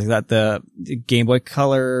games and things like that, the Game Boy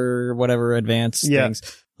Color, whatever, advanced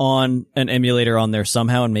things on an emulator on there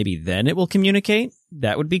somehow, and maybe then it will communicate.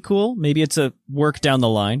 That would be cool. Maybe it's a work down the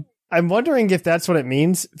line. I'm wondering if that's what it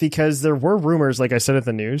means, because there were rumors, like I said at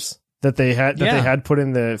the news, that they had put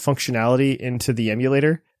in the functionality into the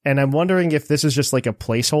emulator. And I'm wondering if this is just like a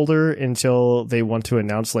placeholder until they want to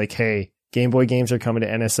announce like, hey, Game Boy games are coming to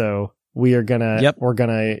NSO. We're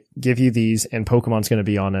gonna give you these, and Pokemon's gonna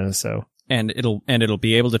be on NSO. And it'll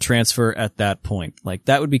be able to transfer at that point. Like,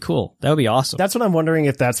 that would be cool. That would be awesome. That's what I'm wondering,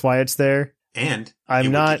 if that's why it's there. And it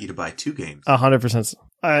would get you to buy 2 games. 100%.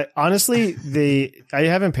 Honestly, I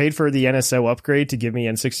haven't paid for the NSO upgrade to give me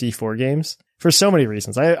N64 games for so many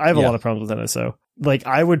reasons. I have a lot of problems with NSO. Like,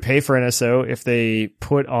 I would pay for NSO if they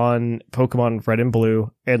put on Pokemon Red and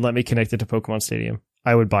Blue and let me connect it to Pokemon Stadium.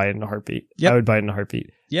 I would buy it in a heartbeat. Yep. I would buy it in a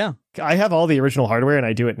heartbeat. Yeah. I have all the original hardware and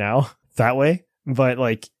I do it now that way. But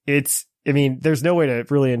like, there's no way to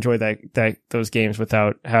really enjoy those games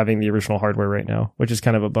without having the original hardware right now, which is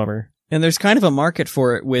kind of a bummer. And there's kind of a market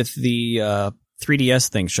for it with the 3DS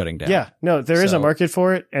thing shutting down. Yeah, no, there is a market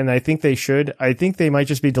for it, and I think they should. I think they might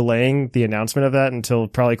just be delaying the announcement of that until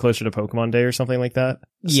probably closer to Pokemon Day or something like that.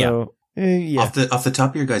 Yeah. So, yeah. Off the top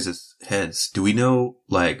of your guys' heads, do we know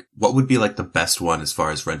like what would be like the best one as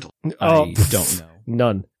far as rental? I don't know.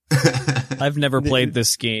 None. I've never played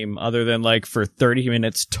this game other than like for 30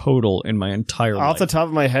 minutes total in my entire life. Off the top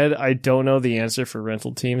of my head, I don't know the answer for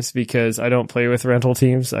rental teams because I don't play with rental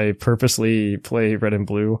teams. I purposely play Red and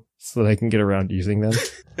Blue so that I can get around using them.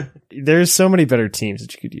 There's so many better teams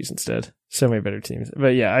that you could use instead. So many better teams.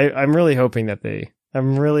 But yeah, I'm really hoping that they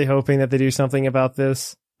do something about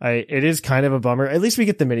this. It is kind of a bummer. At least we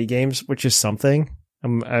get the mini games, which is something.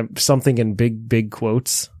 Something in big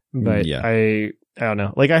quotes. But I don't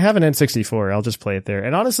know. Like, I have an N64. I'll just play it there.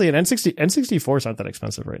 And honestly, N64s aren't that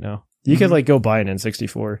expensive right now. You could like go buy an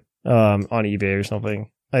N64 on eBay or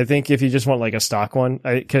something. I think if you just want like a stock one,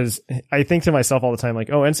 because I think to myself all the time, like,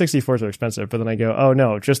 oh, N64s are expensive. But then I go, oh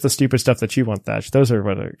no, just the stupid stuff that you want, Thatch. Those are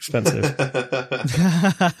what are expensive.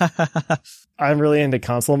 I'm really into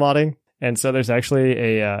console modding. And so there's actually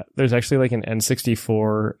like an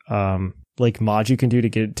N64, like mod you can do to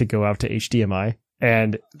get it to go out to HDMI.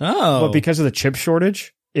 And but because of the chip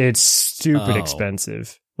shortage, it's stupid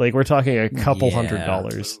expensive. Like we're talking a couple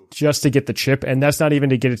 $100 just to get the chip. And that's not even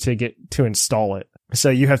to get to install it. So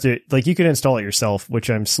you have to, like, you can install it yourself, which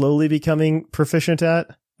I'm slowly becoming proficient at.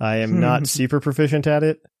 I am not super proficient at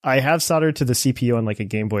it. I have soldered to the CPU on like a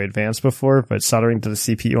Game Boy Advance before, but soldering to the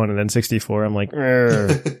CPU on an N64, I'm like,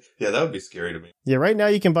 yeah, that would be scary to me. Yeah, right now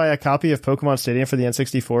you can buy a copy of Pokemon Stadium for the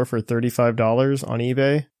N64 for $35 on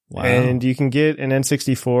eBay. Wow. And you can get an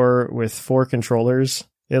N64 with 4 controllers.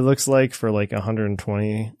 It looks like for like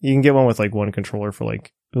 120. You can get one with like one controller for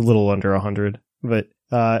like a little under 100, but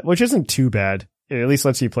which isn't too bad. It at least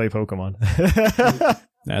lets you play Pokemon.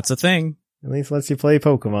 That's a thing. At least lets you play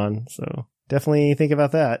Pokemon. So definitely think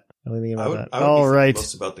about that. Really think about that. All right.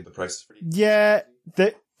 Most about the prices for yeah,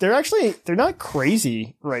 they're not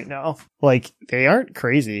crazy right now. Like they aren't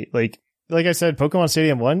crazy. Like I said, Pokemon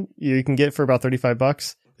Stadium 1 you can get for about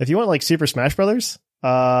 $35. If you want like Super Smash Brothers,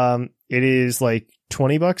 it is like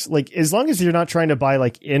 $20. Like as long as you're not trying to buy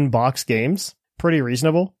like in-box games, pretty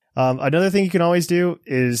reasonable. Another thing you can always do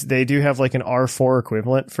is they do have like an R4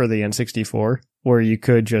 equivalent for the N64 where you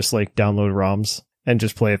could just like download ROMs and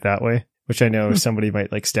just play it that way, which I know somebody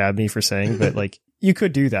might like stab me for saying, but like you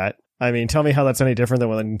could do that. I mean, tell me how that's any different than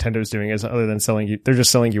what Nintendo's doing is other than they're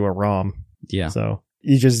just selling you a ROM. Yeah. So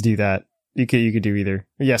you just do that. You could do either.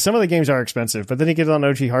 Yeah, some of the games are expensive, but then you get it on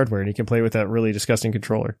OG hardware and you can play with that really disgusting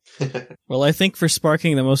controller. Well, I think for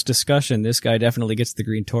sparking the most discussion, this guy definitely gets the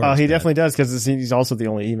green Tauros. Oh, he definitely does because he's also the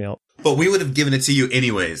only email. But we would have given it to you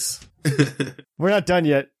anyways. We're not done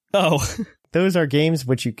yet. Oh. Those are games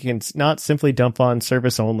which you can not simply dump on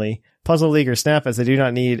service only. Puzzle League or Snap, as they do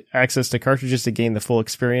not need access to cartridges to gain the full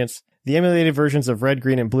experience. The emulated versions of Red,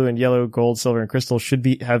 Green, and Blue, and Yellow, Gold, Silver, and Crystal should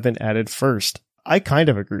have been added first. I kind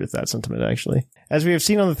of agree with that sentiment, actually. As we have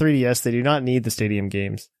seen on the 3DS, they do not need the Stadium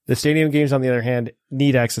games. The Stadium games, on the other hand,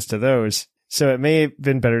 need access to those, so it may have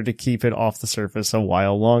been better to keep it off the surface a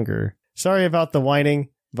while longer. Sorry about the whining,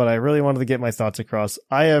 but I really wanted to get my thoughts across.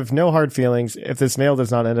 I have no hard feelings if this mail does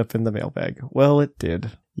not end up in the mailbag. Well, it did.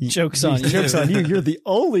 Joke's on you. Joke's on you. You're the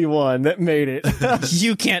only one that made it.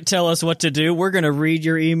 You can't tell us what to do. We're going to read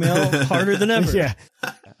your email harder than ever. Yeah.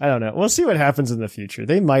 I don't know. We'll see what happens in the future.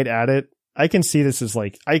 They might add it. I kind of see this as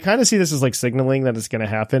like signaling that it's going to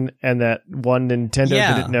happen and that Nintendo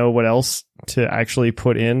didn't know what else to actually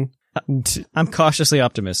put in. I'm cautiously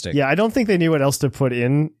optimistic. Yeah, I don't think they knew what else to put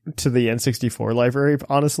in to the N64 library,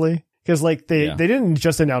 honestly. Because like they didn't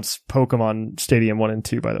just announce Pokemon Stadium 1 and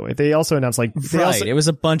 2, by the way. They also announced like it was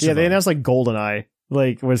a bunch of them. Yeah, they announced like GoldenEye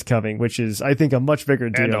like was coming, which is I think a much bigger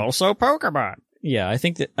deal. And also Pokemon. Yeah, I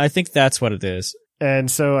think that's what it is. And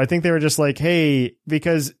so I think they were just like, hey,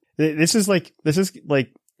 because this is like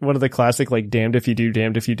one of the classic like damned if you do,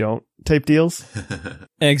 damned if you don't type deals.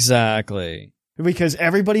 Exactly. Because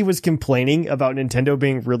everybody was complaining about Nintendo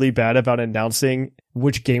being really bad about announcing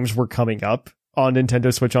which games were coming up on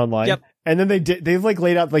Nintendo Switch Online. Yep. And then they've like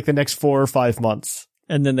laid out like the next 4 or 5 months.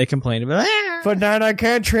 And then they complained about but now I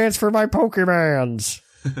can't transfer my Pokemons.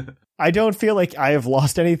 I don't feel like I have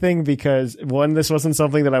lost anything because 1, this wasn't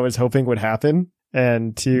something that I was hoping would happen.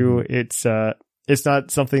 And 2, it's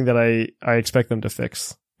not something that I expect them to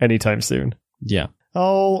fix anytime soon. Yeah.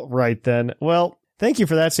 All right then. Well, thank you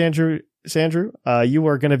for that, Sandrew. You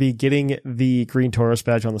are going to be getting the Green Tauros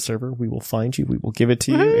badge on the server. We will find you. We will give it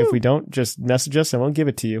to you. Woo-hoo! If we don't, just message us and we'll give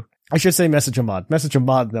it to you. I should say message a mod. Message a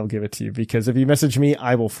mod and they'll give it to you because if you message me,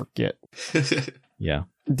 I will forget. Yeah.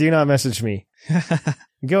 Do not message me.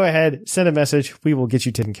 Go ahead, send a message. We will get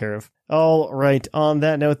you taken care of. All right. On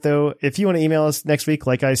that note, though, if you want to email us next week,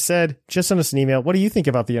 like I said, just send us an email. What do you think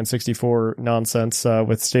about the N64 nonsense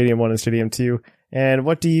with Stadium 1 and Stadium 2? And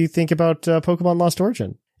what do you think about Pokemon Lost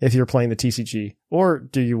Origin if you're playing the TCG? Or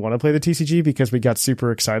do you want to play the TCG because we got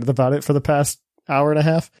super excited about it for the past hour and a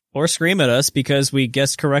half? Or scream at us because we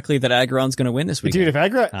guessed correctly that Aggron's going to win this week. Dude, if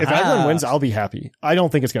Aggron wins, I'll be happy. I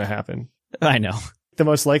don't think it's going to happen. I know. The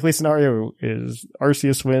most likely scenario is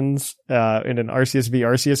Arceus wins in an Arceus v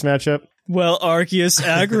Arceus matchup. Well, Arceus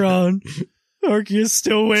Aggron. Arceus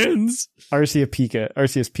still wins. Arceus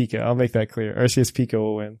Pika. I'll make that clear. Arceus Pika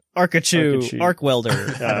will win. Arcachu. Arc Welder.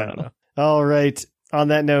 I don't know. All right. On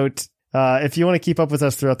that note, if you want to keep up with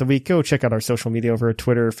us throughout the week, go check out our social media over at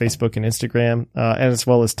Twitter, Facebook, and Instagram, and as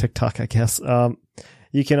well as TikTok, I guess.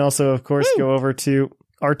 You can also, of course, go over to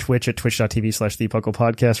our Twitch at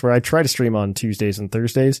twitch.tv/thepucklepodcast, where I try to stream on Tuesdays and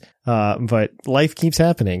Thursdays. But life keeps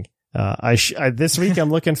happening. This week I'm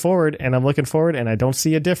looking forward and I don't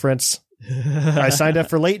see a difference. I signed up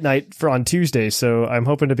for late night on Tuesday, so I'm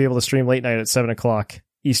hoping to be able to stream late night at 7:00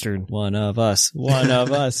 Eastern. One of us.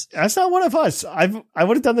 That's not one of us. I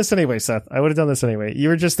would have done this anyway, Seth. I would have done this anyway. You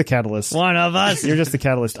were just the catalyst. One of us. You're just the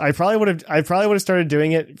catalyst. I probably would have started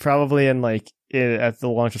doing it probably at the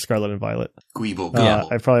launch of Scarlet and Violet. Gweeble.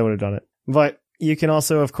 I probably would have done it. But you can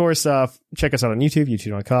also, of course, check us out on YouTube,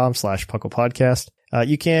 youtube.com/PucklePodcast.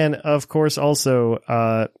 You can, of course,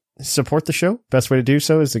 also, support the show. Best way to do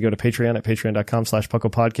so is to go to Patreon at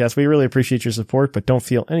patreon.com/PucklePodcast. We really appreciate your support, but don't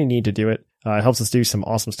feel any need to do it. It helps us do some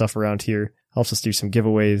awesome stuff around here. Helps us do some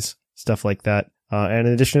giveaways, stuff like that. And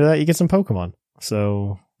in addition to that, you get some Pokemon.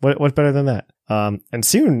 So what better than that? And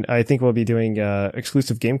soon I think we'll be doing,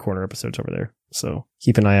 exclusive Game Corner episodes over there. So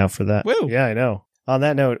keep an eye out for that. Woo! Yeah, I know. On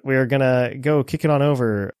that note, we're gonna go kick it on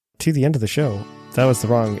over to the end of the show. That was the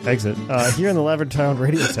wrong exit. Here in the Lavender Town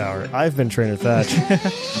Radio Tower, I've been Trainer Thatch.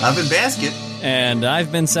 I've been Basket. And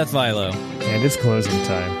I've been Seth Vilo. And it's closing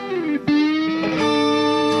time.